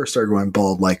first started going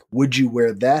bald, like, would you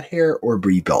wear that hair or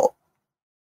be bald?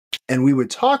 And we would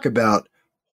talk about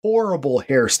horrible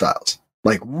hairstyles,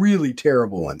 like really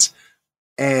terrible ones,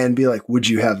 and be like, would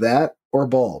you have that or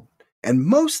bald? And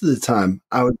most of the time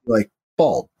I would be like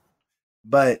bald,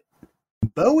 but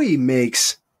Bowie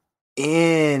makes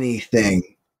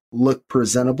anything look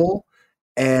presentable.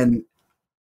 And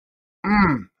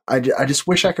I just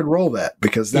wish I could roll that,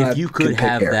 because then if you could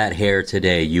have that hair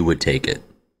today, you would take it.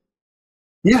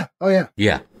 Yeah. Oh yeah.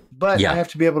 Yeah. But yeah. I have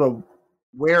to be able to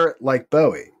wear it like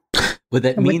Bowie. But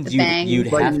that means you'd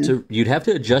have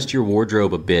to adjust your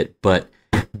wardrobe a bit. But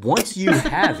once you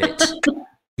have it,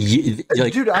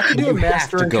 dude, I can do a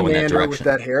master and commander with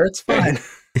that hair. It's fine.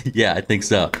 Yeah, I think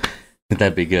so.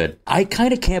 That'd be good. I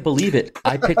kind of can't believe it.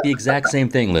 I picked the exact same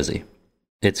thing, Lizzy.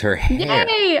 It's her hair.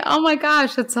 Yay! Oh my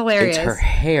gosh, that's hilarious. It's her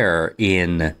hair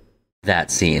in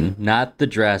that scene, not the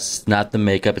dress, not the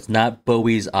makeup. It's not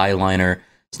Bowie's eyeliner.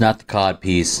 It's not the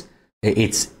codpiece. It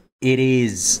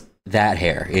is that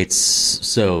hair. It's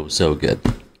so good.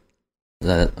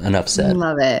 Enough said. I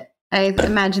love it. I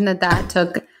imagine that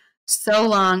took so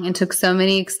long and took so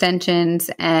many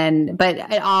extensions, but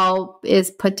it all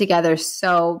is put together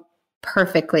so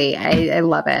perfectly. I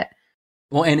love it.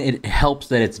 Well, and it helps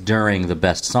that it's during the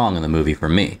best song in the movie for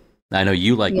me. I know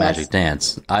you like Magic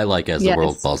Dance. I like As the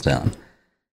World Falls Down.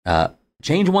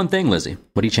 Change one thing, Lizzy.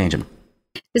 What are you changing?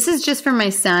 This is just for my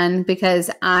son because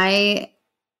I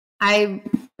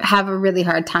have a really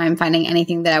hard time finding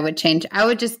anything that I would change. I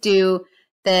would just do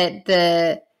that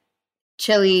the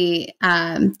Chili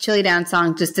Down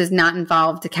song just does not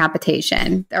involve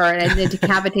decapitation or a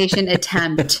decapitation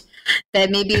attempt. That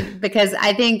maybe because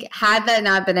I think had that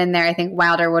not been in there, I think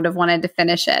Wilder would have wanted to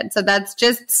finish it. So that's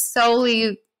just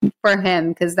solely for him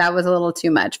because that was a little too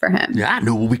much for him. Yeah, I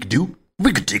know what we could do.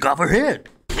 We could take off her head.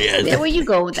 Yeah, where you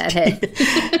go with that head?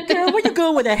 Girl, where you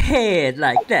go with a head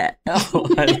like that? Oh,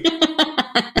 I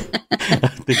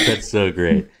think that's so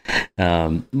great.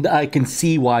 I can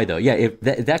see why, though. Yeah, if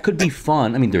that could be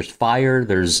fun. I mean, there's fire,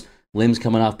 there's limbs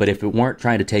coming off, but if it weren't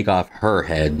trying to take off her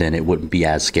head, then it wouldn't be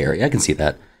as scary. I can see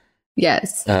that.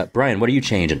 Yes. Bryan, what are you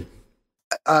changing?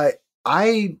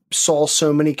 I saw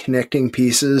so many connecting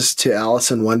pieces to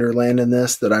Alice in Wonderland in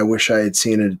this that I wish I had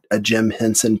seen a Jim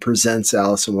Henson Presents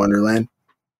Alice in Wonderland.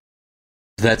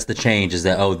 That's the change, is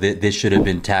that, this should have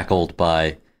been tackled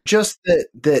by... Just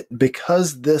that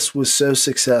because this was so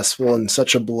successful and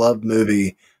such a beloved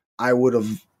movie, I would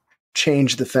have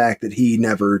changed the fact that he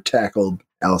never tackled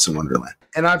Alice in Wonderland.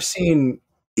 And I've seen...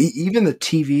 Even the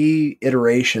TV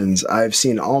iterations, I've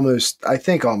seen almost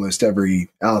every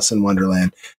Alice in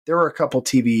Wonderland. There were a couple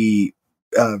TV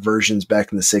versions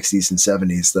back in the 60s and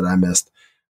 70s that I missed.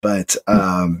 But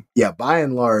by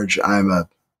and large, I'm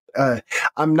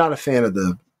not a fan of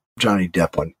the Johnny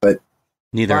Depp one. But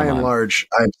neither by and large,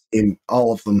 I've seen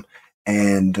all of them.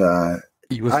 And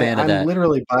you a fan of that? I'm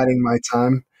literally biding my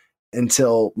time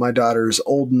until my daughter's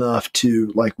old enough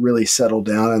to really settle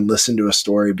down and listen to a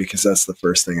story, because that's the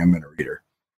first thing I'm going to read her.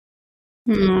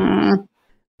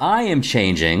 I am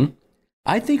changing.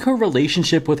 I think her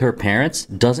relationship with her parents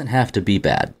doesn't have to be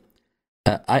bad.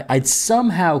 I'd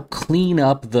somehow clean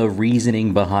up the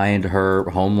reasoning behind her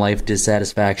home life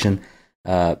dissatisfaction.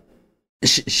 There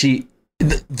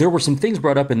were some things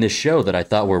brought up in this show that I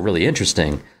thought were really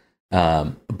interesting,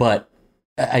 but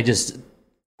I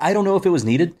don't know if it was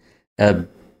needed.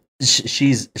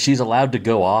 She's allowed to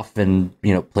go off and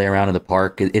play around in the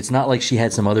park. It's not like she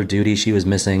had some other duty she was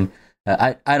missing.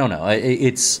 I don't know.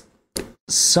 That's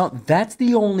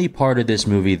the only part of this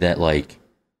movie that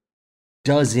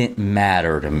doesn't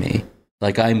matter to me.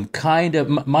 I'm kind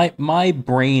of my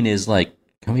brain is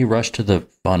can we rush to the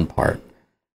fun part?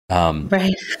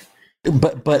 Right.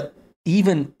 But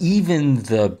even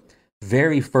the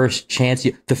very first chance,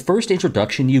 the first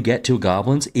introduction you get to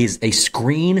goblins is a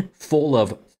screen full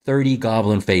of 30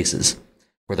 goblin faces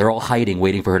where they're all hiding,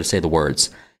 waiting for her to say the words.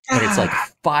 And it's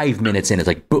 5 minutes in. It's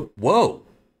whoa,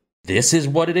 this is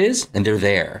what it is. And they're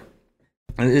there.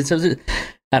 I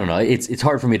don't know. It's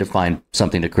hard for me to find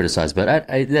something to criticize, but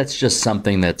that's just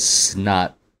something that's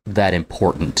not that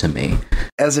important to me.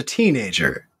 As a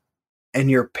teenager, and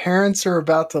your parents are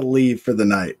about to leave for the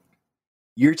night,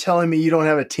 you're telling me you don't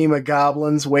have a team of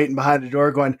goblins waiting behind the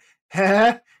door going,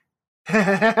 ha,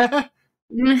 ha,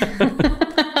 yeah.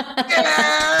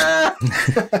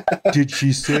 Did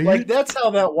she say it? That's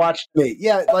how that watched me.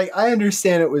 Yeah, I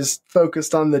understand it was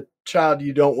focused on the child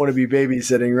you don't want to be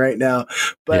babysitting right now,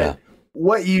 but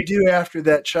what you do after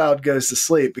that child goes to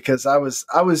sleep, because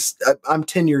I'm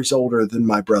 10 years older than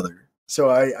my brother. So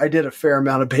I did a fair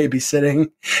amount of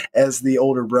babysitting as the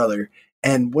older brother.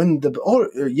 And when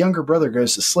the younger brother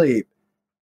goes to sleep,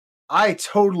 I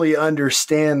totally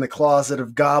understand the closet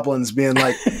of goblins being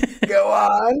like, go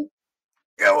on,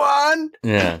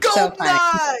 yeah, go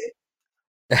die.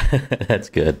 That's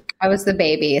good. I was the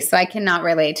baby, so I cannot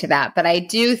relate to that. But I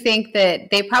do think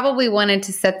that they probably wanted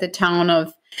to set the tone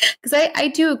of, because I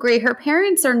do agree, her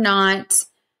parents are not,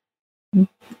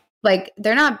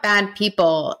 they're not bad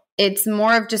people. It's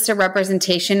more of just a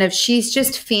representation of she's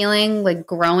just feeling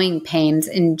growing pains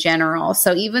in general.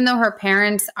 So even though her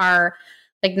parents are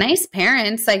nice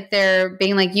parents, they're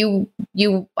being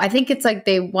you, I think it's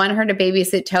they want her to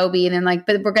babysit Toby and then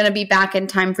but we're going to be back in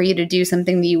time for you to do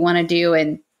something that you want to do.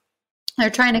 And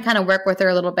they're trying to kind of work with her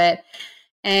a little bit.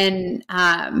 And,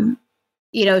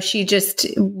 she just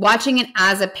watching it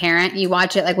as a parent, you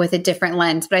watch it with a different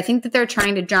lens, but I think that they're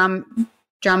trying to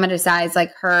dramatize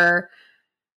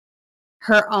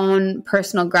her own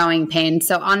personal growing pain.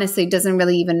 So honestly, it doesn't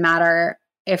really even matter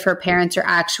if her parents are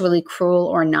actually cruel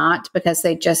or not, because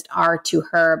they just are to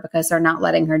her, because they're not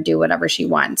letting her do whatever she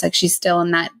wants. She's still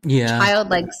in that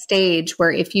childlike stage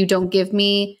where if you don't give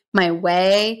me my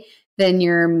way, then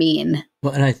you're mean.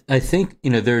 Well, and I think,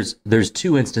 there's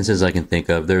two instances I can think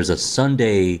of. There's a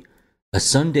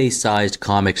Sunday-sized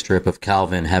comic strip of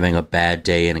Calvin having a bad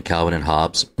day in Calvin and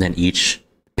Hobbes, and each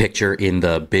picture in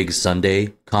the Big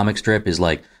Sunday comic strip is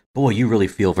like, boy, you really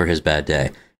feel for his bad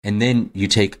day. And then you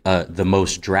take the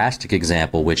most drastic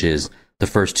example, which is the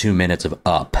first 2 minutes of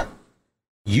Up.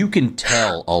 You can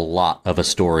tell a lot of a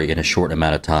story in a short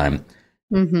amount of time.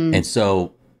 Mm-hmm. And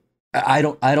so I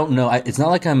don't know. It's not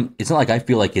like I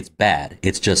feel like it's bad.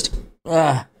 It's just,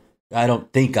 I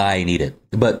don't think I need it.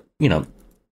 But, you know,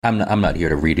 I'm not here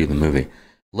to redo the movie.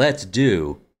 Let's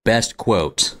do best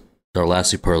quote, our last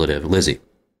superlative. Lizzy.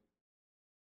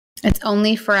 It's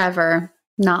only forever,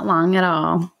 not long at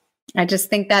all. I just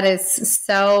think that is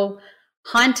so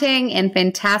haunting and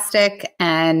fantastic.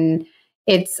 And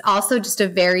it's also just a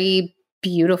very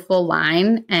beautiful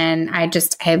line. And I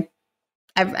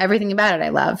everything about it I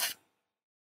love.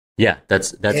 Yeah,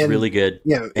 that's really good.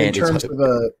 Yeah, in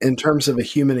terms of a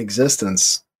human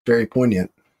existence, very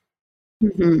poignant.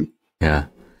 Mm-hmm. Yeah.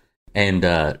 And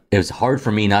it was hard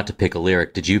for me not to pick a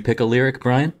lyric. Did you pick a lyric,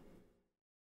 Bryan?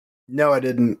 No, I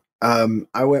didn't.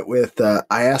 I went with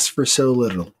I asked for so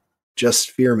little.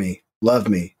 Just fear me, love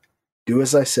me, do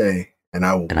as I say, and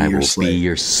I will be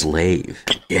your slave.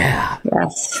 Yeah.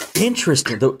 Yes.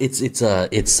 Interesting. Though it's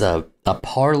a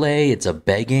parlay. It's a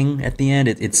begging at the end.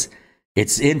 It's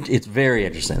very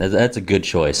interesting. That's a good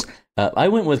choice. I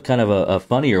went with kind of a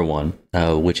funnier one,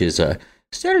 which is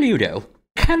Saludo.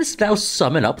 Canst thou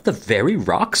summon up the very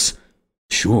rocks?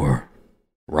 Sure,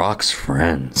 rocks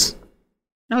friends.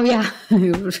 Oh yeah,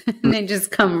 and they just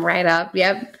come right up.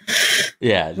 Yep.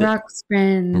 Yeah. Rocks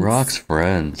friends. Rocks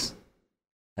friends.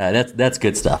 That's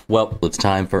good stuff. Well, it's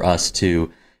time for us to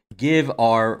give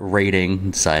our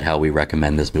rating, decide how we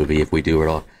recommend this movie if we do it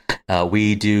all.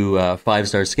 We do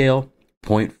 5-star scale.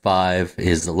 0.5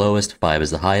 is the lowest, 5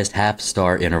 is the highest.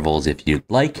 Half-star intervals if you'd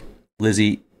like.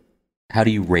 Lizzy, how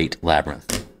do you rate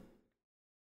Labyrinth?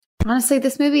 Honestly,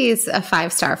 this movie is a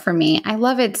 5-star for me. I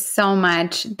love it so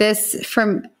much.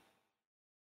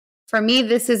 For me,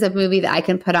 this is a movie that I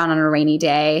can put on a rainy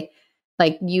day.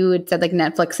 Like you had said, like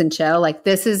Netflix and chill. Like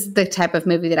this is the type of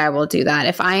movie that I will do that.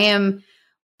 If I am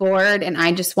bored and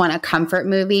I just want a comfort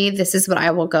movie, this is what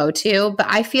I will go to. But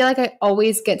I feel like I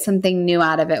always get something new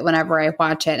out of it whenever I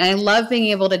watch it. And I love being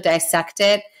able to dissect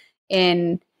it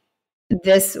in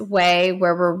this way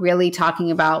where we're really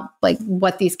talking about like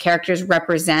what these characters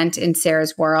represent in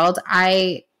Sarah's world.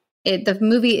 The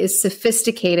movie is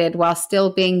sophisticated while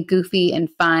still being goofy and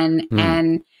fun.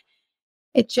 And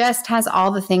it just has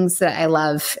all the things that I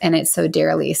love in it so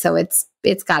dearly. So it's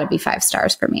got to be 5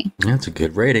 stars for me. That's a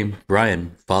good rating.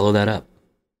 Bryan, follow that up.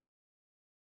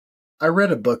 I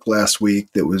read a book last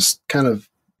week that was kind of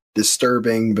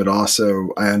disturbing, but also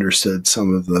I understood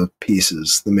some of the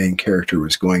pieces the main character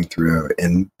was going through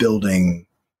in building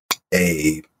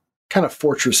a kind of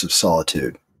fortress of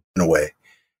solitude in a way,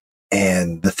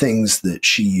 and the things that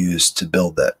she used to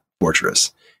build that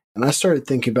fortress. And I started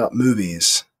thinking about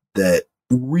movies that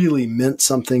really meant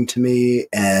something to me.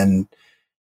 And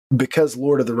because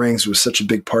Lord of the Rings was such a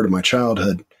big part of my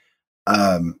childhood,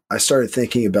 I started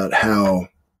thinking about how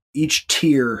each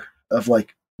tier of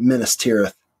like Minas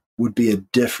Tirith would be a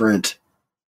different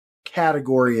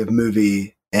category of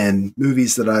movie, and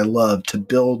movies that I love to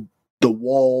build the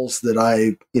walls that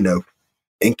I,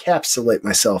 encapsulate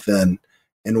myself in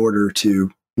order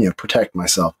to, protect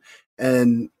myself.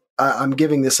 And I'm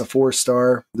giving this a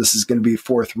 4-star. This is going to be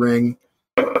fourth ring.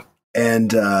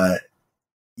 And, I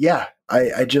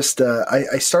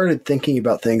started thinking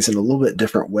about things in a little bit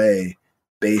different way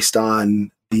based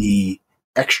on the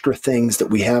extra things that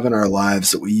we have in our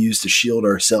lives that we use to shield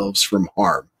ourselves from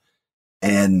harm.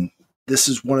 And this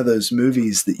is one of those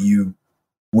movies that you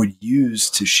would use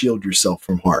to shield yourself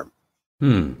from harm.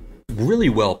 Really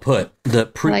well put. The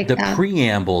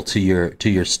preamble to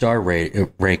your star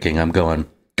ranking, I'm going,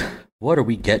 what are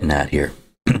we getting at here?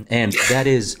 And that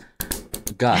is,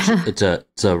 gosh,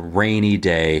 it's a rainy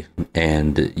day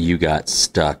and you got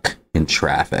stuck in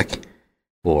traffic,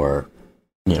 or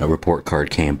report card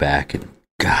came back and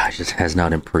gosh, it has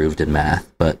not improved in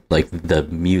math, but like the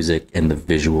music and the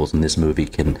visuals in this movie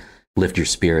can lift your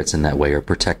spirits in that way or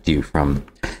protect you from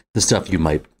the stuff you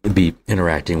might be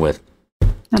interacting with.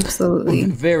 Absolutely.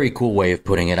 Very cool way of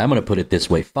putting it. I'm going to put it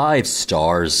this way. 5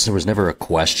 stars. There was never a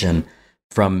question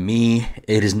from me.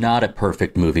 It is not a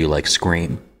perfect movie like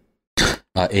Scream.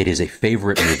 It is a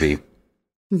favorite movie.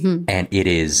 And it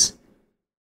is,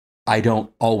 I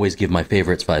don't always give my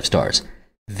favorites 5 stars.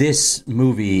 This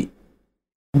movie,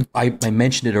 I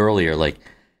mentioned it earlier, like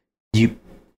you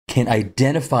can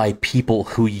identify people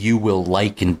who you will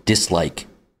like and dislike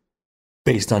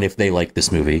based on if they like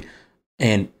this movie.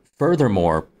 And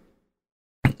furthermore,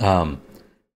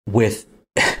 with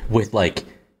like,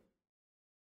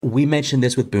 we mentioned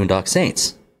this with Boondock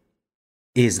Saints.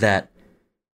 is that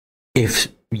if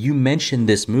you mention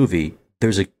this movie,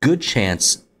 there's a good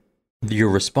chance your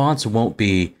response won't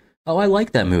be, oh, I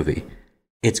like that movie.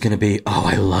 It's going to be, oh,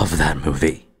 I love that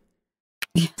movie.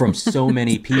 From so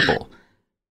many people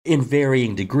in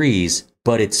varying degrees,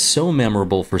 but it's so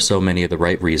memorable for so many of the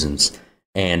right reasons.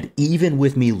 And even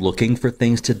with me looking for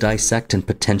things to dissect and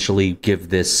potentially give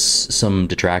this some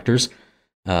detractors,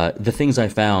 the things I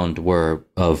found were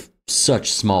of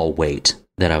such small weight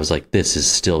that I was like, this is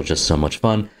still just so much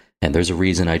fun. And there's a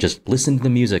reason I just listen to the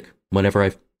music whenever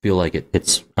I feel like it.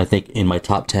 It's, I think, in my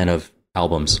top 10 of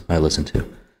albums I listen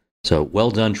to. So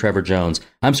well done, Trevor Jones.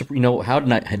 I'm how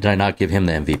did I not give him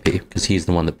the MVP? Because he's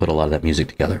the one that put a lot of that music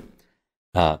together.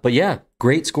 But yeah,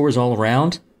 great scores all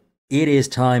around. It is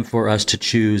time for us to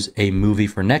choose a movie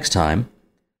for next time.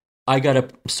 I got to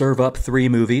serve up 3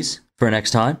 movies for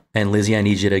next time. And Lizzie, I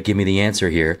need you to give me the answer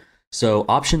here. So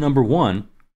option number 1,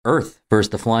 Earth vs.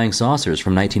 the Flying Saucers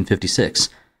from 1956.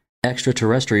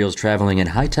 Extraterrestrials traveling in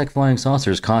high-tech flying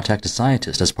saucers contact a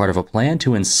scientist as part of a plan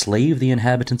to enslave the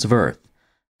inhabitants of Earth.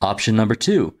 Option number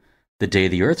 2, The Day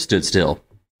the Earth Stood Still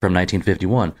from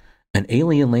 1951. An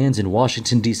alien lands in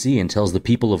Washington, D.C. and tells the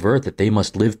people of Earth that they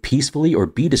must live peacefully or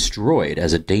be destroyed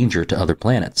as a danger to other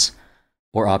planets.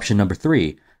 Or option number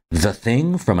 3, The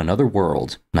Thing from Another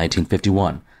World,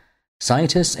 1951.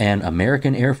 Scientists and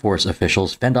American Air Force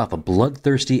officials fend off a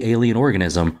bloodthirsty alien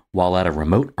organism while at a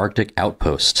remote Arctic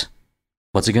outpost.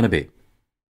 What's it going to be?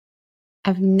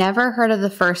 I've never heard of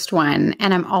the first one,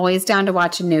 and I'm always down to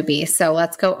watch a newbie. So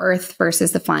let's go Earth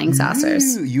versus the Flying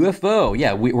Saucers. UFO.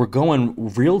 Yeah, we're going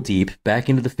real deep back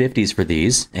into the 50s for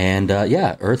these. And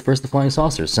yeah, Earth versus the Flying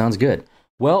Saucers. Sounds good.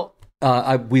 Well,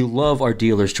 we love our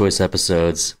Dealer's Choice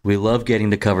episodes. We love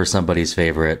getting to cover somebody's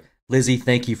favorite. Lizzie,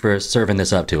 thank you for serving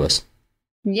this up to us.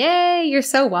 Yay, you're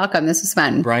so welcome. This was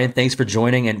fun. Bryan, thanks for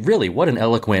joining. And really, what an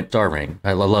eloquent star ring.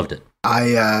 I loved it.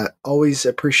 I always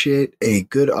appreciate a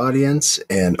good audience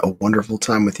and a wonderful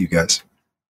time with you guys.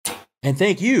 And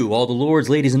thank you, all the lords,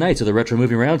 ladies, and knights of the Retro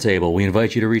Movie Roundtable. We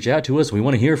invite you to reach out to us. We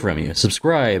want to hear from you.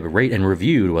 Subscribe, rate, and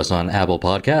review to us on Apple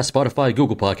Podcasts, Spotify,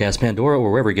 Google Podcasts, Pandora, or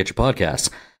wherever you get your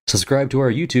podcasts. Subscribe to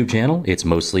our YouTube channel. It's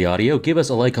mostly audio. Give us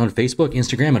a like on Facebook,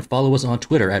 Instagram, and follow us on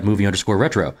Twitter at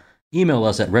movie_retro. Email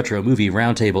us at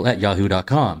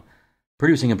retromovieroundtable@yahoo.com.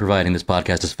 Producing and providing this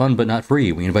podcast is fun but not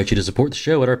free. We invite you to support the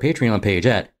show at our Patreon page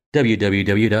at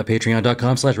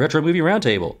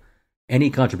www.patreon.com/retromovieroundtable. Any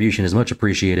contribution is much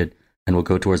appreciated and will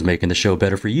go towards making the show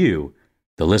better for you,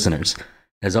 the listeners.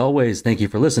 As always, thank you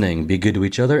for listening. Be good to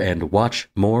each other and watch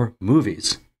more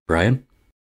movies. Bryan?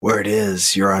 Where it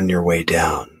is, you're on your way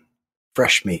down.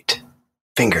 Fresh meat.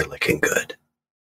 Finger licking good.